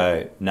then they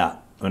go, nah,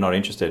 we're not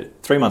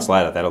interested. 3 months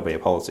later, that'll be a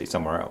policy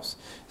somewhere else.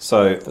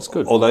 So that's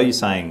good. Although you're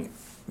saying,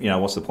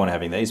 what's the point of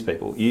having these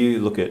people? You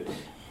look at,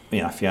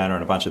 Fiona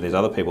and a bunch of these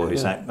other people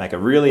who make a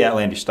really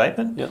outlandish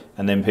statement,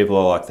 and then people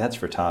are like, that's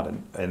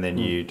retarded. And then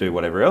you do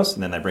whatever else,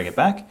 and then they bring it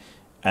back.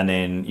 And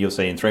then you'll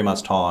see in 3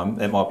 months' time,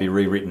 it might be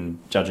rewritten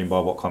judging by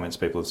what comments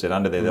people have said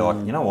under there. They're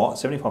like, you know what,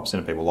 75%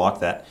 of people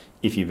like that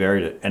if you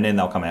varied it. And then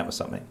they'll come out with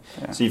something.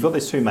 Yeah. So you've got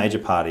these two major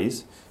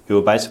parties who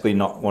are basically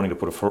not wanting to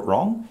put a foot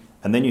wrong.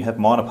 And then you have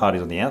minor parties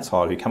on the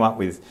outside who come up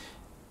with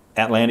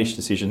outlandish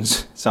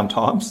decisions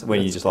sometimes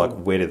when you're just like,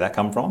 where did that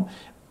come from?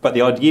 But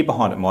the idea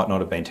behind it might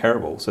not have been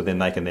terrible. So then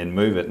they can then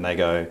move it and they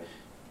go,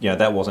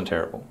 that wasn't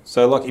terrible.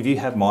 So like if you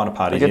have minor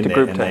parties in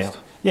there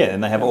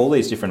and they have all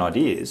these different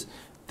ideas,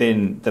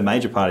 then the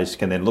major parties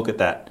can then look at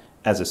that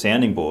as a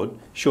sounding board.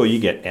 Sure, you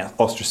get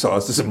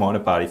ostracised as a minor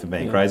party for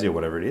being crazy or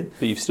whatever it is.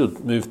 But you've still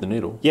moved the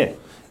needle. Yeah.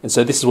 And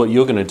so this is what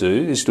you're going to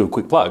do, is do a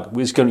quick plug.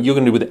 You're going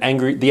to do with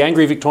the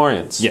angry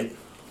Victorians. Yeah.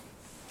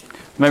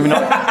 Maybe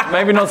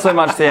not so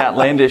much the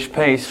outlandish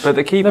piece, but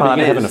the key part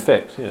is have an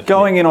effect.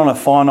 Going in on a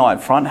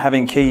finite front,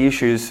 having key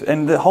issues,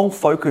 and the whole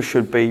focus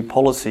should be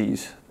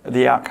policies,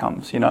 the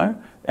outcomes,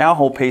 Our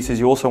whole piece is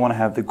you also want to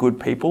have the good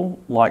people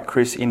like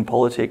Chris in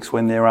politics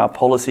when there are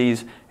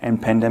policies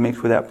and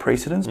pandemics without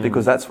precedents,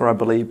 because that's where I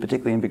believe,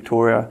 particularly in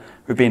Victoria,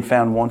 we've been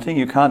found wanting.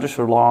 You can't just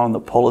rely on the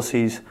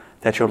policies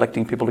that you're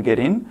electing people to get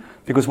in,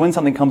 because when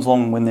something comes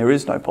along when there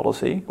is no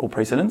policy or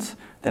precedents,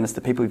 then it's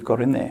the people we've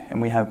got in there.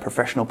 And we have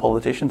professional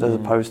politicians as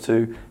opposed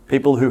to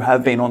people who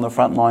have been on the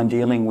front line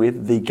dealing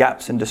with the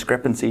gaps and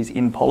discrepancies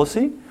in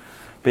policy.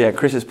 But yeah,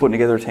 Chris is putting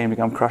together a team to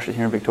come crush it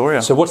here in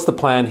Victoria. So what's the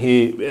plan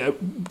here,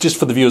 just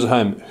for the viewers at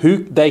home?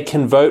 Who they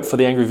can vote for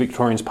the Angry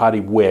Victorians Party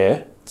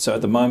where? So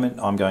at the moment,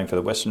 I'm going for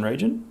the Western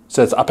region.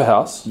 So it's Upper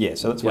House? Yeah,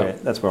 so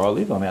that's where I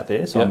live. I'm out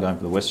there, so I'm going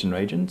for the Western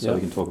region, so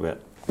we can talk about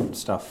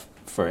stuff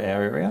for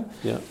our area.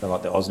 Yeah. So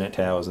like the AusNet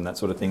towers and that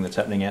sort of thing that's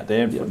happening out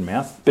there, foot and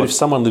mouth. But if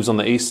someone lives on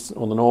the east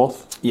or the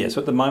north? Yeah,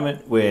 so at the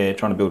moment, we're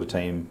trying to build a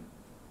team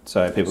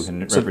so people can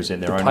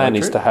represent their own. The plan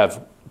is to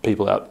have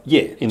people out.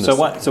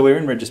 So we're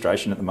in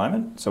registration at the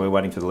moment. So we're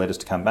waiting for the letters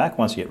to come back.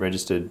 Once you get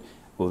registered,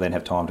 we'll then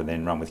have time to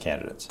then run with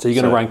candidates. So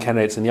you're going to run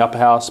candidates in the upper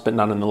house, but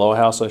none in the lower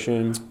house, I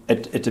assume?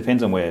 It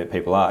depends on where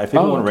people are. If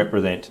people want to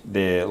represent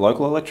their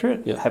local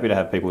electorate, happy to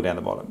have people down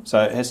the bottom.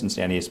 So Heston's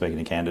down here speaking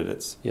to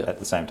candidates at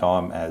the same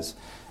time as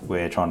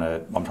I'm trying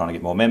to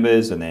get more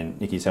members, and then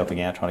Nikki's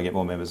helping out trying to get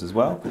more members as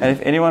well. And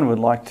if anyone would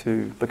like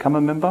to become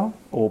a member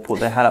or put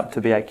their hat up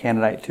to be a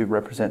candidate to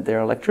represent their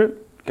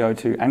electorate, go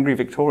to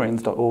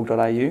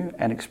angryvictorians.org.au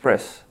and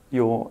express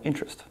your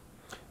interest.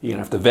 You're going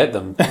to have to vet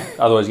them,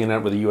 otherwise you're going to end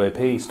up with a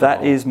UAP style.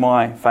 That is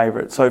my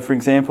favourite. So, for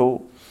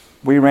example,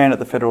 we ran at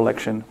the federal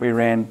election, we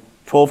ran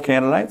 12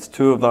 candidates,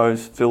 2 of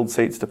those filled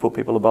seats to put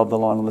people above the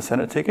line on the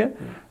Senate ticket.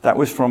 That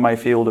was from a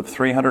field of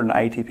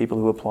 380 people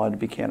who applied to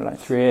be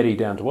candidates. 380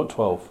 down to what,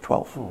 12?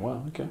 12. Oh,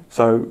 wow, okay.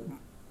 So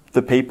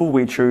the people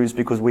we choose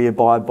because we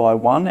abide by,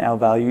 one, our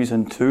values,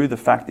 and two, the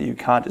fact that you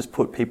can't just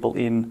put people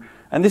in.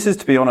 And this is,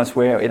 to be honest,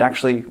 where it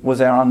actually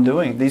was our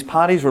undoing. These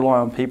parties rely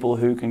on people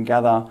who can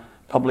gather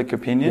public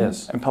opinion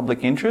and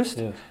public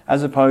interest,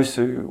 as opposed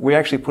to we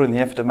actually put in the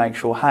effort to make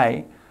sure,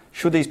 hey,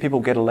 should these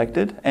people get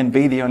elected and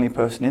be the only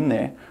person in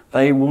there,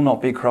 they will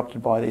not be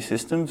corrupted by these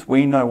systems.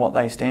 We know what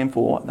they stand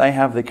for. They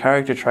have the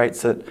character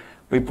traits that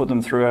we put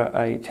them through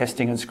a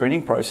testing and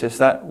screening process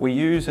that we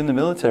use in the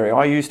military.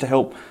 I used to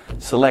help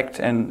select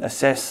and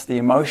assess the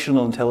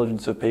emotional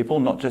intelligence of people,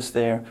 not just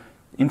their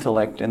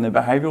intellect and their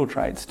behavioural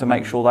traits, to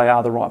make sure they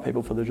are the right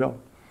people for the job.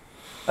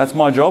 That's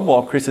my job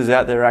while Chris is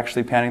out there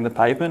actually pounding the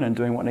pavement and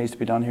doing what needs to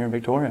be done here in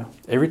Victoria.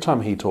 Every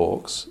time he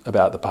talks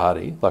about the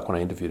party, like when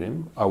I interviewed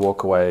him, I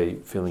walk away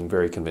feeling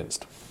very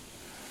convinced.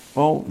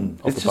 Well,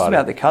 it's just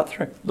about the cut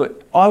through.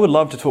 Look, I would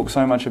love to talk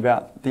so much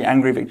about the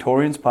Angry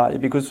Victorians Party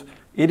because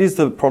it is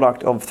the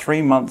product of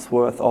 3 months'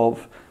 worth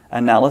of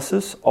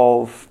analysis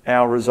of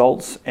our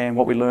results and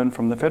what we learned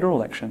from the federal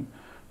election.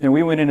 You know,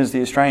 we went in as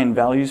the Australian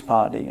Values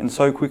Party, and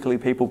so quickly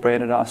people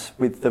branded us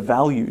with the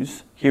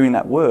values, hearing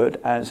that word,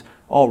 as,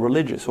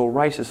 religious or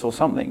racist or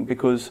something,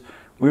 because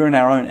we're in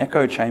our own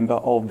echo chamber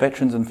of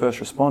veterans and first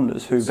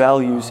responders whose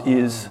values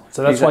is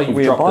so that's exactly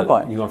why you've dropped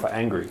by. You've gone for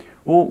angry.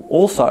 Well,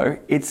 also,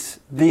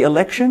 the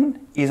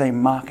election is a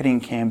marketing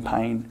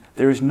campaign.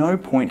 There is no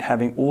point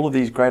having all of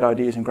these great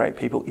ideas and great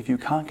people if you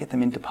can't get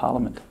them into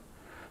Parliament.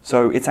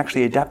 So it's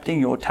actually adapting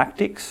your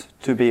tactics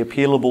to be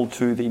appealable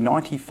to the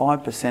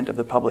 95% of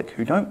the public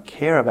who don't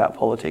care about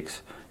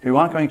politics, who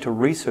aren't going to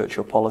research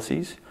your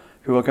policies,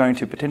 who are going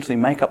to potentially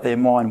make up their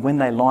mind when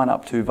they line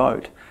up to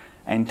vote,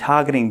 and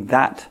targeting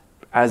that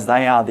as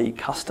they are the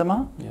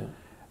customer,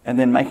 and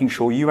then making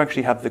sure you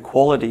actually have the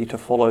quality to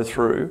follow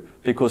through,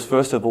 because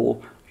first of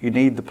all, you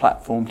need the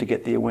platform to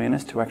get the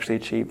awareness to actually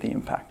achieve the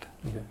impact.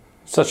 Okay.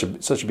 Such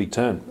a big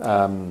turn.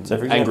 So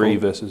for example, angry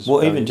versus...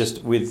 Well, even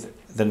just with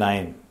the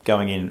name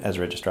going in as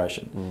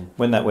registration,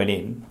 when that went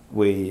in,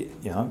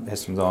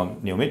 Heston's on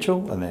Neil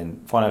Mitchell, and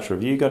then Financial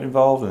Review got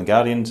involved, and the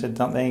Guardian said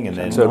something, and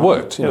then... So it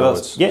worked. Who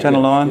else?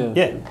 Channel 9.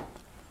 Yeah.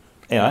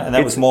 And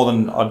that was more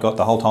than I'd got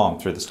the whole time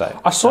through the state.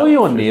 I saw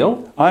you on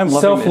Neil. I am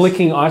loving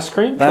self-licking ice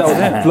cream. That was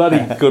a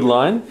bloody good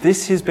line.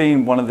 This has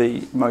been one of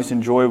the most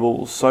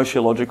enjoyable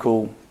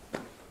sociological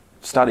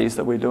studies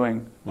that we're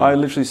doing. I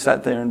literally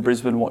sat there in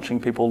Brisbane watching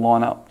people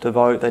line up to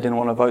vote. They didn't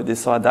want to vote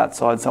this side, that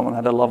side. Someone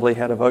had a lovely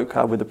how to vote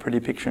card with a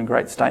pretty picture and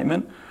great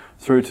statement,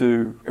 through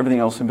to everything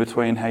else in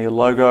between, how your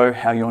logo,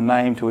 how your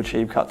name to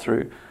achieve cut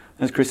through.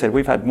 As Chris said,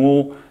 we've had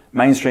more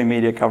mainstream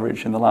media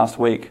coverage in the last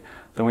week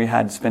than we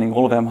had spending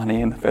all of our money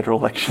in the federal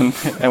election,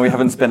 and we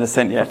haven't spent a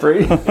cent yet.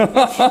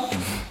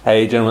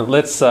 Hey gentlemen,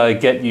 let's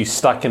get you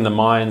stuck in the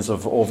minds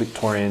of all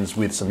Victorians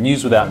with some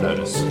news without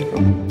notice.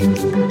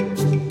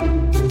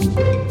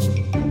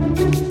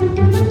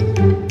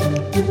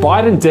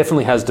 Biden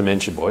definitely has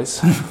dementia, boys.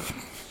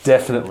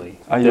 Definitely.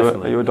 Are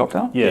you a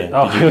doctor? Yeah.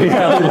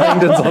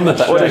 Langdon's on the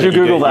show. Or did you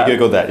Google that? You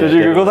Googled that. Did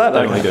you Google that?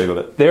 Definitely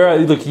Googled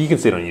it. Look, you can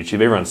see it on YouTube.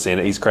 Everyone's seen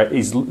it.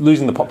 He's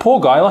losing the pot. Poor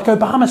guy. Like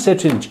Obama said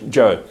to him,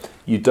 Joe,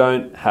 you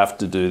don't have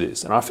to do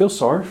this. And I feel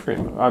sorry for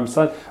him.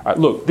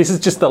 Look, this is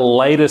just the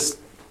latest.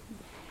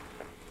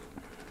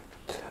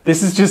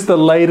 This is just the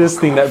latest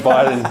thing that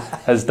Biden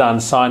has done,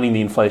 signing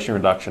the Inflation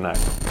Reduction Act.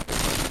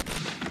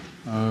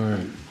 All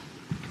right.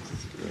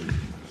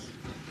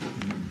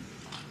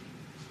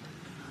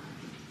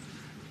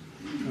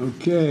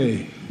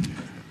 Okay.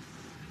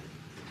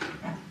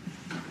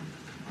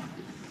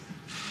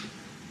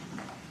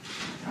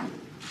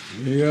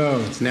 Here you go.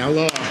 It's now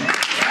law.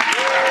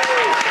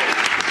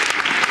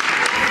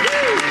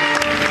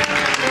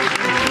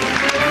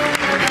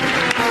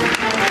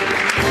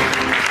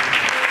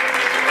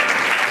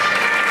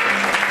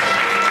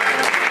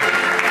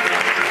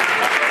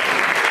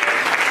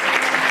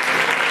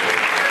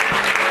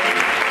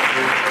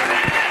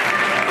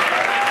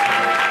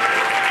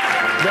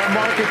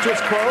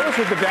 Just closed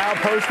with the Dow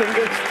posting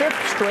its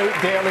fifth straight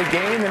daily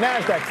gain. The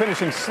Nasdaq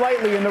finishing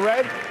slightly in the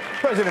red.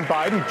 President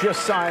Biden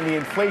just signed the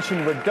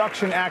Inflation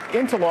Reduction Act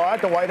into law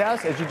at the White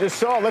House, as you just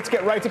saw. Let's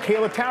get right to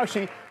Kayla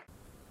Tausche.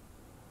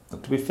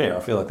 To be fair, I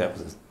feel like that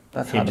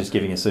was him just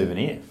giving a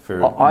souvenir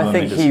for. I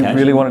think he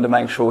really wanted to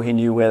make sure he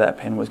knew where that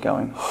pen was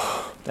going.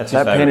 That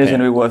pen is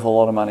going to be worth a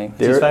lot of money.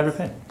 It's his favourite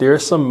pen. There are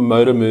some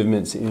motor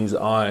movements in his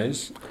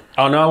eyes.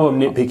 I know I'm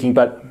nitpicking,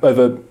 but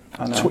over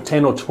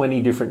 10 or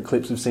 20 different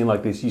clips we've seen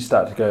like this, you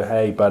start to go,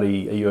 hey,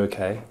 buddy, are you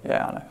okay?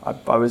 Yeah, I know.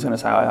 I was going to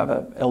say I have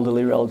an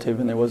elderly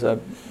relative, and there was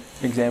an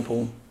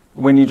example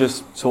when you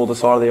just saw the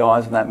side of the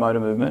eyes and that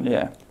motor movement,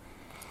 yeah.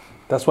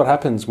 That's what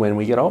happens when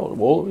we get old.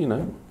 Well,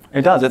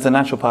 It does. It's a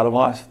natural part of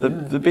life. The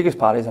biggest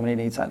part is, he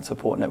needs that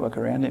support network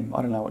around him.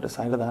 I don't know what to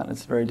say to that.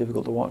 It's very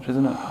difficult to watch,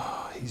 isn't it?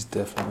 He's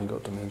definitely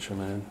got dementia,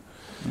 man.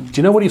 Do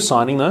you know what he's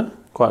signing, though?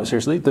 Quite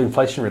seriously? The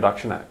Inflation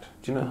Reduction Act.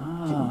 Do you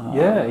know?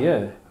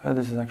 Yeah. Oh,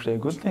 this is actually a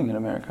good thing in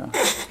America.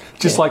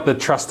 Just like the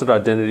trusted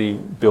identity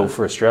bill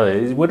for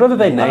Australia. Whatever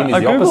they name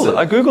is the opposite.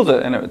 I googled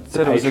it and it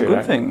said it was a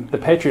good thing. The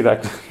Patriot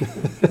Act.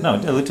 No,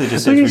 it literally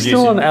just says reduce.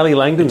 Still on Ali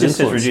Langdon's influence. It just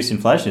says reduce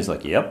inflation. It's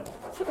like, yep.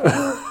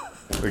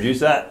 Reduce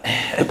that.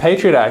 The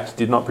Patriot Act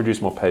did not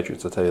produce more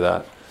patriots, I'll tell you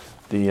that.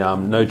 The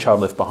No Child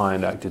Left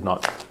Behind Act did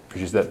not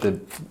produce that. The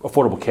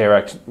Affordable Care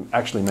Act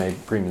actually made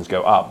premiums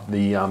go up.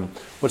 The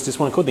what's this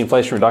one called? The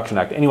Inflation Reduction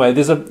Act. Anyway,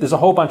 there's a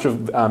whole bunch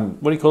of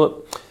what do you call it?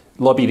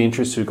 Lobbied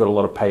interests who got a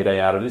lot of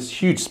payday out of this.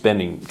 Huge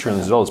spending,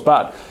 trillions of dollars.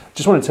 But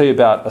just want to tell you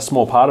about a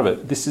small part of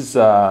it. This is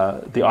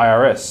the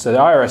IRS. So the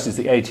IRS is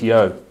the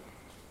ATO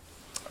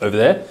over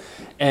there,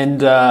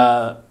 and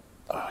I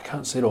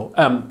can't see it all.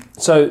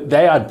 So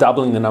they are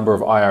doubling the number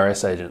of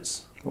IRS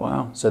agents.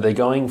 Wow. So they're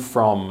going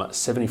from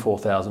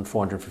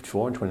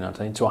 74,454 in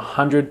 2019 to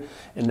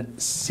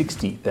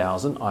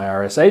 160,000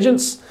 IRS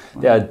agents.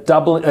 Wow. They are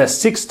doubling,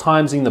 6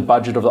 timesing the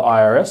budget of the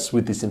IRS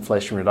with this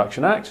Inflation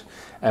Reduction Act.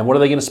 And what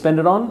are they going to spend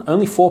it on?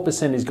 Only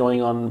 4% is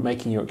going on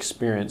making your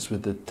experience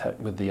with the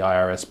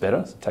IRS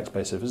better,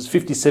 taxpayer services.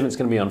 57% is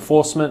going to be on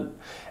enforcement.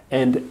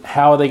 And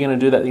how are they going to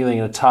do that? They're going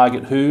to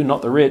target who?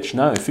 Not the rich.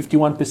 No,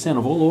 51%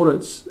 of all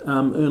audits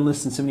earn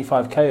less than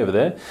 75k over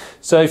there.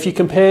 So if you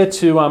compare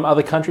to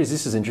other countries,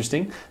 this is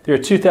interesting. There are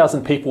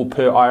 2,000 people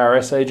per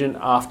IRS agent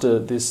after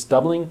this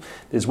doubling.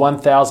 There's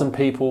 1,000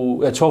 people,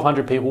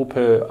 1,200 people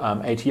per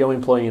ATO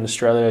employee in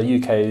Australia.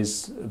 UK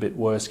is a bit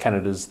worse.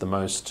 Canada's the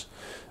most,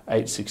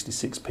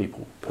 866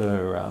 people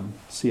per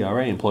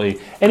CRA employee.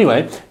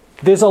 Anyway,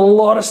 there's a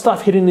lot of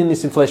stuff hidden in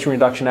this Inflation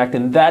Reduction Act,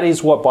 and that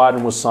is what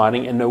Biden was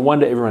signing, and no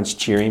wonder everyone's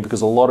cheering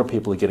because a lot of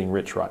people are getting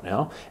rich right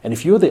now. And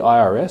if you're the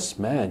IRS,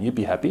 man, you'd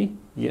be happy.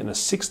 You're getting a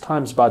 6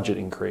 times budget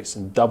increase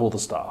and double the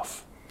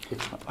staff.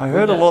 I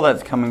heard a lot of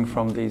that's coming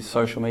from these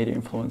social media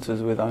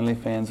influencers with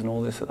OnlyFans and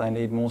all this, that they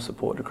need more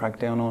support to crack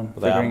down on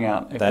figuring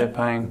out if they're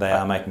paying. They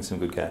are making some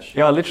good cash.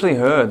 Yeah, I literally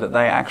heard that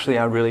they actually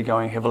are really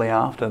going heavily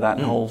after that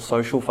whole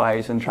social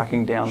phase and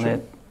tracking down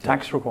their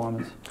tax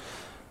requirements.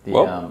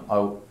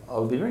 I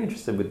would be very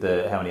interested with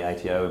how many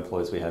ATO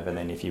employees we have, and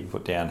then if you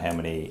put down how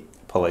many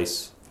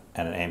police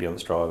and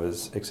ambulance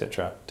drivers,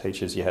 etc.,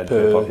 teachers you had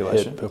per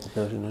population,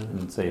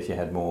 and see if you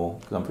had more.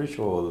 Because I'm pretty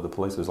sure the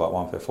police was like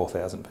 1 per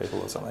 4,000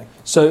 people or something.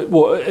 So,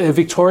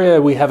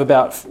 Victoria, we have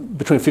about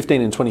between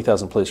 15 and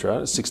 20,000 police,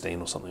 right? It's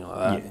 16 or something like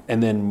that. Yeah.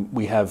 And then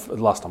we have,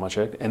 last time I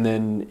checked, and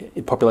then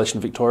population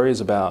of Victoria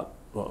is about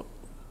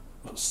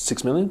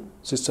 6 million,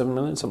 6, 7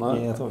 million, something like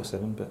that. Yeah, I thought it was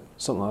 7, but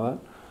something like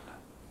that.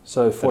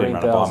 So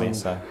 14,000.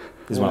 So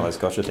this is one of those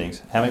gotcha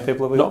things. How many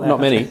people have we got now? Not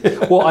many.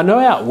 Well, I know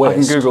out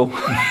west. I can Google.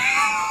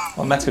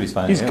 Well, Matt's got his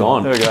phone. He's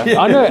gone. There we go.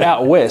 I know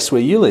out west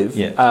where you live.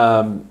 Yeah.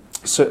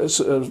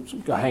 So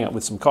I hang out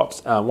with some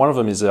cops. One of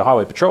them is a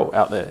highway patrol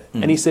out there,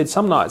 and he said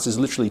some nights there's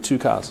literally 2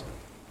 cars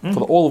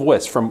for all of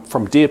West,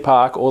 from Deer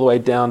Park all the way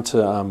down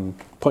to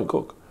Point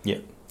Cook. Yeah.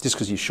 Just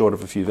because you're short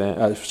of a few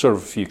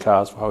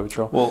cars for highway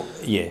patrol. Well,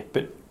 yeah,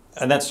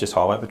 and that's just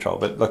highway patrol.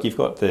 But like you've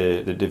got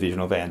the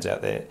divisional vans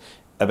out there.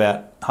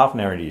 About half an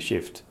hour into your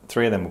shift,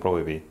 3 of them will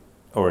probably be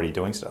already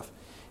doing stuff.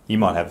 You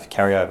might have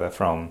carryover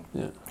from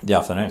the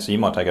afternoon, so you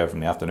might take over from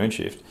the afternoon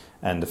shift,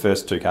 and the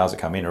first 2 cars that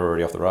come in are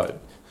already off the road.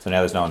 So now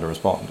there's no one to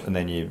respond, and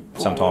then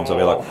sometimes they'll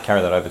be like,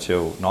 carry that over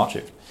till night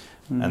shift,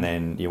 and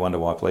then you wonder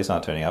why police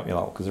aren't turning up. You're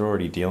like, because they're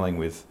already dealing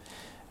with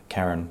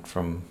Karen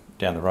from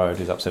down the road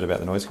who's upset about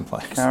the noise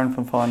complaints. Karen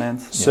from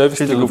finance. Service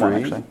delivery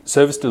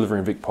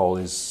in Vicpol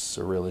is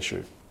a real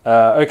issue.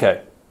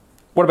 Okay,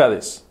 what about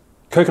this?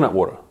 Coconut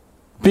water.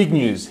 Big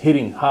news,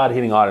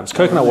 hard-hitting items.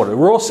 Coconut water.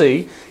 Raw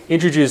Sea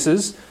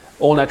introduces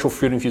all-natural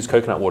fruit-infused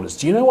coconut waters.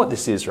 Do you know what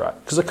this is, right?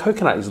 Because a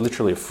coconut is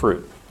literally a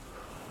fruit.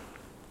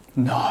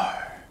 No.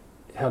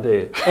 How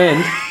dare you?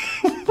 And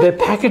they're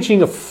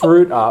packaging a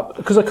fruit up,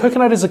 because a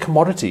coconut is a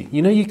commodity.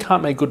 You know you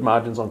can't make good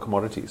margins on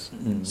commodities.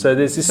 So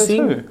there's this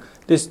thing,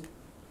 it's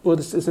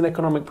an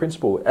economic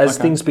principle. As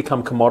things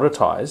become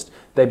commoditized,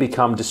 they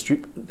become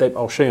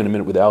I'll show you in a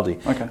minute with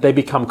Aldi. Okay. They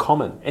become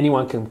common.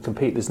 Anyone can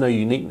compete. There's no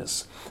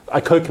uniqueness.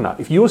 A coconut.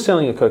 If you were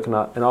selling a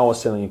coconut and I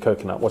was selling a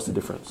coconut, what's the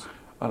difference?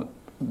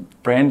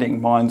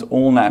 Branding. Mine's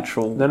all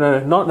natural.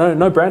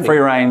 No branding. Free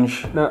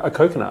range. No, a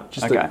coconut.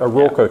 Just a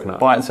raw coconut.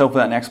 By itself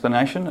without an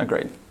explanation.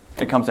 Agreed.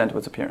 It comes down to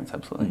its appearance.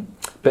 Absolutely.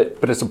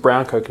 But it's a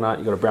brown coconut.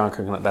 You've got a brown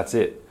coconut. That's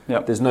it.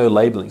 Yep. There's no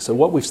labelling. So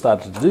what we've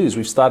started to do is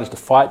we've started to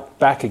fight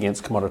back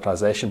against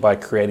commoditization by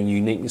creating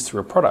uniqueness through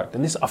a product.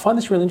 And I find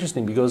this really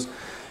interesting because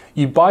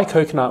you buy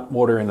coconut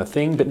water in a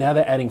thing, but now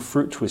they're adding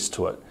fruit twists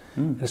to it.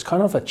 And it's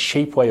kind of a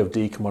cheap way of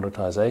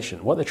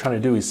decommoditization. What they're trying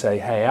to do is say,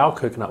 hey, our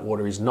coconut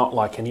water is not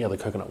like any other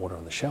coconut water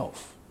on the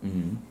shelf.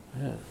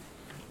 Yeah.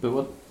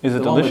 But is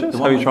it delicious?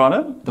 Have you tried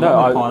it? The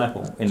one with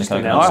pineapple in the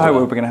coconut. I hope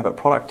we're going to have a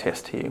product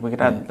test here. We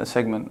could add a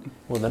segment.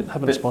 Well, then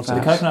have a sponsor.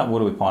 The coconut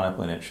water with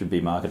pineapple in it should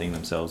be marketing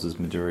themselves as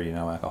Maduri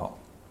no alcohol.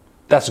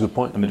 That's a good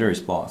point. The Maduri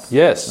Splice.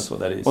 Yes. That's what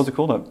that is. What's it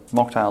called? A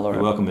mocktail or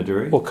You're welcome,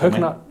 Maduri. Well,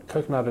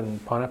 coconut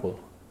and pineapple.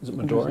 Is it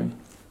Maduri?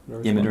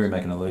 Yeah, Maduri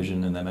make an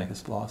illusion and they make a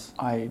splice.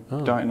 I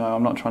don't know.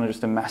 I'm not trying to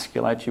just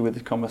emasculate you with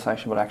this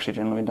conversation, but I actually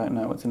genuinely don't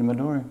know what's in a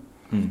Maduri.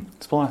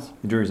 Splice.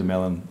 Maduri is a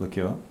melon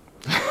liqueur.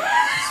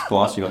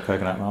 Splice, you got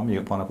coconut rum, you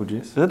got pineapple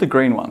juice. Is that the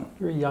green one?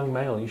 You're a young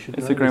male. You should.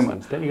 It's know the green these one.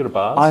 things. Don't you go to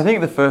bars? I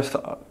think the first.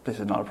 This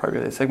is not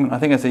appropriate for this segment. I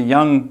think as a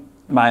young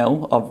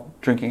male of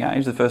drinking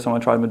age, the first time I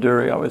tried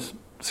Maduri, I was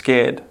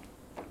scared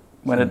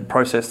when it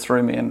processed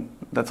through me, and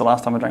that's the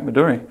last time I drank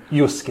Maduri.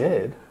 You were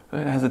scared?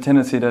 It has a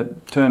tendency to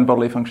turn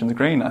bodily functions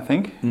green, I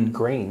think.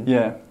 Green?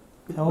 Yeah.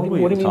 What do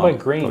you mean by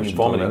green? You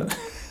vomiting?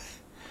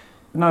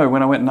 No,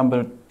 when I went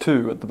number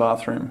 2 at the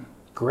bathroom.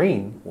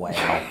 Green? Wow.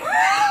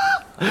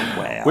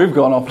 Wow. We've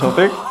gone off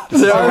topic.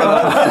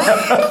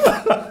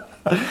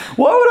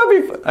 Why would I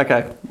be...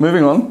 Okay,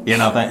 moving on. Yeah,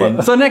 no, thank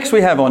you. So next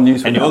we have on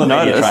News and you're the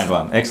media trained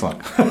one.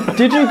 Excellent.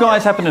 Did you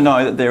guys happen to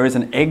know that there is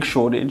an egg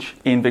shortage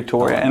in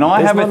Victoria? And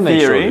I have a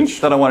theory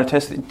that I want to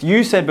test.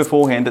 You said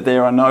beforehand that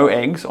there are no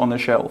eggs on the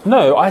shelf.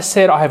 No, I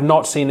said I have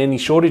not seen any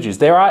shortages.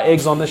 There are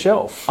eggs on the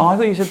shelf. Oh, I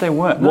thought you said they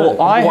weren't. No,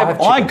 well,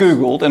 I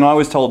Googled and I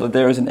was told that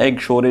there is an egg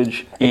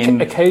shortage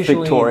in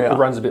Occasionally Victoria. It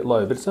runs a bit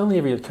low, but it's only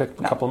every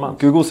couple of months.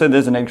 Google said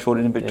there's an egg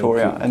shortage in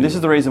Victoria. And this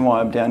is the reason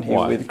why I'm down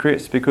here with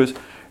Chris, because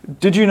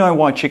did you know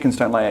why chickens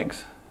don't lay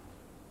eggs?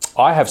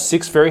 I have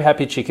 6 very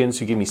happy chickens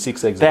who give me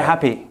 6 eggs a day. They're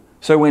happy.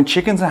 So when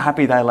chickens are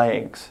happy, they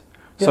lay eggs.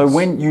 Yes. So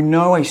when you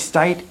know a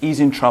state is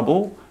in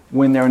trouble,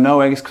 when there are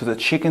no eggs because the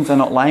chickens are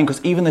not laying,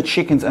 because even the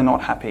chickens are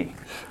not happy.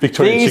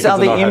 These are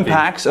the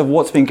impacts of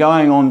what's been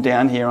going on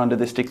down here under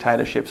this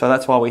dictatorship. So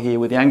that's why we're here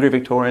with the Angry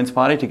Victorians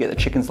Party to get the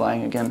chickens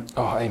laying again.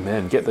 Oh,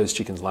 amen. Get those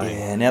chickens laying.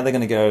 Yeah, now they're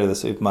going to go to the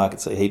supermarket,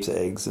 see heaps of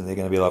eggs, and they're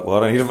going to be like, well, I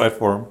don't need to vote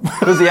for them.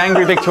 Because the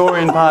Angry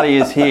Victorian Party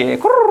is here.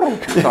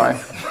 Sorry.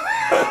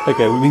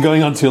 Okay, we've been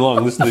going on too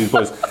long. Listen to these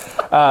boys.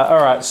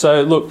 All right,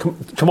 so look,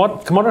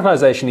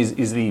 commoditisation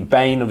is the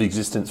bane of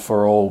existence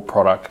for all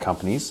product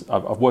companies.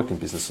 I've worked in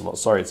business a lot.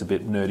 Sorry, it's a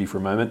bit nerdy for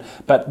a moment.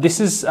 But this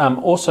is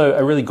also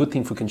a really good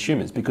thing for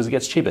consumers because it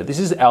gets cheaper. This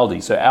is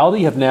Aldi. So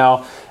Aldi have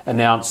now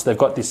announced they've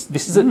got this.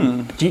 This is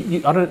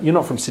you're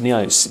not from Sydney,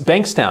 are you?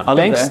 Bankstown. I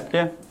live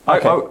there, yeah.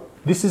 Okay.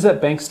 This is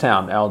at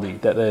Bankstown,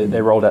 Aldi, that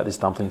they rolled out this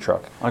dumpling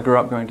truck. I grew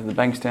up going to the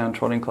Bankstown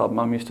Trotting Club.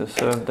 Mum used to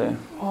serve there.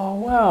 Oh,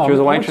 wow. She was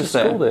a waitress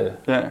there.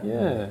 there.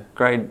 Yeah.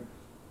 Grade...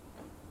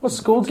 What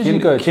school did you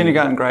go to?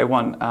 Kindergarten, grade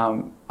 1.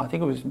 I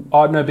think it was...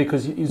 Oh, no,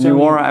 because...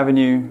 Nuwara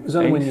Avenue. It was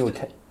only when you were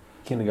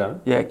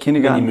kindergarten? Yeah,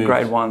 kindergarten,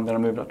 grade 1, then I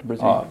moved up to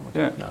Brisbane. Oh,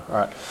 okay. Yeah. No, all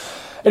right.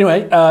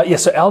 Anyway,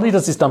 so Aldi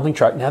does this dumpling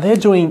truck. Now, they're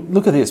doing...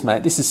 Look at this,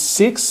 mate. This is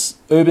 6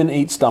 Urban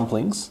Eats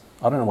dumplings.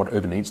 I don't know what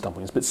Urban Eats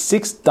dumpling is, but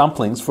 6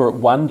 dumplings for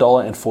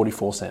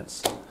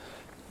 $1.44.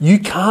 You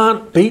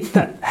can't beat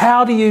that.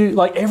 How do you,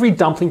 like every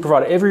dumpling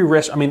provider, every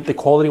restaurant, I mean, the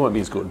quality won't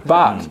be as good,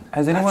 but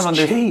has anyone on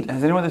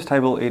this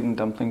table eaten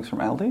dumplings from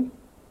Aldi?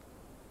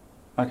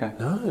 Okay.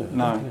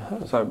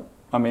 No. So,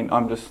 I mean,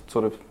 I'm just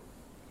sort of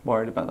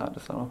worried about that to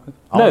start off with.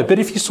 No, but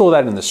if you saw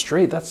that in the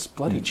street, that's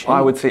bloody cheap.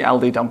 I would see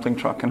Aldi dumpling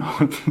truck and I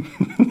would...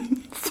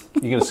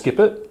 You're going to skip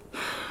it?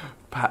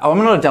 I'm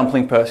not a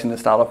dumpling person to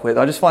start off with.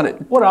 I just find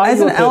it... What are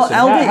you a person?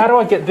 Aldi, how do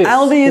I get this?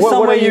 Aldi is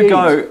somewhere you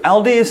go.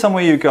 Aldi is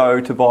somewhere you go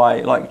to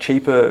buy like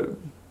cheaper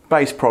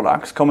base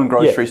products, common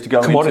groceries to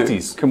go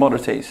into.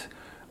 Commodities.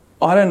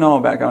 I don't know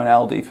about going to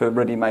Aldi for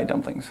ready-made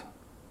dumplings.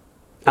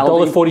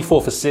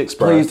 $1.44 for 6,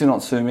 bro. Please do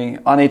not sue me.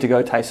 I need to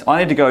go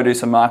do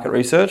some market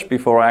research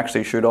before I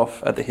actually shoot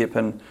off at the hip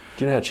and...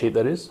 Do you know how cheap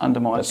that is?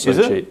 Undermine. That's so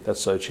cheap. That's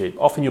so cheap.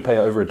 Often you pay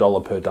over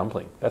 $1 per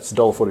dumpling. That's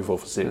 $1.44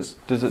 for 6.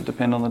 Does it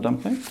depend on the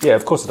dumpling? Yeah,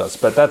 of course it does.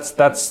 But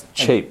that's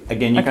cheap.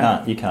 Again,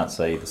 you can't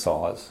see the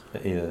size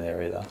either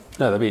there either.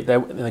 No,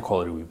 the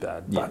quality will be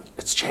bad. But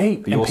it's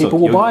cheap, and people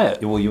will buy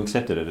it. Well, you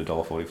accept it at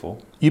 $1.44.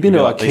 You've been to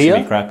IKEA. They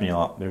should be crap, and you're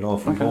like, they're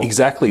 $1.44.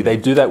 Exactly. They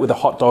do that with the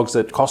hot dogs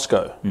at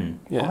Costco.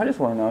 Yeah. I just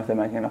want to know if they're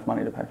making enough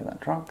money to pay for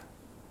that truck.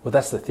 Well,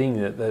 that's the thing.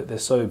 They're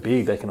so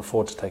big, they can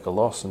afford to take a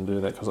loss and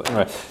do that.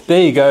 Anyway,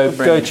 there you go.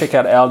 Go check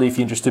out Aldi if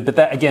you're interested. But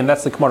that again,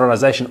 that's the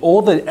commoditisation.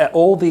 All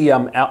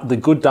the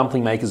good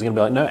dumpling makers are going to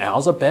be like, no,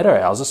 ours are better.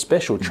 Ours are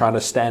special. Trying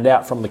to stand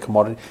out from the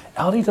commodity.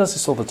 Aldi does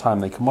this all the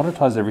time. They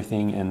commoditise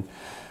everything. And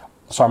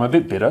so I'm a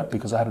bit bitter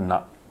because I had a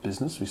nut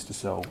business. We used to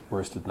sell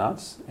roasted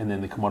nuts, and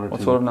then the commodity.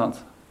 What sort of nuts?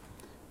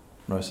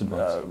 Roasted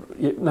nuts.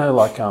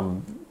 Like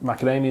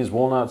macadamias,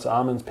 walnuts,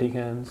 almonds,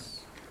 pecans.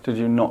 Did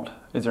you not?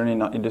 Is there any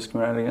nut you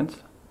discriminated against?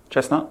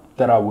 Chestnut?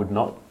 That I would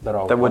not.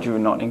 That would you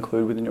not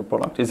include within your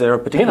product? Is there a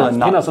particular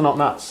nut? Peanuts are not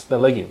nuts. They're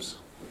legumes.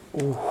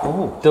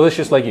 Ooh.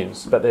 Delicious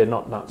legumes, but they're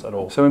not nuts at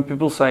all. So when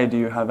people say, do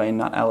you have a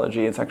nut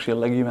allergy, it's actually a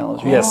legume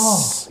allergy?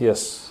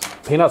 Yes.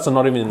 Peanuts are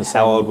not even in the same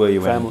family. How old were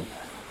you when?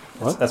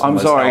 What? I'm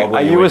sorry,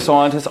 are you a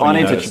scientist?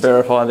 I need to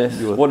verify this.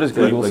 What does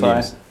Google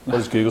say? What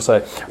does Google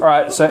say? All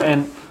right, so,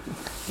 and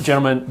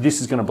gentlemen,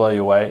 this is going to blow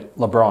you away.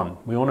 LeBron.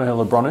 We all know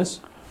who LeBron is?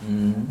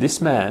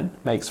 This man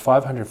makes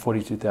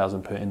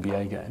 $542,000 per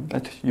NBA game.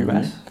 That's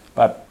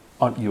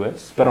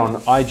US, but on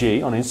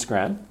IG on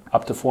Instagram,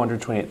 up to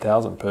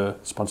 $428,000 per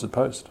sponsored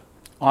post.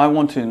 I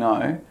want to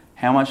know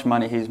how much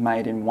money he's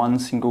made in one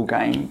single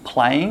game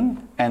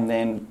playing, and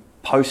then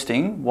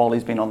posting while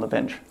he's been on the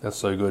bench. That's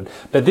so good.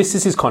 But this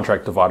is his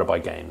contract divided by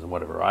games and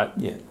whatever, right?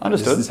 Yeah,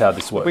 understood. This is how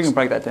this works. We can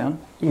break that down.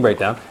 You can break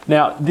it down.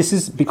 Now, this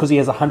is because he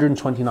has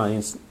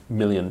 129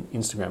 million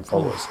Instagram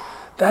followers.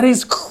 That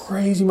is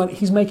crazy money.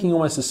 He's making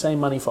almost the same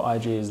money for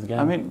IG as the game.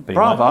 I mean,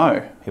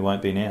 bravo. He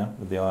won't be now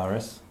with the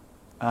IRS.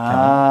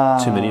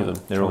 Too many of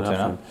them. They're all turning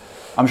up.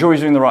 I'm sure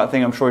he's doing the right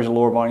thing. I'm sure he's a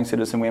law-abiding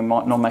citizen. We're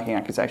not making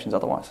accusations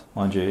otherwise.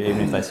 Mind you,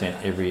 even if they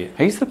sent every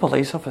he's the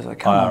police officer.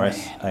 Come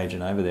IRS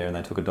agent over there and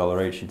they took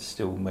 $1 each, he'd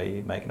still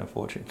be making a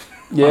fortune.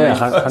 Yeah,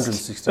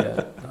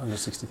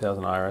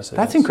 160,000 IRS agents.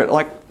 That's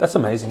incredible. That's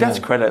amazing. That's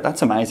credit.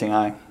 That's amazing,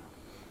 eh?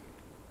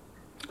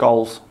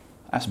 Goals,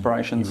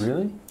 aspirations.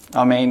 Really?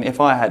 I mean,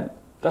 if I had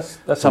that's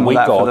some of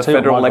that for the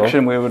federal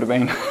election, we would have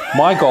been.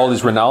 My goal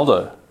is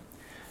Ronaldo.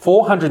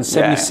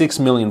 476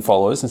 million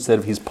followers instead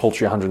of his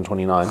paltry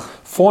 129.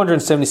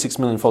 476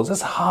 million followers.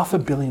 That's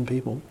 500 million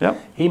people. Yep.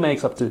 He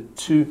makes up to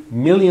 $2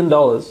 million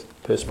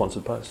per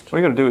sponsored post. What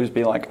you got to do is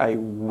be like a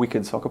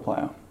wicked soccer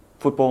player.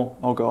 Football,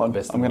 oh God, I'm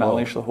going to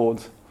unleash the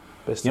hordes.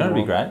 You know what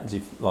would be great is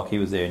if he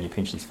was there and you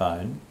pinched his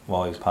phone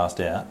while he was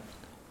passed out.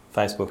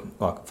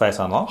 Facebook, Face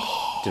Unlock,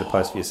 did a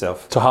post for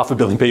yourself. To 500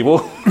 million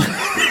people.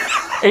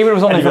 Even if it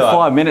was only for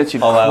 5 minutes, you'd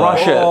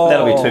crush it.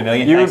 That'll be 2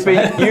 million.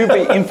 You'd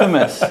be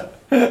infamous.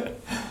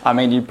 I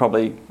mean, you'd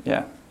probably,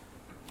 yeah.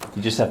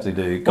 You just have to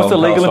do. What's the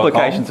legal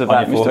implications of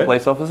that, Mr.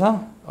 Police Officer?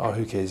 Oh,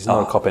 who cares? He's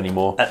not a cop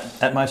anymore.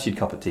 At most, you'd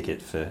cop a ticket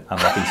for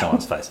unlocking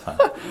someone's face phone.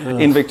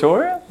 In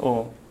Victoria,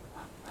 or?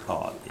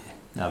 Oh, yeah.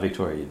 No,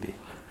 Victoria, you'd be.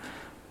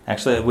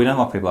 Actually, we don't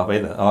lock people up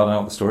either. I don't know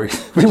what the story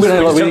is. We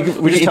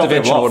just tell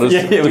people orders.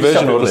 Yeah, we just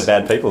tell people they're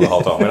bad people the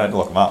whole time. We don't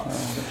lock them up.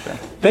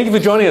 Thank you for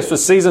joining us for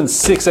Season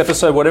 6,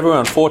 Episode whatever. We're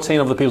on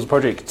 14 of The People's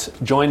Project,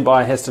 joined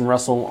by Heston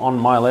Russell on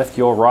my left,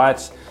 your right.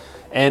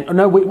 And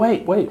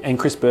wait, and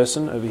Chris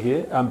Burson over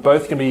here.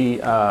 Both can be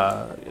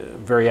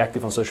very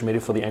active on social media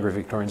for the Angry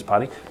Victorians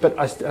Party. But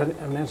I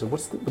haven't answered.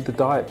 What's with the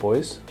diet,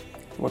 boys?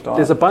 What diet?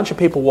 There's a bunch of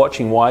people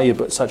watching why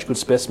you're such good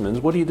specimens.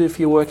 What do you do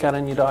for your workout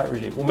and your diet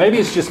regime? Well, maybe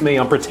it's just me.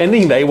 I'm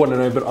pretending they want to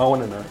know, but I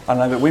want to know. I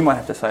know, but we might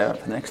have to say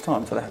that for next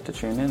time, so they have to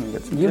tune in and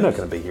get some You're tips. not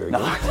going to be here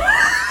again. No.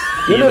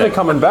 You're never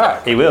coming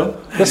back. He will.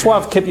 That's why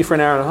I've kept you for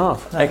an hour and a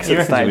half.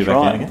 Exit stage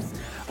right.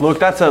 Look,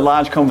 that's a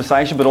large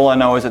conversation, but all I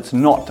know is it's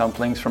not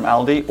dumplings from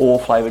Aldi or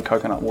flavoured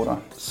coconut water.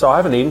 So I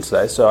haven't eaten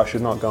today, so I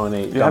should not go and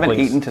eat dumplings. You haven't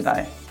eaten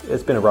today?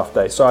 It's been a rough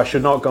day, so I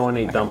should not go and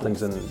eat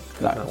dumplings and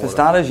coconut water. For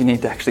starters, you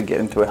need to actually get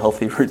into a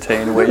healthy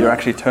routine where you're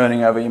actually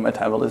turning over your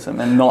metabolism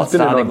and not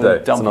starting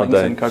with dumplings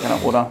and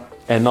coconut water.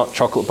 And not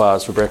chocolate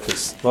bars for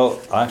breakfast. Well,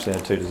 I actually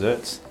had 2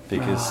 desserts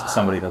because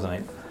somebody doesn't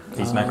eat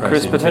his macros.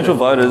 Chris, potential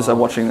voters are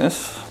watching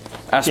this.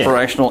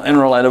 Aspirational and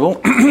relatable.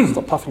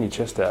 Stop puffing your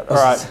chest out. All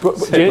right.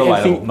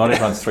 Relatable. Not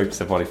everyone's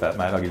 3% body fat,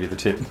 mate. I'll give you the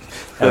tip.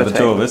 Out of the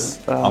two of us,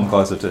 I'm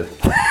closer to...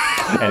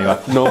 Anyway.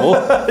 Normal.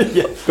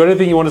 Yeah. Got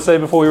anything you want to say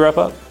before we wrap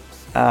up?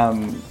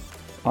 I'm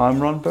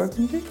Ron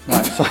Burgundy.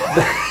 No,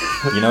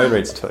 you know he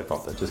reads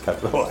teleprompter. Just cut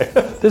it away.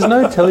 There's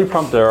no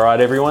teleprompter, all right,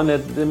 everyone.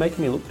 They're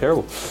making me look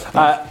terrible.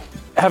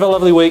 Have a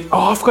lovely week.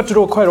 Oh, I forgot to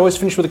do a quote. I always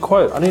finish with a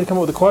quote. I need to come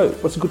up with a quote.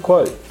 What's a good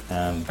quote?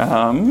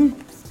 Wow.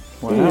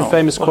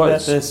 Famous what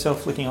quotes. About the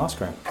self-licking ice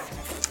cream?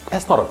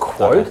 That's not a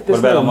quote. Okay. What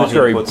about no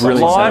very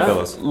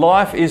brilliant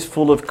life is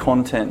full of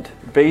content.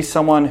 Be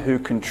someone who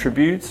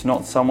contributes,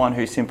 not someone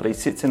who simply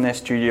sits in their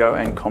studio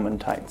and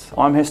commentates.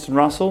 I'm Heston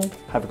Russell.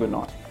 Have a good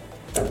night.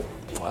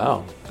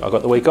 Wow. I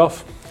got the week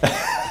off.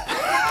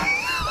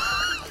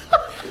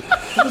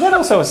 Was that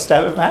also a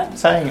stab at Matt,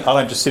 saying I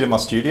don't just sit in my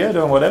studio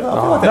doing whatever?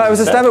 No, it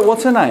was a stab at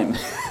what's her name?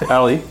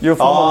 Ali. Your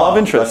former love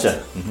interest. Gotcha.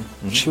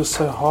 Mm-hmm. She was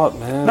so hot,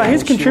 man. No,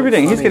 he's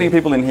contributing. He's getting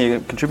people in here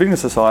contributing to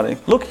society.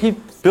 Look, he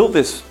built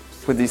this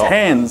with his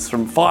hands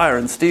from fire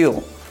and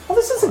steel. Well,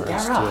 this is a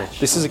garage.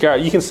 This is a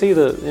garage. You can see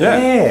the...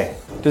 Yeah.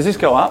 Does this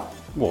go up?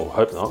 Well,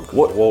 hope not.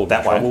 What? Wall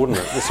that way? Wouldn't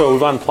it? So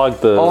we've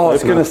unplugged the... I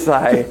was going to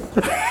say,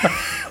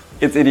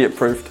 it's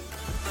idiot-proofed.